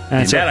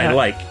 And so, I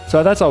like.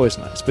 So that's always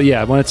nice. But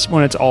yeah, when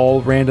it's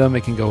all random,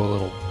 it can go a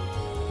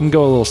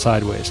little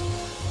sideways.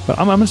 But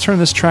I'm going to turn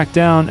this track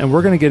down, and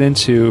we're going to get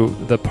into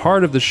the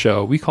part of the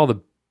show we call the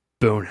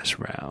bonus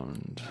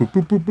round.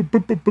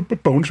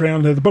 Bonus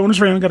round. The bonus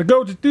round. Got to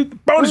go to do the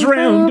bonus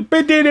round.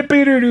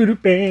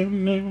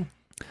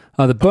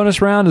 The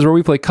bonus round is where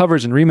we play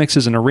covers and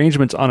remixes and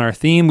arrangements on our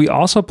theme. We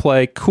also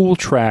play cool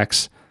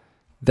tracks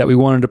that we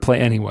wanted to play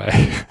anyway.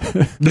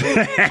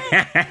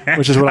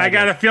 Which is what I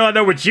got a feel I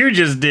know what you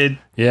just did.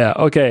 Yeah,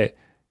 okay.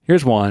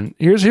 Here's one.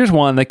 Here's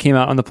one that came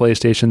out on the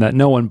PlayStation that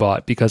no one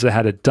bought because it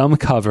had a dumb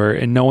cover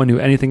and no one knew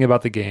anything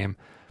about the game.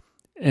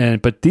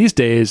 But these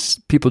days,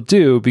 people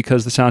do,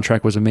 because the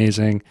soundtrack was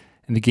amazing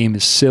and the game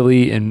is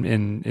silly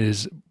and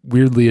is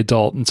weirdly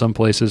adult in some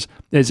places.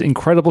 It's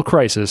Incredible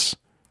Crisis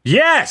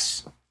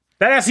Yes!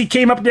 That actually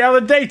came up the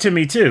other day to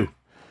me, too.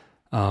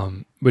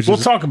 Which We'll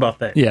talk about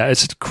that. Yeah,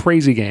 it's a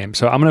crazy game.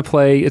 So I'm going to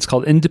play, it's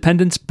called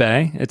Independence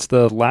Bay. It's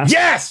the last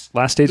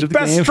stage of the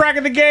game. Best track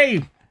of the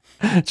game!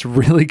 It's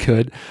really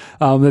good.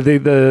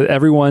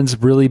 Everyone's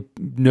really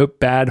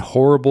bad,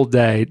 horrible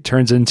day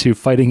turns into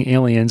fighting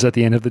aliens at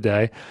the end of the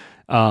day,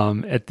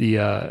 at the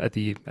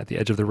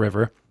edge of the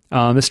river.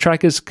 This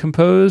track is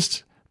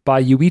composed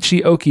by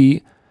Yuichi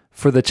Oki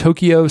for the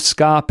Tokyo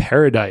Ska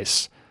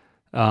Paradise,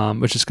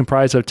 which is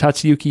comprised of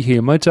Tatsuyuki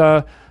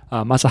Hiyamoto,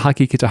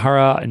 Masahaki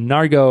Kitahara,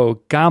 Nargo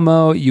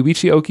Gamo,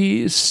 Yuichi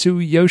Oki,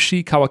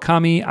 Tsuyoshi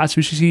Kawakami,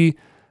 Atsushi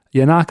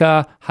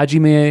Yanaka,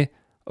 Hajime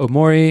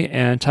Omori,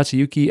 and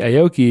Tatsuyuki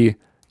Aoki.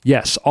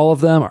 Yes, all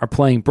of them are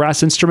playing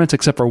brass instruments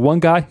except for one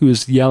guy who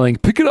is yelling,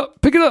 "Pick it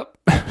up, pick it up."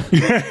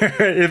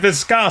 If it's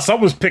ska,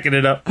 someone's picking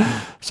it up.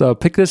 So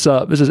pick this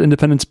up. This is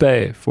Independence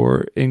Bay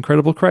for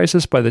Incredible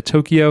Crisis by the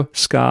Tokyo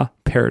Ska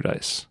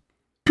Paradise.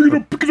 Pick it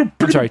up, pick it up,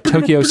 pick I'm sorry,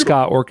 Tokyo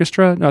Ska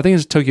Orchestra? No, I think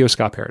it's Tokyo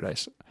Ska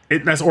Paradise.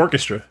 That's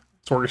orchestra.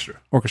 It's orchestra.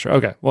 Orchestra.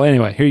 Okay. Well,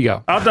 anyway, here you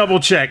go. I'll double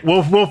check.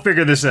 We'll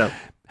figure this out.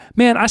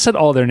 Man, I said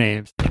all their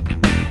names.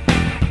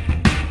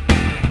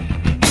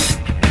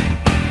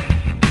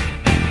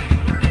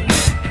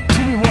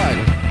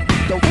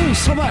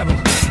 Survival.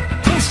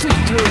 Let's stick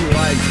to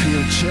like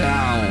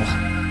future.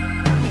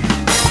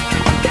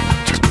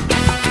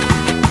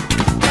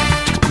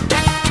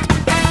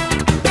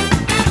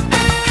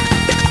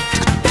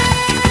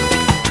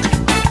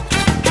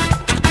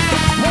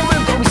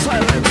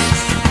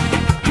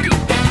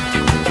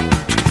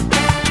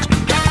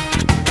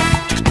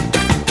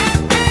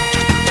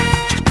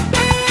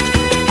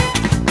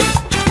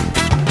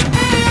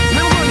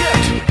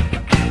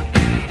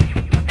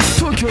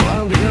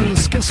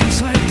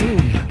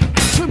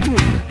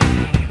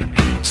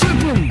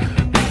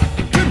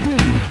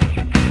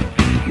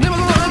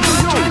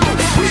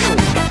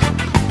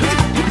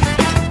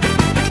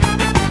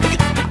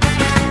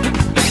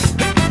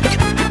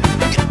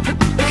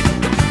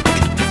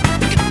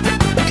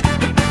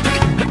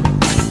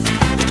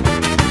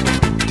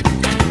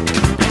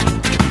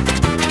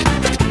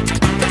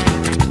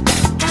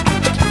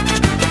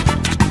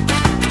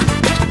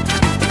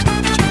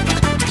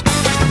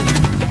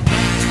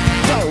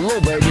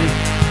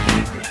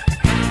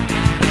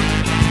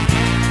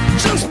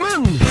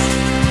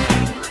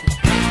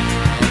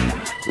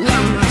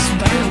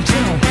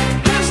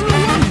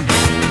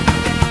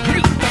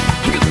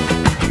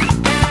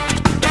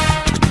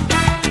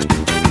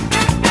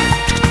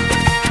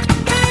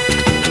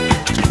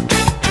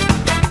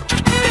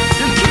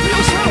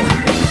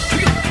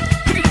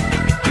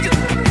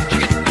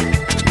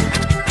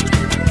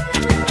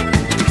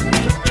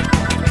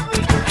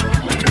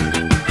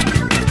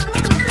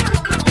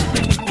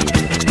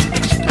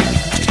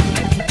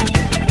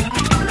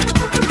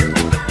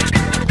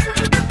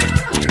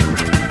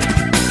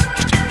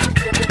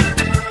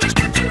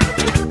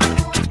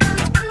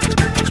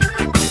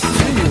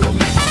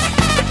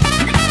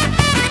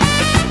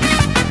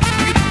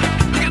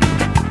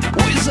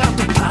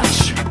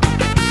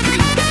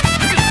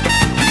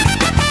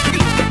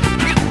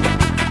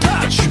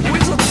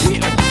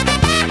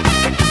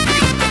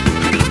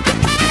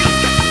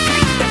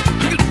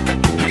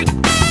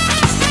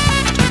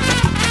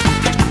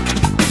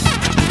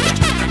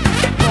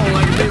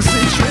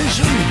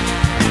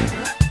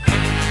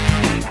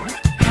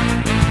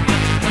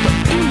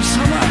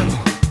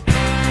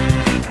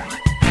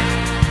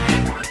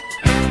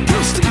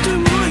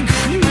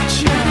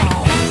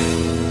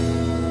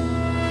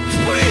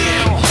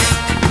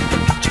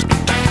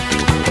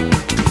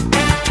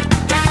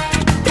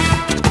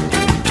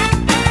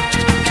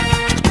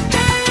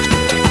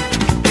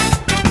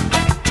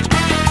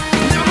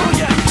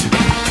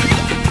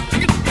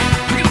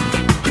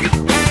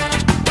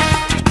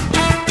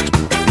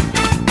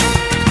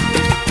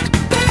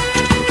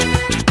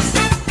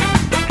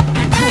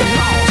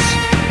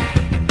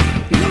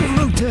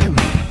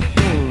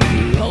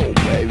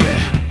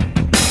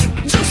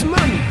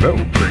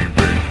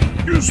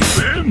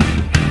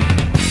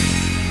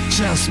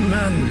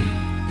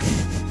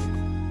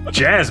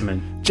 Jasmine.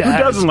 Who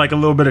doesn't like a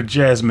little bit of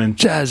Jasmine?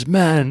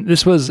 Jasmine.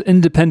 This was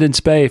Independence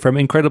Bay from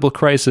Incredible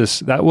Crisis.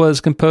 That was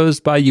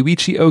composed by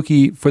Yuichi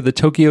Oki for the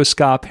Tokyo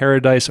Ska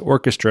Paradise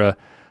Orchestra.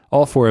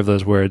 All four of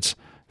those words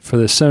for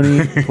the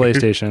Sony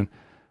PlayStation.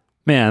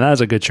 Man, that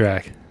was a good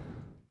track.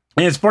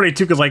 And it's funny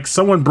too, because like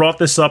someone brought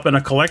this up in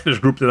a collectors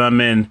group that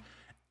I'm in,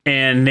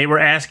 and they were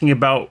asking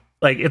about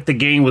like if the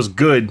game was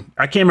good.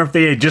 I can't remember if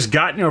they had just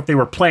gotten it or if they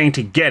were playing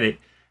to get it.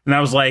 And I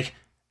was like,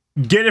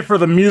 get it for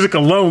the music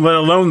alone, let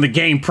alone the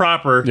game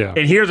proper. Yeah.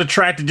 And here's a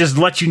track to just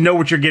let you know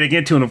what you're getting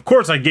into. And of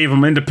course, I gave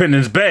them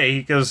Independence Bay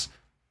because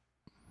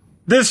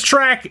this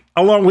track,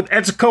 along with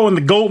Etsuko and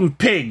the Golden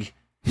Pig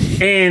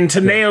and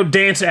Teneo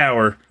Dance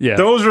Hour,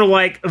 those are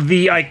like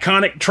the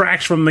iconic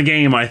tracks from the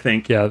game, I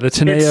think. Yeah, the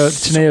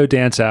Teneo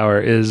Dance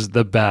Hour is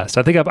the best.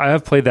 I think I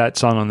have played that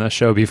song on the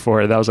show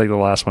before. That was like the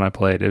last one I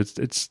played.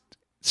 It's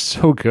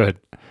so good.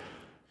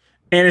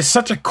 And it's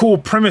such a cool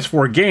premise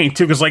for a game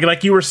too, because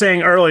like you were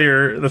saying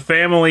earlier, the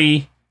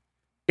family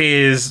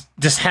is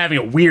just having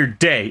a weird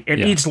day, and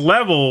each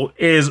level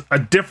is a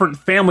different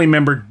family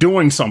member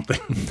doing something.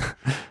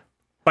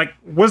 Like,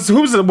 was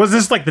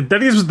this like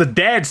this was the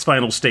dad's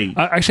final stage?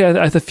 Actually,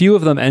 a few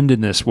of them end in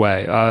this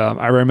way.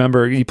 I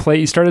remember you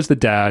start as the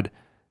dad,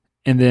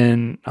 and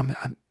then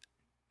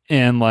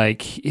and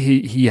like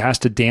he has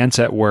to dance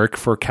at work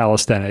for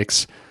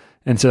calisthenics,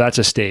 and so that's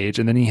a stage,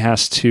 and then he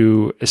has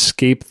to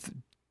escape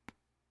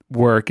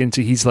work, and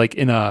so he's like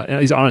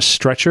he's on a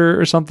stretcher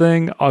or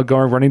something,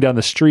 running down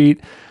the street,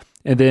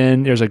 and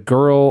then there's a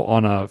girl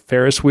on a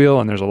Ferris wheel,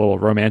 and there's a little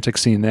romantic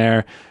scene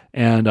there,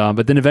 and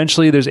but then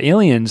eventually there's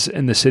aliens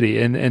in the city,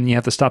 and you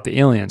have to stop the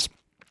aliens.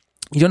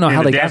 You don't know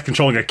how they got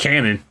controlling a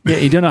cannon. Yeah,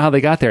 you don't know how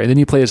they got there, and then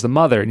you play as the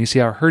mother, and you see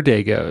how her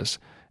day goes,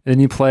 and then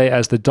you play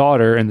as the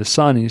daughter and the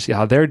son, and you see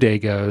how their day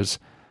goes,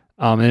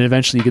 and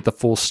eventually you get the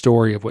full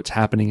story of what's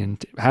happening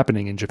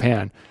in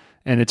Japan.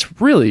 And it's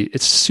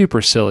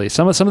super silly.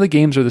 Some of the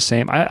games are the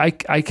same.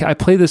 I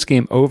play this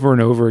game over and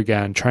over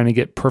again, trying to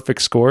get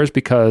perfect scores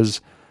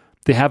because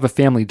they have a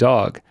family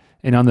dog.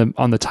 And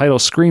on the title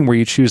screen where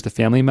you choose the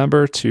family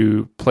member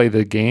to play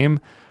the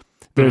game,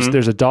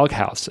 there's a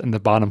doghouse in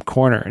the bottom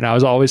corner. And I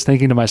was always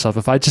thinking to myself,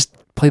 if I just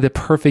play the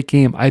perfect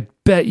game, I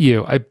bet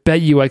you I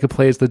could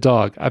play as the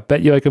dog. I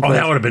bet you I could play. Oh,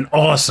 that would have been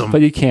awesome.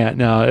 But you can't.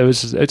 No,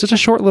 it's just a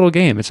short little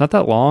game. It's not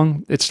that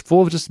long. It's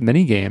full of just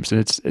mini games,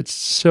 and it's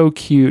so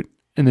cute.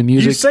 And the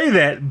music. You say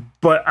that,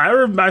 but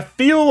I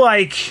feel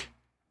like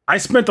I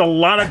spent a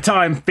lot of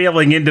time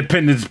failing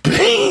Independence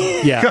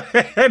Day. Yeah,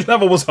 that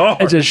level was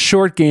hard. It's a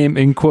short game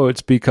in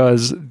quotes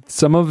because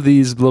some of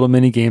these little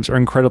mini games are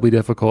incredibly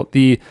difficult.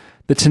 The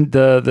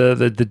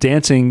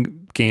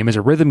dancing game is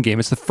a rhythm game.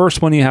 It's the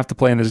first one you have to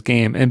play in this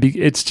game, and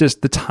it's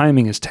just the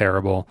timing is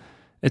terrible.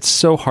 It's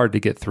so hard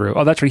to get through.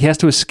 Oh, that's right. He has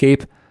to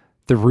escape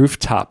the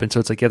rooftop, and so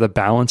it's like you have to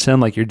balance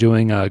him like you're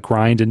doing a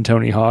grind in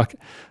Tony Hawk.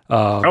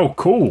 Oh,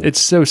 cool.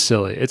 It's so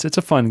silly. It's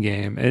a fun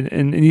game,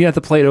 and you have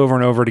to play it over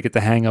and over to get the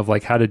hang of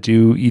like how to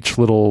do each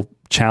little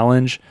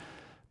challenge.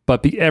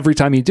 But every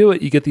time you do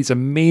it, you get these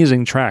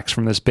amazing tracks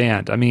from this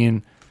band. I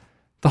mean,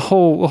 the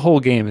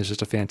whole game is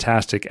just a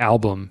fantastic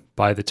album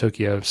by the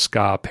Tokyo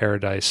Ska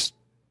Paradise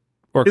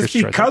Orchestra.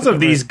 It's because of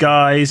these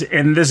guys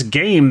in this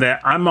game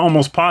that I'm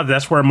almost positive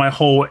that's where my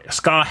whole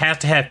ska has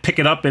to have pick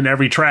it up in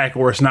every track,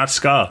 or it's not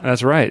ska.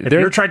 That's right. If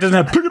your track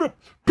doesn't have pick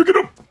it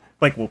up.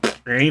 Like, well,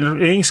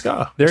 it ain't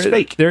ska. It's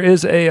fake. There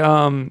is a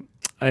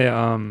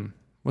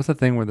what's the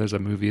thing where there's a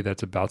movie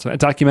that's about a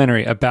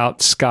documentary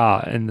about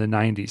ska in the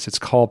 90s. It's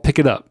called Pick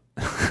It Up.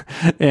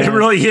 It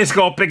really is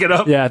called Pick It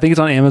Up. Yeah, I think it's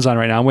on Amazon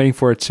right now. I'm waiting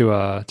for it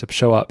to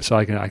show up so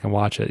I can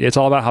watch it. It's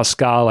all about how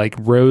ska like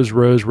rose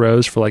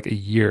for like a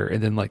year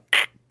and then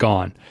like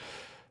gone.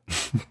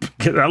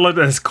 I love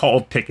that it's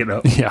called Pick It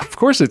Up. Yeah, of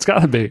course it's got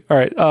to be. All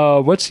right,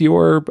 what's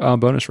your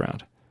bonus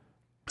round?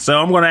 So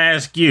I'm going to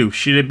ask you,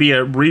 should it be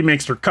a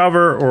remix or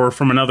cover or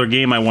from another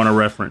game I want to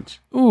reference?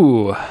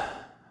 Ooh.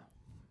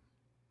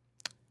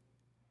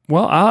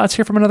 Well, let's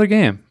hear from another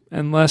game,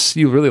 unless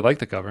you really like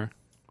the cover.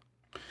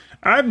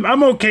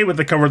 I'm okay with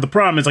the cover. The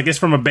problem is, like, it's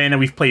from a band that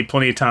we've played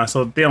plenty of times,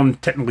 so they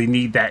don't technically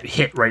need that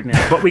hit right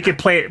now. But we could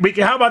play it.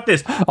 How about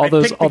this? All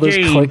those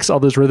clicks, all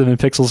those Rhythm and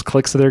Pixels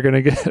clicks that they're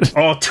gonna get.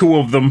 All two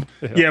of them.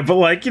 Yeah, but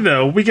like,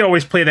 we can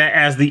always play that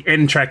as the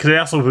end track because it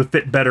also would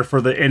fit better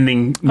for the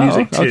ending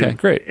music too. Okay,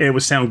 great. It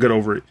would sound good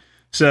over it.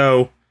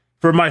 So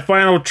for my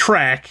final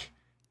track,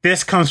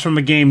 this comes from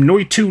the game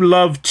Noitu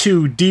Love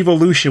 2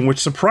 Devolution, which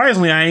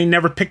surprisingly I ain't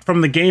never picked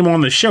from the game on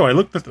the show. I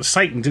looked at the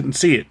site and didn't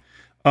see it.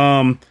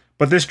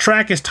 But this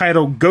track is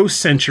titled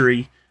Ghost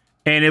Century,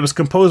 and it was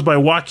composed by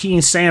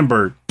Joaquin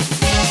Sandberg.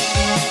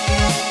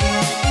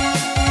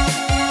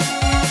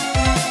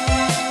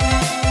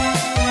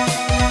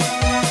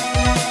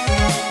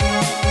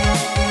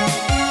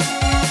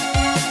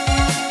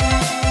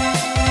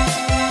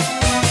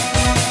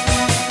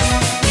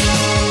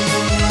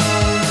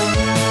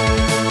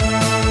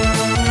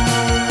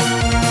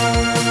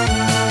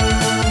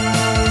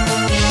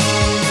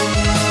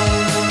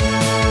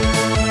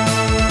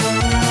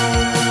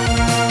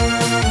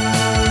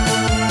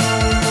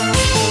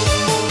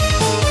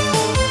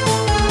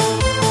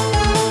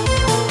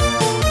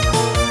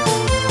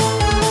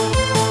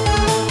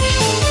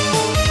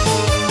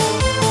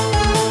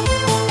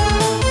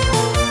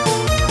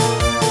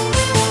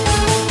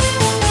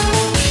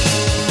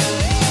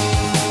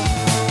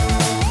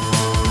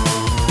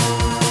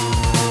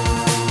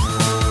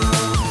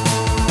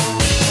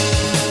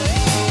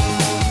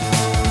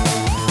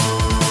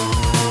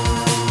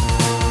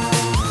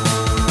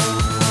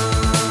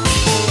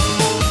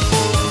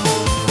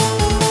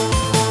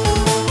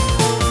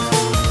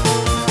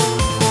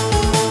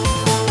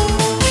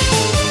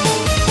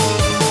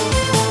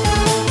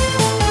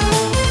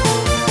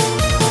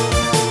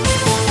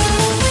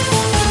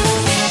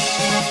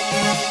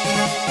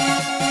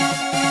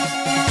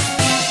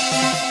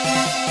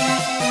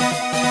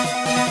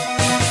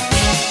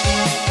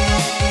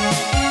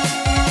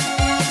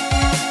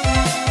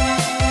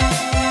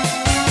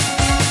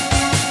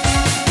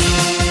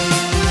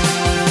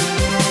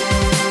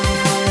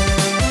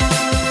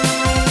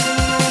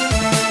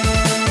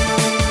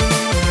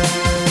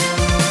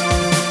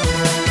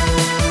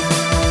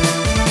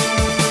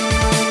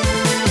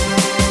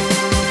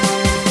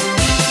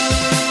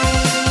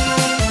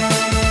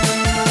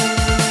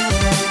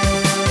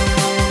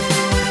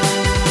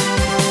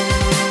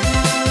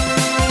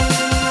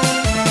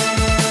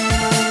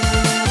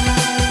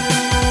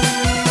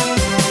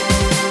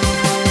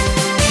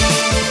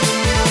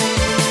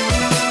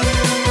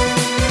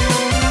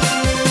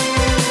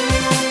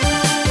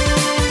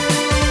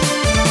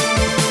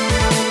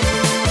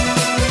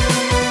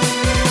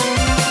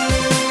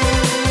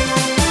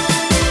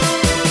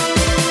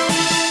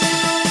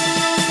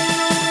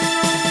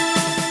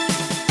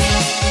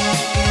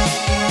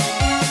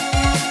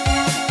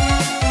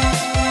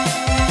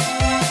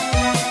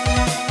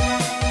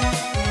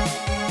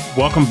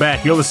 Welcome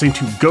back. You're listening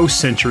to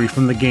Ghost Century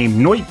from the game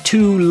Noit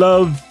 2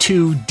 Love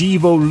 2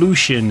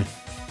 Devolution,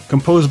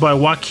 composed by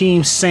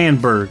Joachim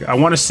Sandberg. I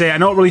want to say, I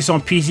know it released on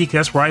PC because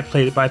that's where I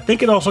played it, but I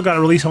think it also got a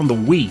release on the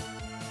Wii.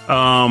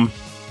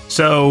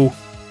 So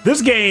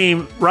this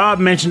game, Rob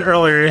mentioned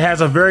earlier, it has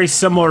a very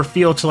similar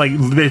feel to, like,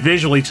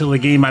 visually to the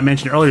game I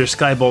mentioned earlier,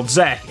 Skybolt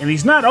Zack, and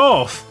he's not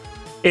off.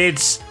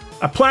 It's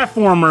a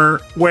platformer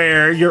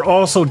where you're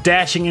also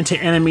dashing into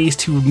enemies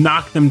to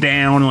knock them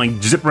down and,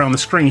 like, zip around the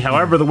screen.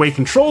 However, the way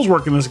controls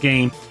work in this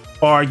game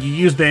are you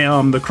use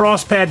the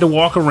cross pad to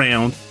walk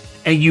around,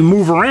 and you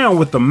move around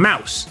with the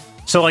mouse.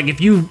 So, like,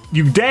 if you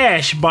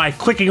dash by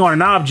clicking on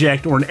an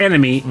object or an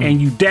enemy, and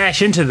you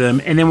dash into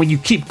them, and then when you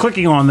keep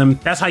clicking on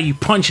them, that's how you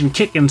punch and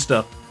kick and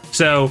stuff.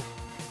 So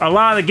a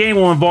lot of the game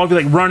will involve you,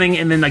 like, running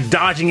and then, like,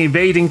 dodging,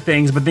 evading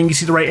things, but then you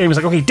see the right enemies,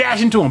 like, okay,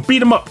 dash into them, beat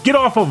them up, get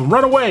off of them,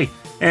 run away.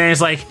 And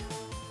it's like,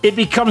 it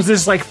becomes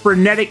this, like,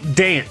 frenetic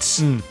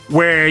dance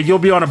where you'll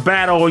be on a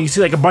battle and you see,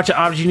 like, a bunch of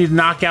objects you need to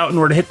knock out in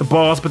order to hit the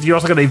boss, but you're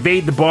also going to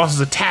evade the boss's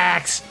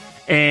attacks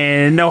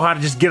and know how to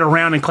just get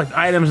around and collect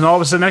items, and all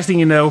of a sudden, next thing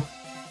you know,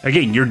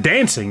 again, you're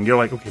dancing. You're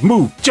like, okay,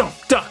 move, jump,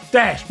 duck,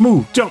 dash,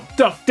 move, jump,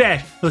 duck,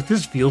 dash. Like,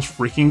 this feels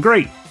freaking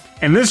great.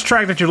 And this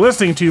track that you're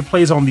listening to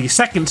plays on the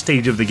second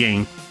stage of the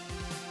game,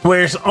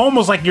 where it's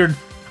almost like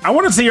I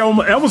want to say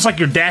almost like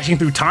you're dashing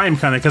through time,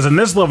 kind of, because in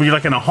this level, you're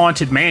like in a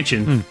haunted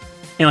mansion.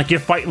 And, like,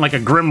 you're fighting, like, a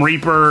Grim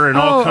Reaper and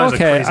all kinds of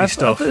crazy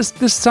stuff.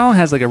 This song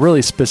has, like, a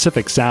really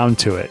specific sound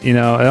to it, you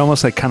know? It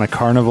almost, like, kind of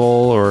carnival,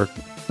 or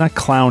not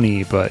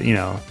clowny, but, you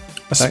know.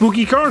 A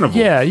spooky carnival.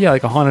 Yeah,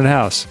 like a haunted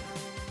house.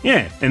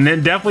 Yeah, and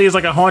then definitely is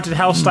like a haunted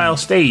house style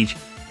stage.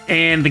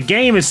 And the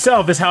game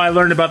itself is how I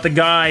learned about the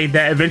guy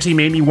that eventually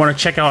made me want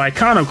to check out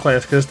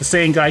Iconoclast, because it's the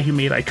same guy who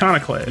made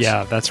Iconoclast.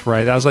 Yeah, that's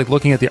right. I was, like,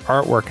 looking at the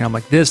artwork, and I'm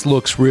like, this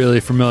looks really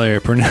familiar,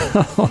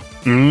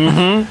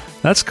 Pernell.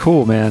 That's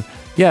cool, man.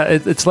 Yeah,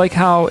 it's like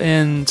how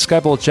in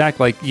Skybolt Jack,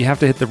 like, you have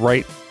to hit the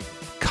right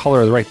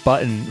color, the right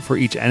button for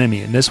each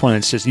enemy. In this one,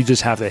 it's just, you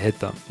just have to hit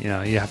them. You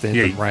know, you have to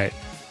hit them right.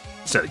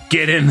 So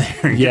get in there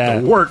and get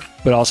to work.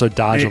 But also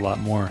dodge a lot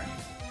more.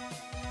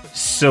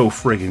 So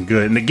friggin'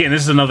 good. And again,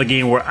 this is another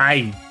game where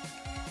I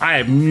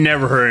have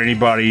never heard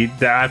anybody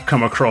that I've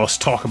come across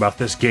talk about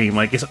this game.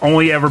 Like, it's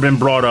only ever been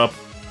brought up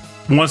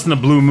once in the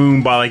blue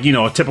moon by, like, you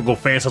know, a typical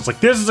fan. So it's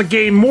like, this is a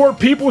game more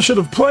people should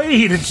have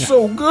played. It's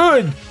so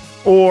good.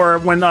 Or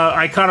when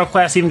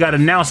Iconoclast even got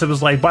announced, it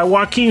was like, by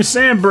Joachim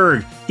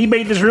Sandberg. He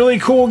made this really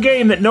cool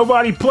game that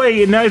nobody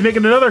played, and now he's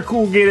making another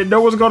cool game that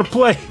no one's going to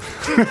play.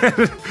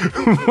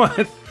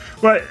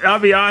 but I'll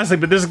be honest,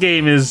 but this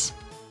game it's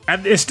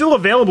still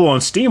available on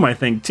Steam, I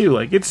think, too.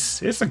 Like,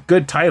 it's a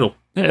good title.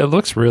 Yeah, it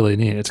looks really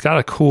neat. It's got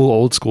a cool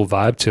old school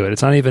vibe to it.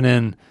 It's not even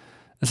in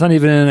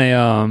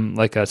a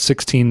like a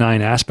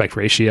 16:9 aspect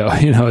ratio.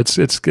 You know,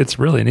 it's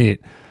really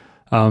neat.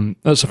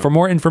 So for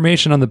more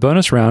information on the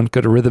bonus round,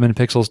 go to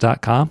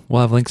rhythmandpixels.com.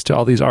 We'll have links to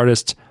all these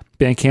artists,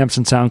 Bandcamps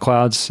and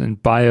SoundClouds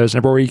and bios,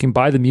 and where you can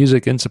buy the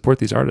music and support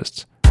these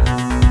artists.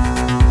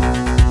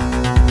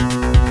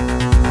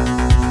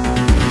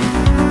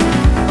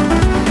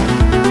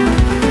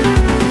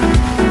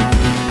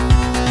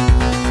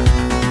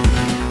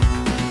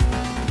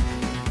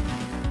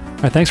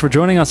 All right, thanks for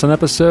joining us on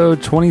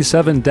episode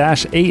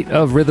 27-8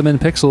 of Rhythm and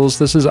Pixels.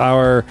 This is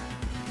our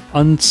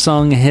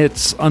unsung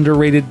hits,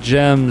 underrated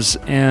gems,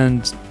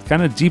 and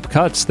kind of deep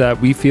cuts that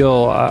we feel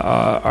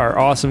are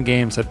awesome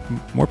games that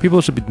more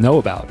people should know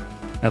about,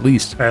 at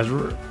least.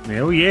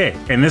 Oh, yeah.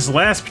 And this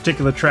last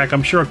particular track,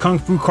 I'm sure Kung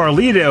Fu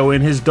Carlito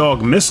and his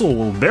dog Missile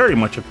will very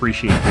much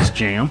appreciate this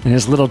jam. And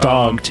his little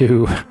dog,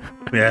 too.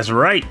 That's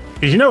right.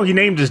 Because, you know, he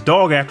named his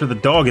dog after the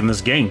dog in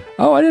this game.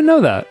 Oh, I didn't know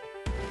that.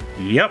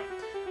 Yep.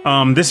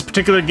 This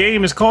particular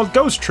game is called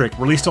Ghost Trick,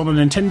 released on the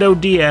Nintendo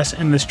DS,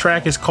 and this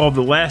track is called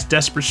The Last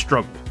Desperate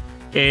Struggle.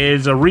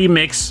 It's a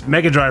remix,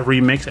 Mega Drive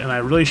remix, and I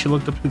really should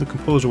look up who the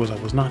composer was. I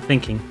was not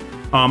thinking.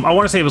 I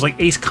want to say it was like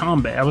Ace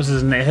Combat. That was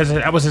his name.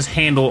 That was his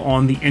handle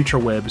on the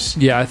interwebs.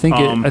 Yeah, I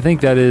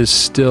think that is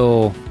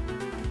still.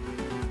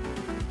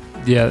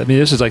 Yeah, I mean,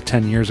 this is like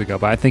 10 years ago,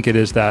 but I think it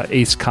is that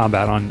Ace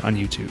Combat on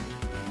YouTube.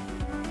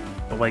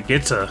 But like,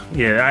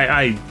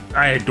 I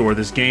adore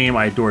this game.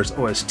 I adore its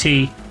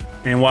OST,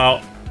 and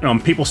while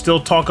people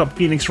still talk up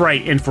Phoenix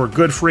Wright, and for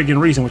good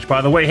friggin' reason. Which,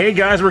 by the way, hey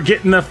guys, we're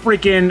getting the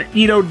freaking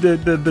Edo,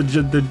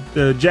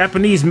 the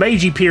Japanese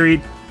Meiji period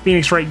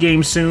Phoenix Wright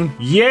game soon.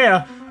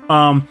 Yeah,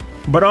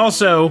 but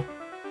also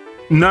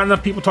not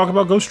enough people talk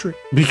about Ghost Trick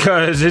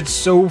because it's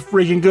so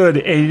freaking good,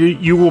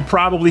 and you will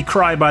probably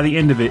cry by the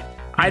end of it.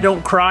 I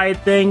don't cry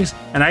at things,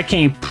 and I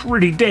came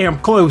pretty damn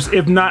close,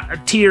 if not a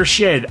tear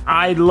shed.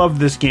 I love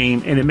this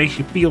game, and it makes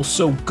you feel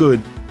so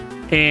good,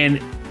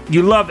 and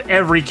you love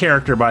every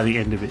character by the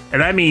end of it.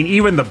 And I mean,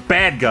 even the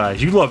bad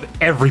guys, you love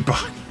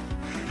everybody.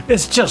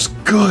 It's just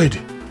good.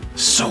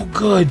 So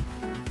good.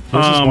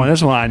 This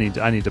is one I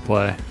need to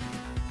play.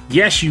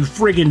 Yes, you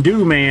friggin'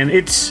 do, man.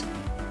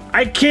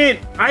 I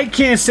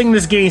can't sing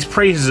this game's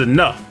praises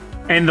enough.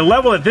 And the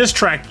level that this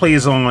track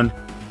plays on,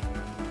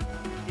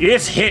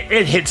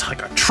 it hits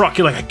like a truck.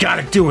 You're like, I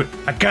gotta do it.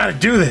 I gotta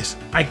do this.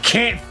 I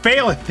can't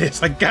fail at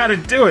this. I gotta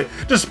do it.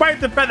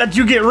 Despite the fact that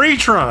you get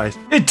retries,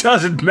 it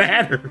doesn't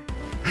matter.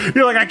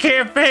 You're like, I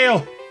can't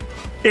fail.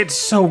 It's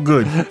so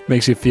good.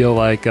 Makes you feel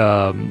like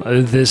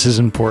this is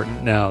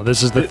important now.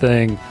 This is the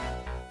thing.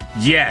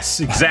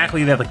 Yes,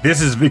 exactly that. Like,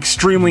 this is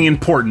extremely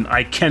important.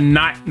 I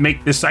cannot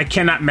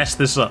mess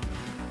this up.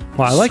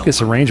 Well, I like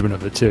this arrangement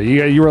of it too.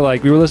 You were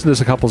like, we were listening to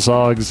this a couple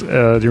songs. You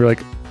were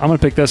like, I'm gonna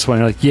pick this one.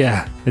 You're like,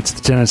 yeah, it's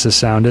the Genesis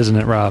sound, isn't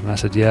it, Rob? And I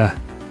said, yeah.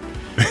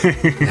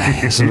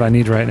 This is what I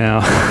need right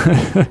now.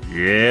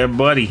 Yeah,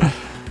 buddy.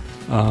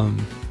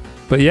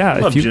 But yeah, I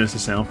love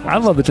Genesis sound. I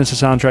love the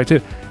Genesis soundtrack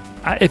too.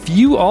 If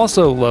you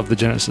also love the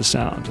Genesis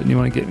sound and you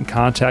want to get in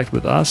contact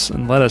with us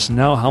and let us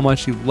know how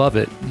much you love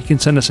it, you can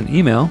send us an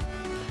email.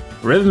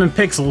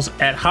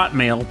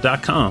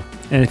 rhythmandpixels@hotmail.com.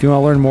 And if you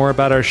want to learn more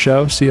about our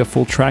show, see a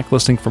full track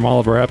listing from all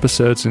of our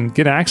episodes, and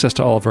get access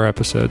to all of our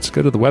episodes,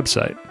 go to the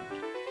website.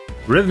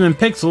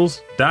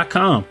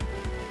 rhythmandpixels.com.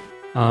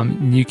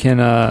 You can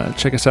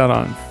check us out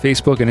on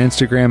Facebook and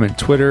Instagram and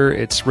Twitter.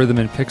 It's Rhythm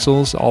and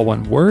Pixels, all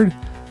one word.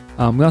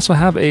 We also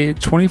have a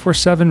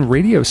 24/7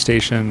 radio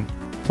station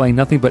playing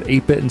nothing but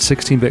 8-bit and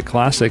 16-bit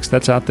classics.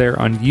 That's out there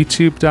on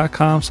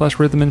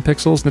youtube.com/Rhythm and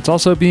Pixels. And it's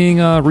also being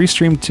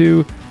restreamed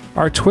to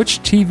our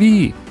Twitch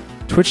TV,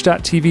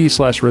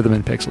 twitch.tv/Rhythm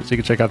and Pixels. You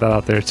can check out that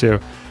out there too.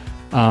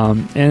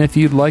 And if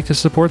you'd like to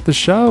support the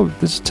show,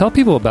 just tell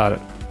people about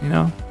it.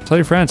 Tell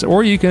your friends.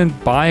 Or you can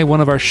buy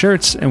one of our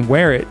shirts and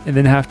wear it and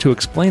then have to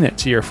explain it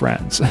to your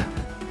friends.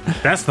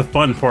 That's the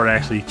fun part,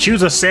 actually.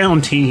 Choose a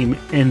sound team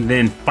and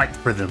then fight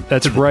for them.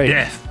 That's right.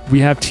 Death. We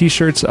have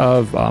T-shirts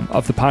of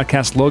the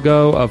podcast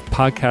logo, of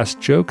podcast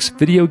jokes,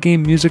 video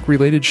game music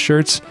related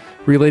shirts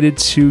related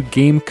to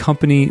game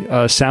company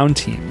sound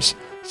teams.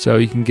 So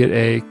you can get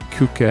a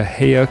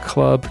Kukaheya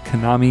Club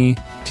Konami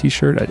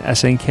T-shirt, an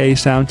SNK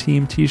Sound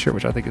Team T-shirt,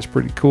 which I think is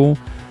pretty cool.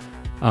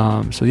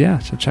 So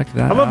check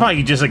that out. I love how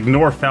you just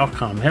ignore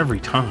Falcom every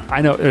time.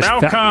 I know. There's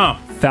Falcom,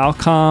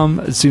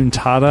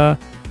 Zuntata.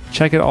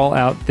 Check it all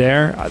out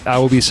there. I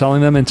will be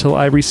selling them until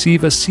I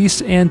receive a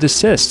cease and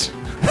desist.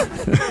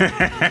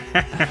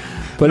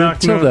 But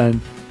until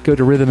then, go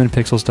to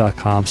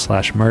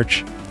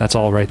rhythmandpixels.com/merch. That's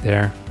all right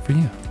there for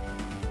you.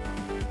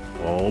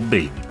 Oh,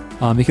 baby.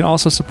 You can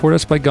also support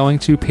us by going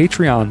to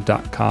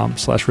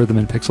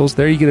patreon.com/rhythmandpixels.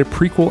 There you get a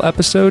prequel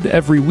episode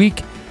every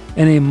week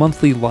and a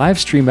monthly live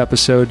stream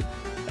episode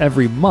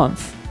every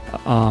month.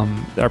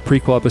 Our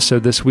prequel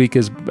episode this week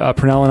is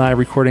Pernell and I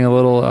recording a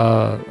little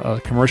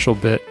commercial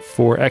bit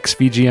for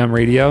XVGM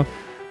Radio.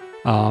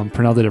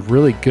 Pernell did a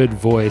really good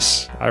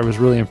voice. I was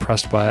really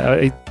impressed by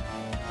it. It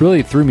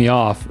really threw me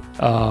off.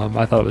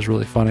 I thought it was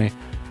really funny.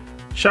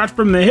 Shot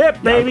from the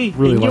hip, baby.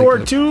 Really and you're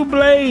to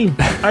blame.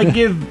 I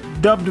give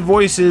dubbed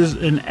voices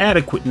an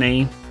adequate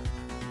name.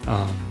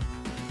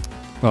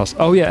 What else?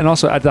 Oh, yeah, and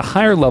also at the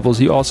higher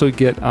levels, you also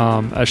get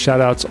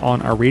shout-outs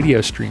on our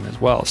radio stream as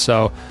well.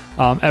 So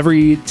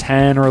every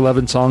 10 or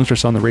 11 songs or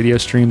so on the radio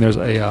stream, there's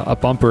a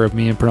bumper of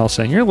me and Pernell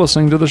saying, you're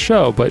listening to the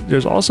show. But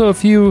there's also a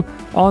few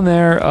on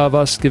there of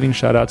us giving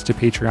shout-outs to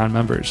Patreon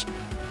members.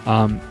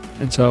 And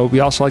so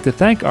we also like to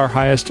thank our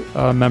highest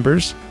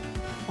members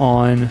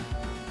on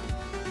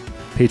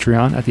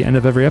Patreon at the end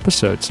of every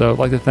episode. So I'd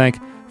like to thank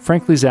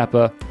Frankly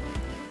Zappa,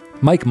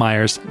 Mike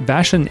Myers,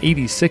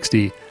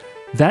 Vashin8060,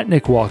 That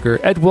Nick Walker,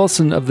 Ed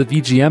Wilson of the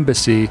VG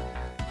Embassy,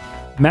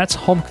 Mats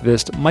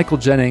Holmqvist, Michael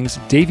Jennings,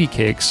 Davy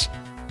Cakes,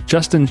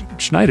 Justin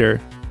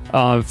Schneider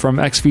from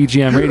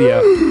XVGM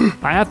Radio.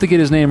 I have to get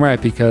his name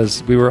right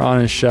because we were on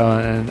his show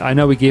and I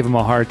know we gave him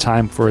a hard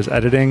time for his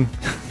editing.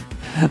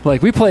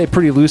 Like, we play it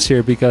pretty loose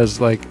here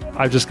because, like,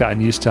 I've just gotten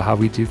used to how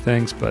we do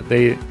things, but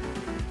they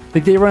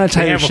run a tighter ship.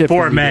 They have a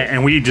format,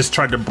 and we just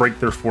tried to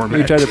break their format.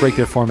 We tried to break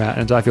their format,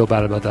 and I feel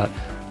bad about that.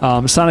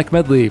 Sonic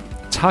Medley,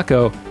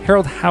 Taco,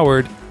 Harold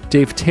Howard,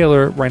 Dave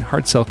Taylor,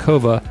 Reinhard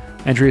Selkova,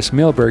 Andreas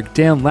Mielberg,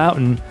 Dan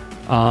Loughton,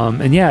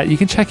 and yeah, you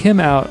can check him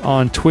out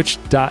on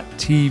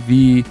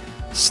twitch.tv/the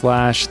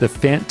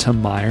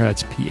Phantomeyer.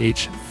 That's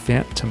PH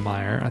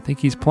Phantomeyer. I think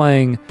he's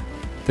playing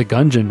the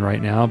Gungeon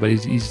right now, but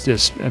he's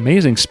just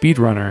amazing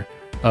speedrunner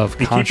of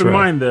Contra. Keep in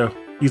mind, though,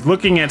 he's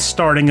looking at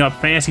starting up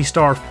Phantasy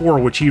Star 4,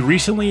 which he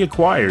recently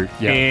acquired,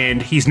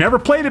 and he's never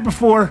played it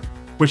before,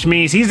 which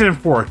means he's in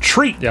for a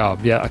treat. Yeah,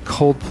 a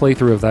cold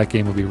playthrough of that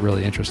game would be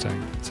really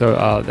interesting.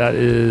 So that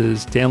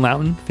is Dan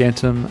Loughton,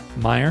 Phantom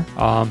Meyer,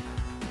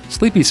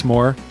 Sleepy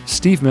S'more,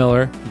 Steve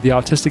Miller, The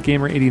Autistic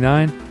Gamer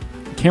 89,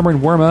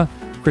 Cameron Worma,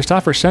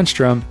 Christopher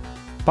Senstrom,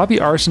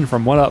 Bobby Arson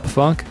from What Up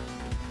Funk,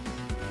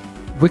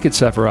 Wicked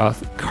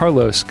Sephiroth,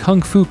 Carlos,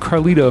 Kung Fu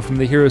Carlito from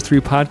the Heroes 3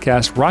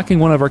 podcast, rocking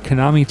one of our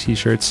Konami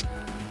t-shirts.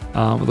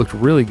 It looked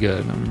really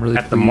good. I'm really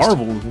at pleased. The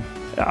Marvel.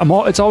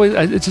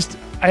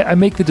 I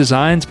make the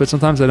designs, but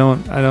sometimes I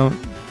don't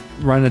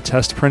run a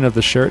test print of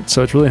the shirt,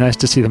 so it's really nice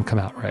to see them come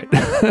out right.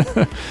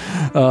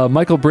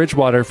 Michael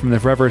Bridgewater from the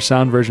Forever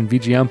Sound Version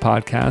VGM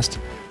podcast.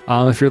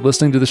 If you're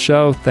listening to the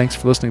show, thanks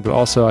for listening, but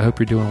also I hope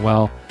you're doing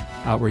well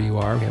out where you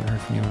are. We haven't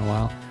heard from you in a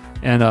while.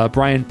 and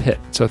Brian Pitt.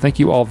 So thank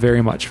you all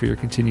very much for your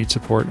continued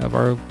support of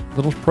our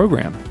little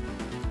program.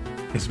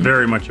 It's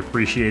very much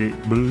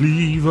appreciated.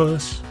 Believe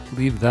us.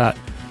 Believe that.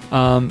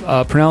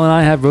 Pernell and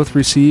I have both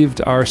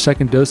received our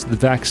second dose of the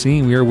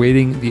vaccine. We are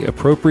waiting the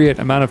appropriate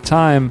amount of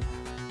time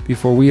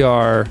before we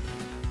are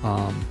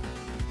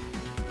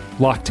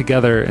locked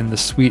together in the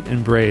sweet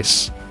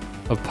embrace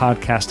of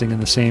podcasting in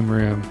the same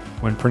room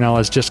when Pernell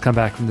has just come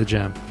back from the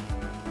gym.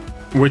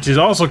 Which is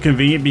also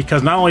convenient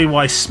because not only will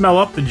I smell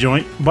up the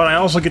joint, but I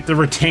also get to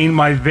retain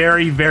my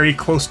very, very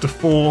close to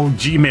full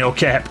Gmail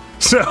cap.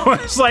 So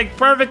it's like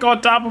perfect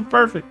on top of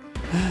perfect.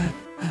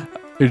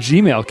 Your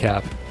Gmail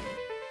cap?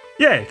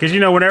 Yeah, because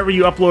whenever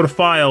you upload a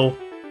file,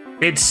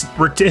 it's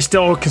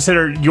still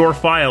considered your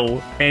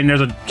file, and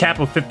there's a cap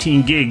of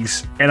 15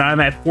 gigs, and I'm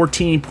at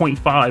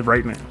 14.5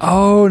 right now.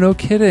 Oh, no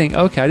kidding.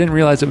 Okay, I didn't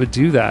realize it would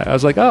do that. I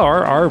was like,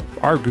 oh,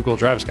 our Google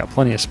Drive's got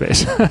plenty of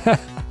space.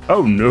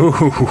 Oh no.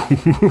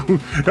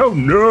 Oh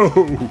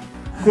no.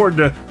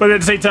 But at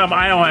the same time,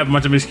 I don't have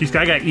much of an excuse.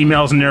 I got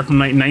emails in there from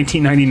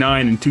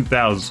 1999 and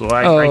 2000, so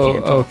I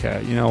can't.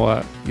 Okay. You know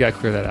what? You gotta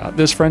clear that out.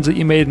 Those friends that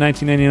you made in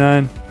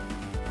 1999?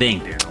 Dang,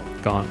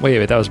 Daryl. Gone.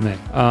 Wait, that was me.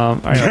 All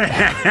right.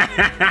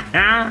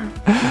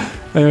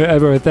 Anyway,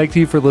 everyone, thank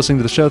you for listening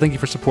to the show. Thank you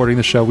for supporting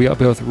the show. We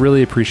both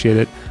really appreciate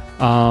it.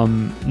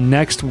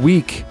 Next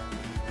week,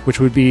 which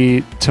would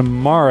be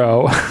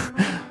tomorrow,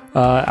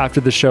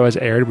 after the show has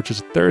aired, which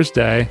is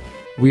Thursday,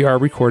 we are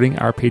recording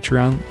our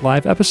Patreon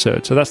live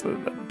episode. So that's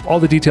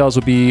all the details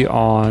will be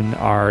on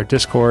our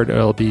Discord.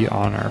 It'll be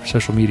on our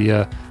social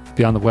media, it'll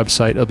be on the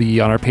website, it'll be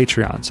on our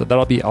Patreon. So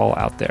that'll be all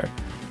out there.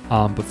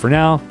 But for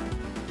now,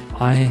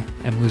 I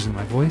am losing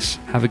my voice.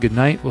 Have a good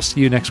night. We'll see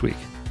you next week.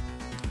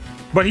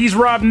 But he's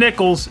Rob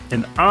Nichols,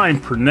 and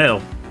I'm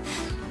Pernell.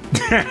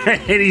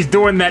 And he's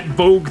doing that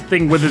Vogue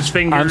thing with his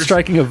fingers. I'm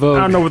striking a Vogue.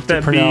 I don't know what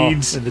that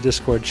means. In the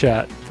Discord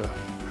chat.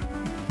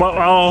 But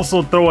I'll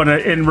also throw in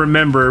and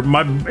remember,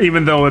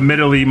 even though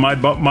admittedly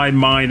my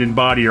mind and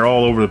body are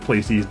all over the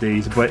place these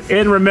days, but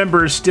and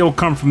remember still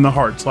come from the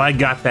heart. So I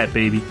got that,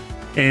 baby.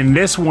 And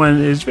this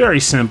one is very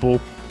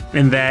simple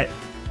in that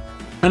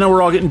I know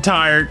we're all getting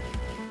tired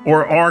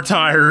or are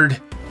tired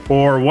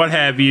or what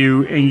have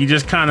you, and you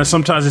just kind of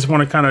sometimes just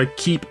want to kind of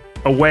keep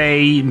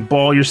away and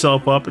ball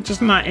yourself up and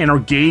just not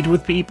engage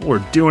with people or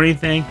do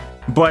anything.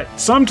 But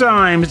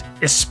sometimes,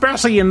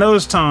 especially in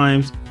those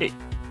times, it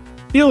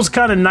feels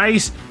kind of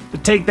nice to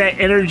take that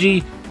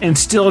energy and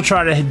still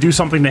try to do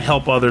something to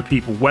help other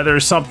people, whether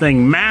it's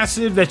something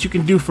massive that you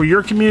can do for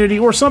your community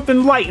or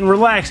something light and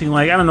relaxing,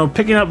 like, I don't know,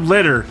 picking up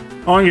litter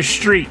on your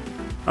street,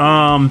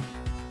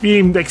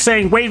 being like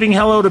waving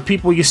hello to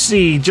people you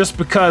see just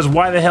because,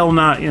 why the hell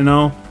not,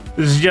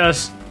 It's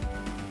just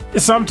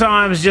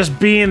sometimes just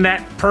being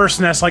that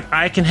person that's like,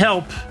 I can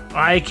help,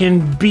 I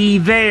can be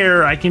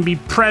there, I can be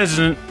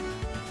present.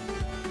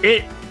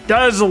 It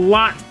does a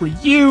lot for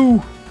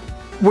you,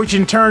 which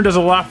in turn does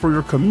a lot for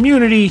your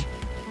community,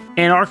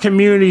 and our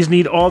communities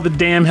need all the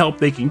damn help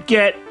they can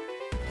get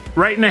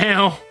right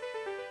now,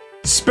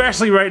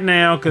 especially right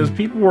now, because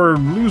people are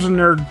losing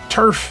their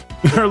turf,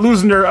 they're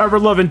losing their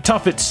ever-loving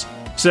tuffets.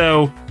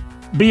 So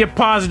be a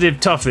positive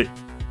tuffet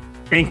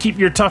and keep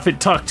your tuffet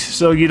tucked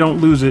so you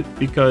don't lose it,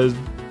 because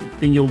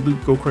then you'll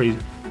go crazy.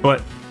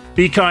 But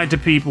be kind to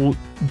people,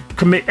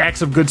 commit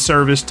acts of good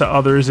service to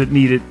others that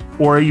need it,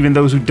 or even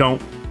those who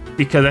don't,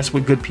 because that's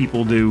what good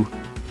people do.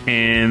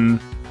 And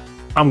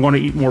I'm going to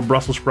eat more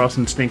Brussels sprouts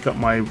and stink up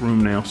my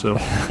room now. So,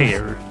 hey,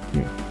 Eric.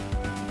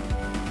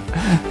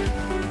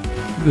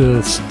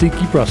 The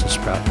stinky Brussels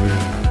sprout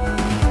room.